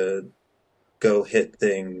to go hit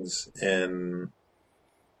things and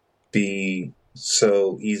be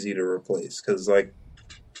so easy to replace, because like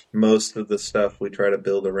most of the stuff we try to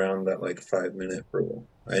build around that like 5-minute rule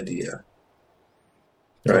idea,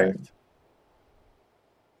 right?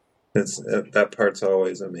 Correct. That part's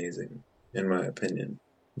always amazing, in my opinion.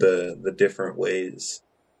 The different ways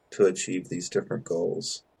to achieve these different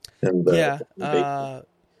goals. And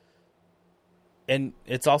and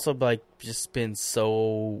it's also like just been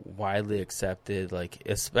so widely accepted, like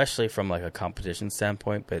especially from like a competition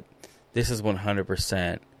standpoint. But this is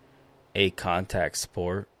 100% a contact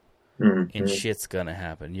sport, and shit's gonna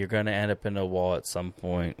happen. You're gonna end up in a wall at some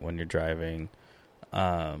point when you're driving.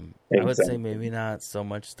 I would say maybe not so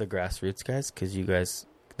much the grassroots guys, because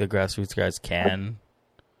the grassroots guys can.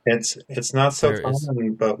 It's not so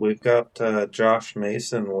common, but we've got Josh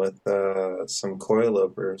Mason with some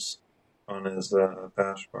coilovers on his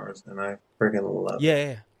bash bars, and I friggin' love it.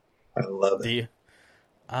 Yeah. I love it. Do you?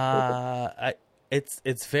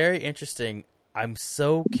 It's very interesting. I'm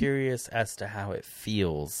so curious as to how it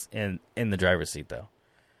feels in the driver's seat, though.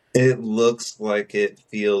 It looks like it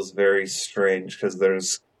feels very strange, because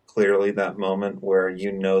there's clearly that moment where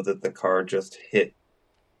you know that the car just hit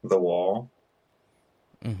the wall.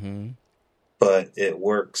 Mm-hmm. But it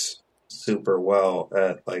works super well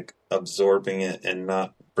at like absorbing it and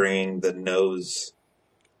not bringing the nose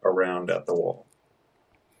around at the wall.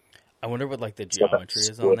 I wonder what like the geometry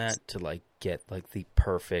is on that to like get like the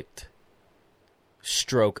perfect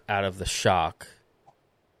stroke out of the shock,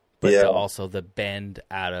 but also the bend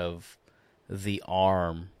out of the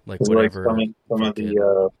arm, like whatever. Some of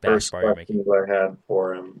the first questions I had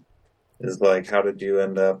for him is like, how did you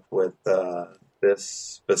end up with this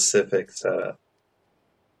specific setup?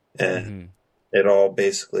 And it all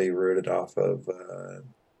basically rooted off of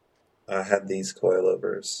I had these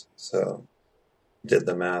coilovers, so did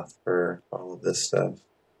the math for all of this stuff.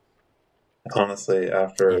 Honestly,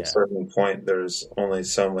 after a certain point, there's only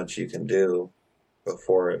so much you can do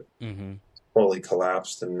before it fully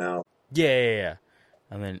collapsed, and now and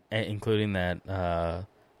then including that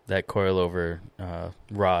that coilover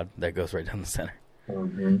rod that goes right down the center.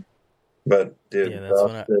 But dude,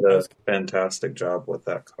 Josh did a fantastic job with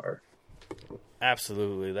that car.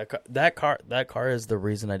 Absolutely, that car is the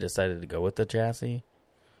reason I decided to go with the chassis.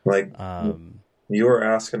 Like you were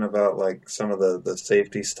asking about like some of the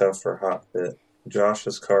safety stuff for Hot Pit.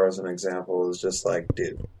 Josh's car, as an example, is just like,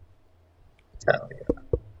 dude, hell yeah!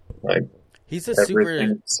 Like he's a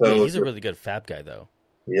he's a really good fab guy, though.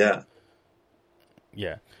 Yeah.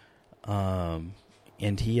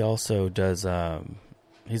 And he also does.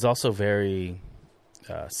 He's also very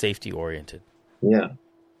safety oriented. Yeah,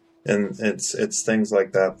 and it's things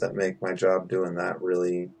like that make my job doing that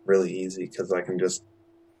really, really easy, because I can just,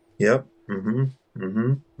 yeah,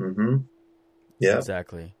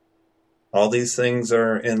 exactly. All these things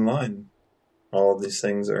are in line. All of these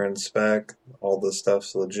things are in spec. All the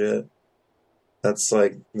stuff's legit. That's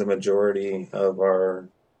like the majority of our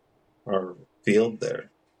field there.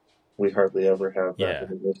 We hardly ever have that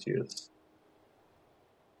many issues.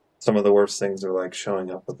 Some of the worst things are like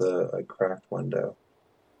showing up with a cracked window.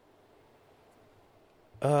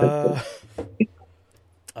 I'm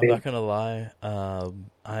not gonna lie.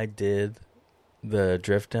 I did the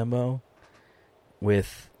drift demo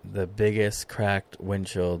with the biggest cracked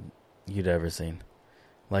windshield you'd ever seen.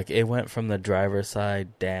 Like it went from the driver's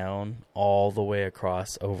side down all the way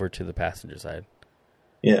across over to the passenger side.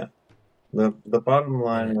 Yeah. The bottom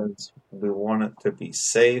line is we want it to be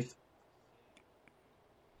safe,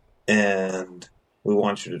 and we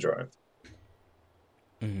want you to drive.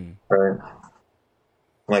 Right?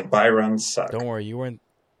 Like, buy runs suck. Don't worry, you weren't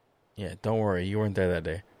there that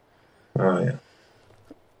day. Oh, yeah.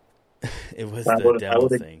 It was I the would I demo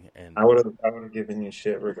would thing, and I would have given you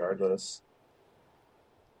shit regardless,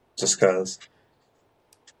 just cause.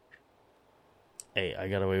 hey, I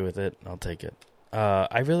got away with it. I'll take it.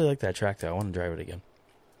 I really like that track though. I want to drive it again.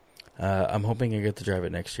 I'm hoping I get to drive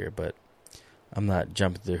it next year, but I'm not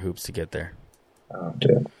jumping through hoops to get there. Oh,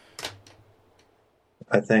 dude.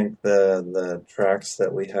 I think the tracks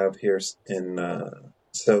that we have here in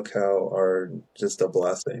SoCal are just a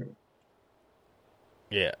blessing.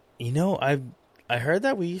 Yeah, you know, I heard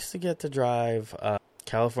that we used to get to drive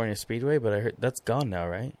California Speedway, but I heard that's gone now,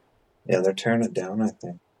 right? Yeah, they're tearing it down, I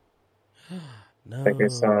think. No, Like I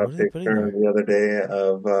saw a what are they putting picture there? the other day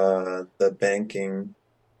of the banking,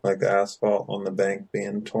 like the asphalt on the bank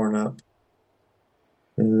being torn up.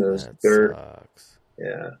 There's That dirt. sucks.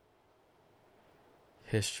 Yeah.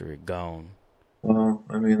 History gone. Well,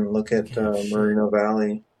 I mean, look at Can't have shit. Moreno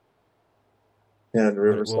Valley. Yeah,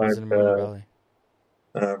 What was in Moreno Valley?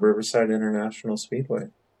 Riverside International Speedway.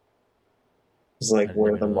 It's I like didn't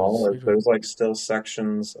where even the know there was a mall is. Speedway. There's like still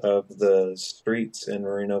sections of the streets in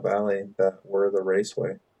Moreno Valley that were the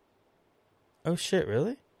raceway. Oh shit,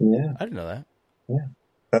 really? Yeah, I didn't know that. yeah.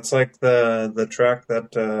 That's like the track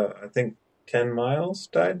that I think Ken Miles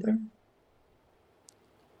died there.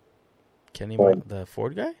 Like, The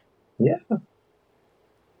Ford guy? yeah,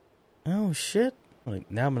 Oh shit! Like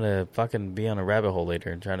now I'm gonna fucking be on a rabbit hole later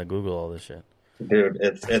and trying to Google all this shit. dude,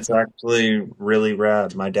 it's actually really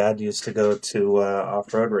rad. My dad used to go to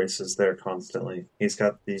off-road races there constantly. He's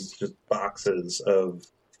got these just boxes of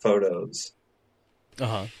photos Uh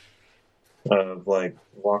huh. of like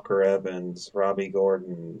Walker Evans, Robbie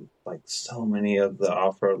Gordon, like so many of the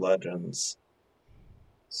off-road legends.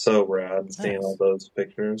 So rad seeing all Nice. those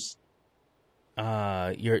pictures.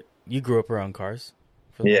 You grew up around cars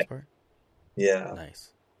for the Yeah, most part. yeah. Nice.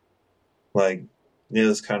 Like it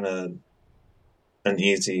was kind of an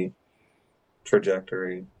easy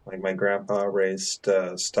trajectory. Like my grandpa raced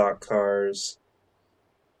stock cars.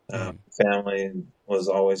 Mm-hmm. Family was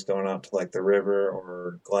always going out to like the river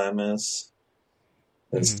or Glamis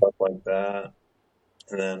and Mm-hmm. stuff like that.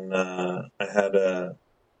 And then I had a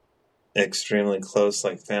extremely close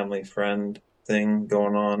like family friend thing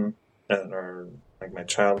going on at our like my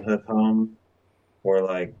childhood home, where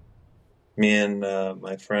like me and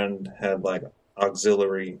my friend had like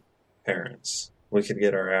auxiliary parents. We could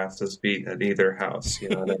get our asses beat at either house. You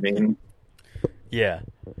know what I mean? Yeah.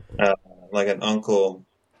 Uh, like an uncle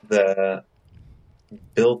that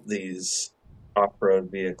built these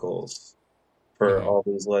off-road vehicles for Mm-hmm. all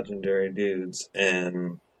these legendary dudes,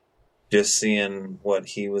 and just seeing what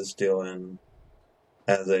he was doing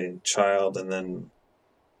as a child and then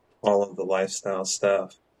all of the lifestyle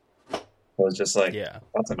stuff was just like, Yeah.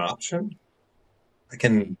 that's an option. I Mm-hmm.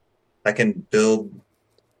 can I can build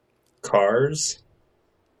cars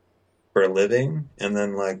for a living. And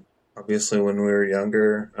then like obviously when we were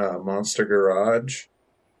younger, Monster Garage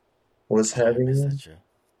was Oh, I miss heavy. that show.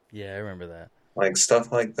 Yeah, I remember that. Like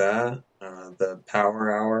stuff like that. The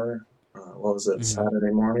Power Hour. What was it? Mm-hmm.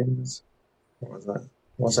 Saturday mornings? What was that?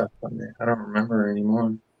 What was Yeah. that Sunday? I don't remember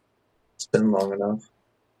anymore. It's been long enough.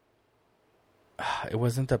 It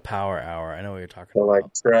wasn't the Power Hour. I know what you're talking The like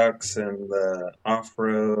about. trucks and the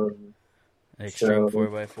off-road Extreme show.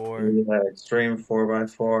 4x4. Yeah, extreme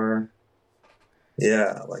 4x4.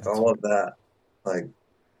 Yeah, like That's all one. of that. Like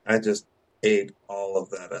I just ate all of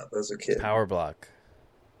that up as a kid. Power Block.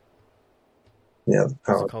 Yeah, the Was it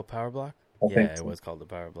power. called Power Block? I think Yeah, it so. was called the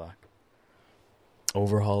Power Block.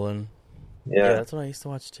 Overhauling. Yeah, Yeah, that's what I used to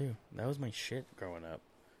watch too. That was my shit growing up.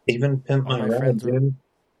 even Pimp All My my Ride, friends were, dude.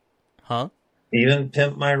 huh? Even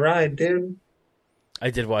Pimp My Ride, dude. I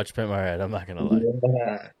did watch Pimp My Ride. I'm not gonna lie.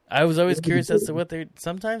 Yeah. I was always curious as to what they.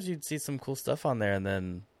 Sometimes you'd see some cool stuff on there, and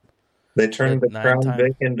then They the turned the nine Crown time.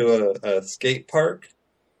 Vic into a skate park.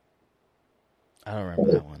 I don't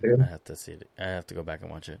remember that one. I Dude. have to see it. I have to go back and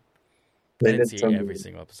watch it. I They didn't did see every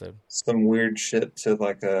single episode. some weird shit to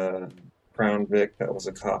like a Crown Vic that was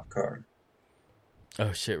a cop car.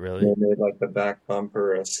 Oh shit! They Really? made like the back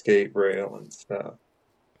bumper a skate rail and stuff.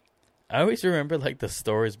 I always remember like the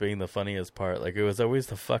stories being the funniest part. Like it was always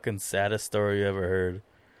the fucking saddest story you ever heard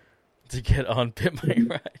to get on Pimp My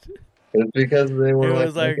Ride. It's because they It were like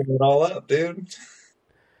was like making it all up, dude.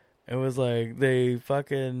 It was like they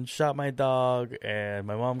fucking shot my dog, and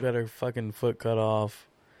my mom got her fucking foot cut off,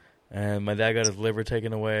 and my dad got his liver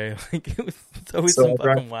taken away. Like it's always So some I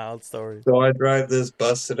drive, fucking wild stories. so I drive this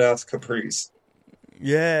busted ass Caprice.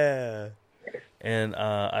 Yeah, and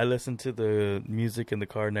I listen to the music in the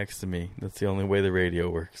car next to me. That's the only way the radio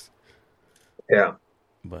works. Yeah.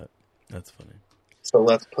 But that's funny. So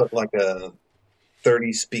let's put like a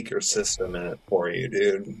 30 speaker system in it for you,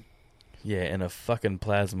 dude. Yeah, and a fucking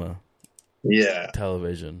plasma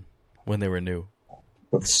television when they were new.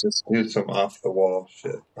 Let's just do some off the wall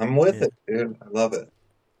shit. I'm with it, dude. I love it.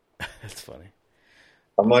 That's funny.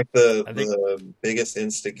 I'm like the biggest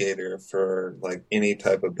instigator for like any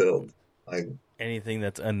type of build. Like anything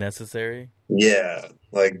that's unnecessary. Yeah,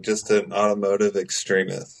 like just an automotive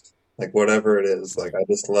extremist. Like whatever it is, like I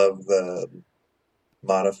just love the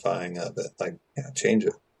modifying of it. Like, yeah, change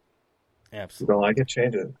it. Absolutely. You don't like it,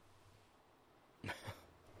 change it.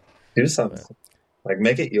 Do something. Like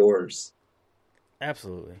make it yours.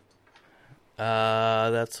 Absolutely.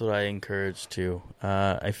 That's what I encourage too.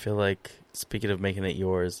 I feel like, speaking of making it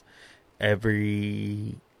yours,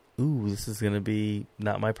 this is gonna be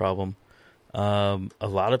not my problem. A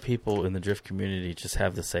lot of people in the drift community just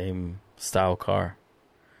have the same style car.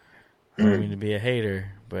 I don't mean to be a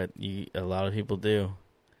hater, but a lot of people do.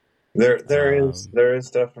 There is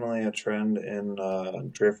definitely a trend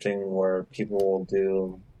in drifting where people will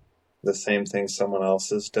do the same thing someone else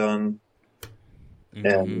has done,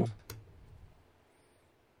 and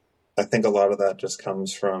I think a lot of that just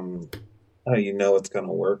comes from it's going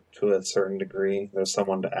to work to a certain degree. There's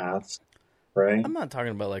someone to ask, right? I'm not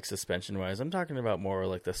talking about like suspension wise. I'm talking about more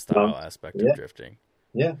like the style aspect of drifting.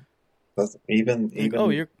 Yeah, that's even.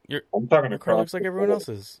 Your I'm talking your car looks like everyone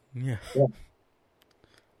else's. Yeah.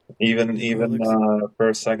 Even for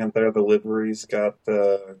a second there, the liveries got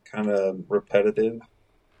kind of repetitive.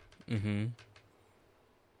 Mm-hmm.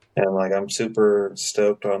 And like I'm super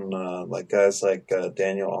stoked on like guys like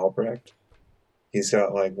Daniel Albrecht. He's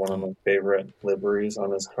got like one of my favorite liveries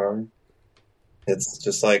on his car. It's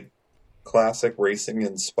just like classic racing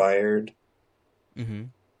inspired,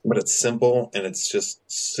 but it's simple and it's just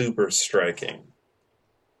super striking.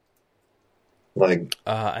 Like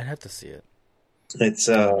I'd have to see it. It's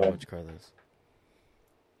I don't know which car that is.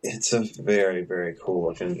 It's a very, very cool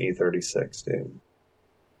looking E36, dude.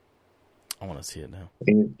 I want to see it now.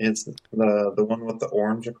 It's the one with the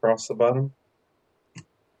orange across the bottom.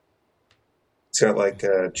 It's got like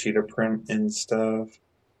a cheetah print and stuff.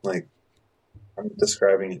 Like, I'm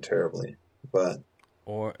describing it terribly, but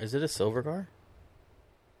or is it a silver car?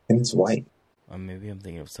 I think it's white. Maybe I'm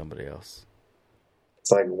thinking of somebody else.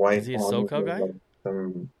 It's like white. Is he a SoCal guy?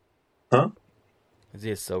 Huh? Is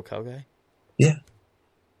he a SoCal guy? Yeah.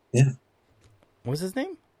 Yeah. What's his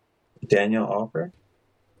name? Daniel Albrecht.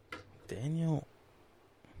 Daniel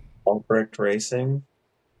Albrecht Racing.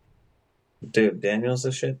 Dude, Daniel's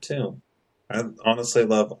the shit too. I honestly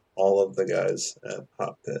love all of the guys at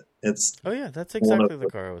Hot Pit. That's exactly the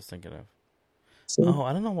car I was thinking of. Oh,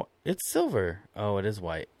 I don't know. It's silver. Oh, it is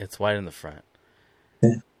white. It's white in the front.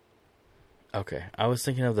 Yeah. Okay. I was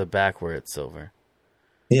thinking of the back where it's silver.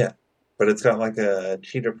 Yeah. But it's got like a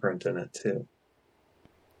cheetah print in it too.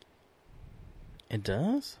 It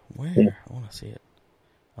does? Where? Yeah. I want to see it.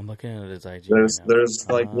 I'm looking at his IG. There's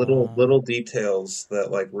like little details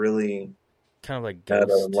that like really kind of like add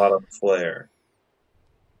a lot of flair.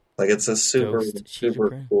 Like it's a super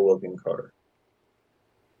cool looking car.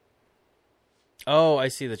 Oh, I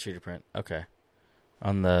see the cheetah print. Okay.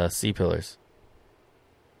 On the C pillars.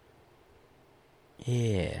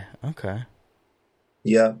 Yeah. Okay.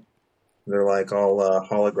 Yeah. They're like all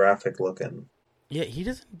holographic looking. Yeah, he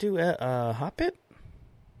doesn't do a Hot Pit?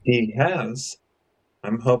 He has.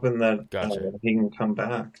 I'm hoping that he can come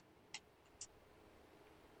back.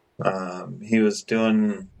 He was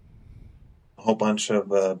doing a whole bunch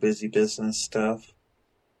of busy business stuff,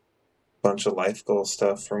 a bunch of life goal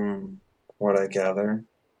stuff from what I gather,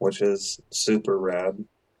 which is super rad.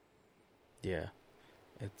 Yeah.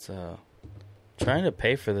 It's trying to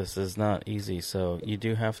pay for this is not easy, so you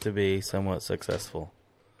do have to be somewhat successful.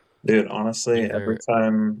 Dude, honestly, every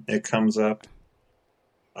time it comes up,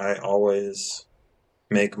 I always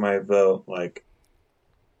make my vote. Like,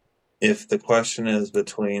 if the question is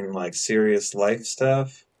between like serious life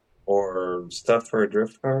stuff or stuff for a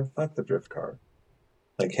drift car, fuck the drift car.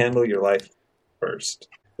 Like, handle your life first.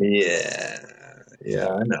 Yeah,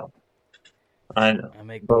 I know.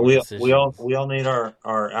 But we all need our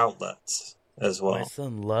outlets as well.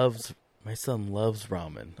 My son loves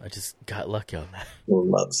ramen. I just got lucky on that. He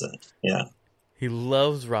loves it. Yeah. He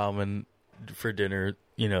loves ramen for dinner,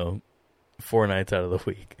 4 nights out of the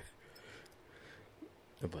week.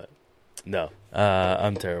 But no,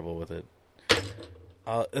 I'm terrible with it.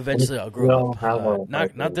 Eventually I'll grow up.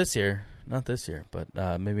 Not this year,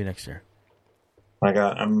 but maybe next year.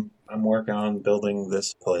 I'm working on building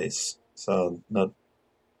this place, so no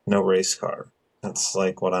race car. That's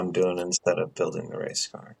like what I'm doing instead of building the race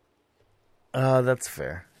car. That's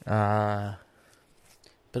fair.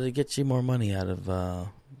 But it gets you more money out of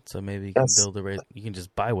so maybe you can build a race. You can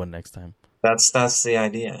just buy one next time. That's the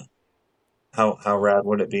idea. How rad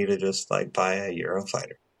would it be to just like buy a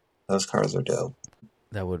Eurofighter? Those cars are dope.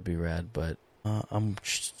 That would be rad, but I'm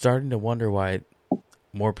starting to wonder why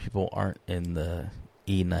more people aren't in the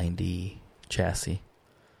E90 chassis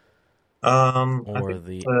or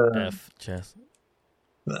the F chassis.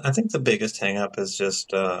 I think the biggest hang-up is just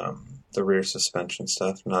the rear suspension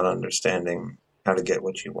stuff, not understanding how to get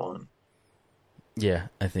what you want. Yeah,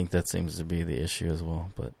 I think that seems to be the issue as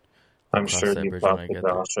well. But I'm sure you talked to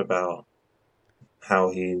Josh about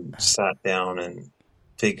how he sat down and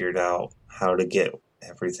figured out how to get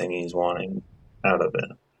everything he's wanting out of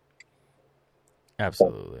it.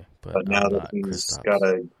 Absolutely. But now that he's got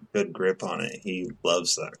a good grip on it, he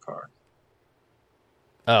loves that car.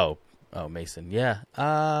 Oh, Mason. Yeah.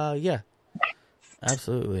 Yeah.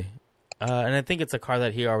 Absolutely. And I think it's a car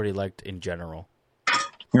that he already liked in general.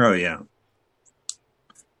 Oh, yeah.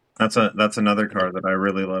 That's another car that I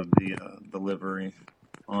really love the livery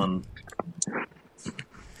on.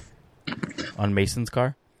 On Mason's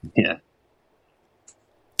car? Yeah.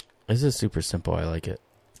 This is super simple. I like it.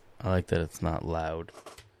 I like that it's not loud.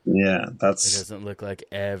 Yeah, it doesn't look like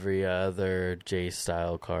every other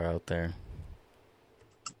J-style car out there.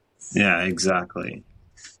 Yeah, exactly.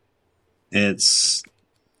 It's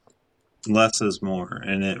less is more,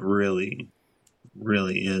 and it really,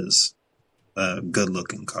 really is a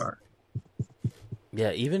good-looking car.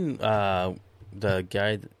 Yeah, even the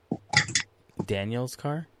guy Daniel's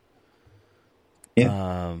car.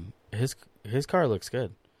 Yeah. His car looks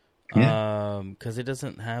good. Yeah. Because it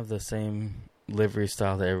doesn't have the same livery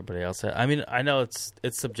style that everybody else has. I mean, I know it's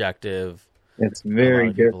subjective. It's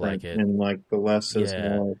very different, like it. And like the less is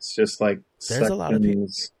more. It's just like there's a lot of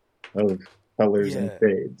colors and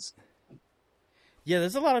shades. Yeah,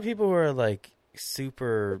 there's a lot of people who are like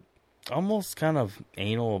super, almost kind of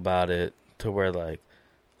anal about it, to where like,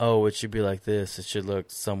 oh, it should be like this. It should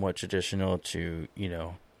look somewhat traditional to, you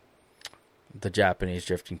know, the Japanese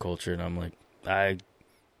drifting culture. And I'm like,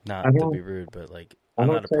 not to be rude, but like, I'm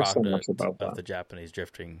not a product of the Japanese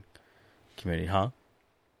drifting community, huh?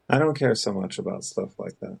 I don't care so much about stuff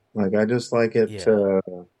like that. Like, I just like it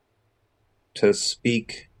to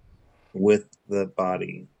speak with the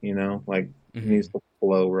body, you know? Like, it needs to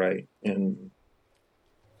flow right. And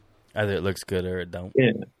either it looks good or it don't.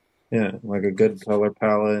 Yeah, like a good color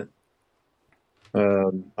palette.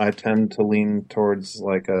 I tend to lean towards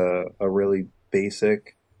like a really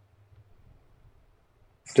basic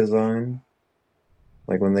design.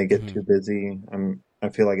 Like when they get too busy, I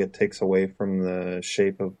feel like it takes away from the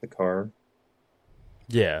shape of the car.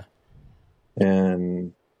 Yeah.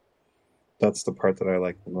 And that's the part that I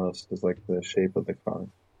like the most, is like the shape of the car.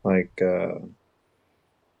 Like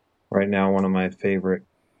right now, one of my favorite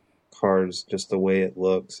cars, just the way it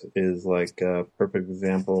looks, is like a perfect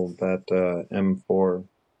example, that M4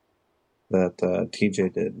 that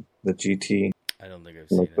TJ did, the GT. I don't think I've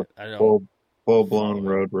seen it. I don't full-blown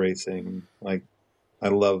road racing. Like, I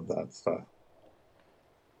love that stuff.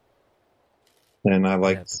 And I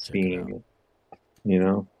like seeing it, you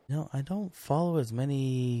know? No, I don't follow as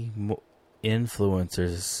many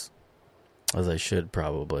influencers as I should,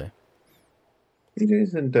 probably.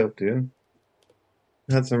 TJ's a dope dude.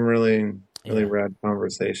 Had some really rad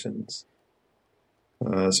conversations.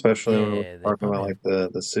 Especially when we were talking about like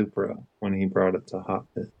the Supra, when he brought it to Hot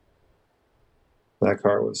Pit. That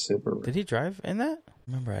car was super rad. Did he drive in that?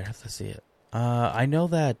 Remember, I'd have to see it. I know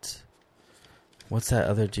that. What's that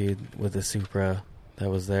other dude with the Supra that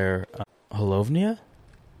was there? Holovnia?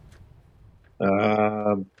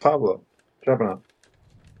 Pablo, dropping off.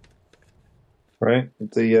 Right?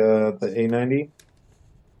 The A90?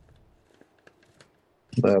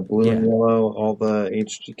 The blue and yellow, all the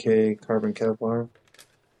HGK carbon Kevlar.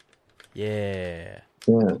 Yeah.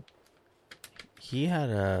 Yeah. He had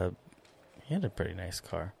a pretty nice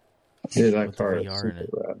car. Dude, that car is super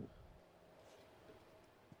rad.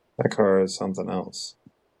 That car is something else.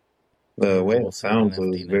 The way it sounds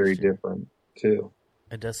is very different, too.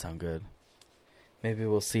 It does sound good. Maybe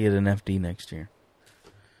we'll see it in FD next year.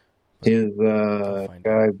 His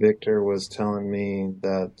guy, Victor, was telling me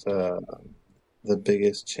that the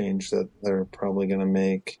biggest change that they're probably going to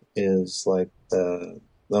make is like the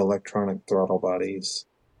electronic throttle bodies.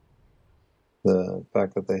 The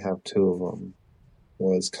fact that they have two of them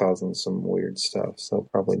was causing some weird stuff. So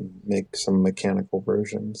probably make some mechanical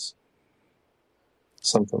versions.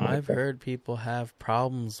 Something like that. I've heard people have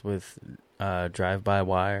problems with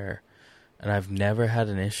drive-by-wire, and I've never had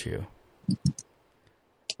an issue.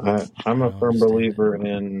 I'm a firm believer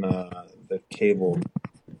in the cable.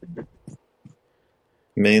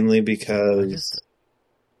 Mainly because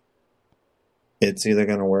it's either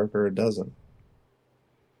going to work or it doesn't.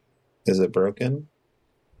 Is it broken?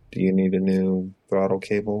 Do you need a new throttle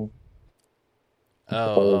cable?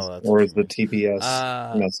 That's Or what is you the mean.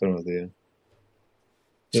 TPS messing with you?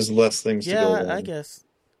 Just less things to go Yeah, wrong. I guess.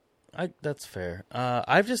 That's fair.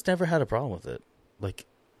 I've just never had a problem with it, like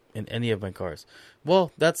in any of my cars.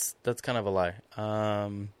 Well, that's kind of a lie.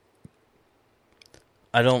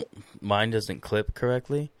 I don't. Mine doesn't clip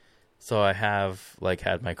correctly, so I have like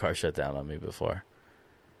had my car shut down on me before.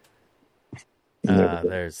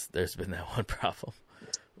 There's been that one problem.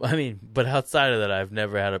 I mean, but outside of that, I've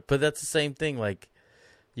never had a. But that's the same thing. Like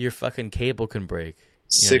your fucking cable can break.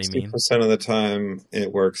 You know what I mean? 60% of the time,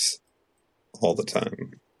 it works all the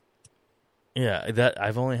time. Yeah, that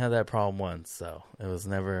I've only had that problem once, so it's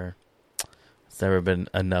never been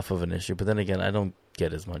enough of an issue. But then again, I don't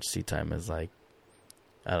get as much seat time as like,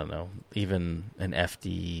 I don't know, even an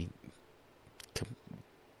FD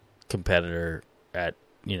competitor at,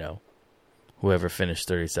 whoever finished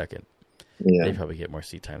 32nd. Yeah. They probably get more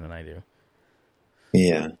seat time than I do.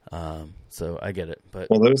 Yeah. So I get it. But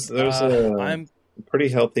well, there's a pretty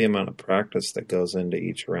healthy amount of practice that goes into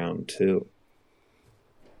each round too.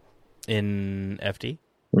 In FD?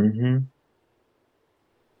 Mm-hmm.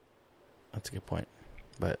 That's a good point.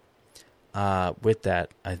 But with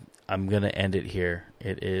that, I'm going to end it here.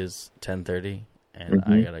 It is 10:30, and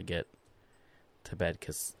I got to get to bed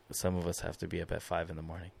because some of us have to be up at 5 in the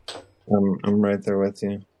morning. I'm right there with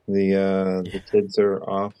you. The kids are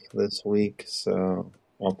off this week, so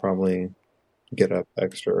I'll probably get up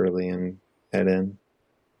extra early and head in.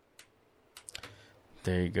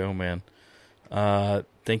 There you go, man.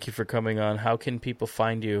 Thank you for coming on. How can people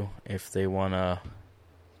find you if they want to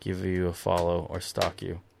give you a follow or stalk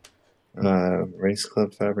you? Race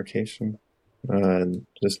Club Fabrication.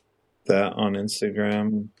 Just that on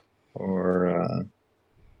Instagram or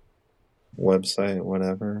website,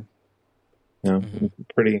 whatever.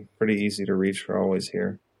 Pretty easy to reach. We're always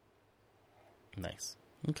here. Nice.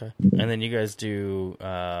 Okay. And then you guys do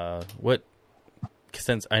what?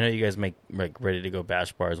 Since I know you guys make like ready to go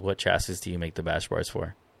bash bars, what chassis do you make the bash bars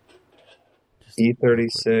for?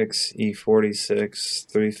 E36, E46,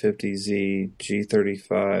 350Z,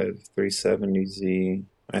 G35, 370Z.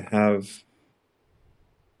 I have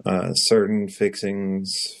certain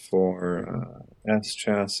fixings for S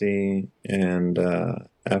chassis and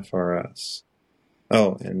FRS.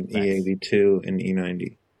 Oh, and nice. E82 and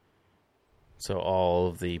E90. So all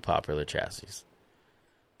of the popular chassis.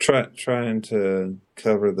 Trying to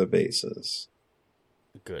cover the bases.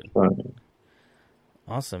 Good.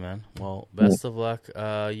 Awesome, man. Well, best of luck.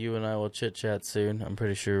 You and I will chit-chat soon. I'm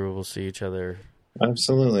pretty sure we'll see each other.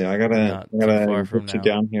 Absolutely. I gotta get you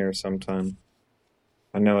down here sometime.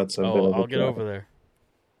 I know it's a bit of a I'll get over there.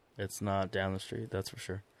 It's not down the street, that's for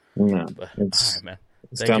sure. No. But, all right, man.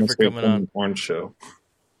 Thank you for coming on. Orange Show.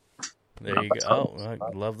 There you go. Oh, I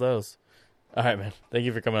love those. All right, man. Thank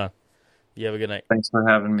you for coming on. You have a good night. Thanks for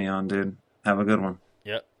having me on, dude. Have a good one.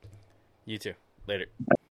 Yep. You too. Later.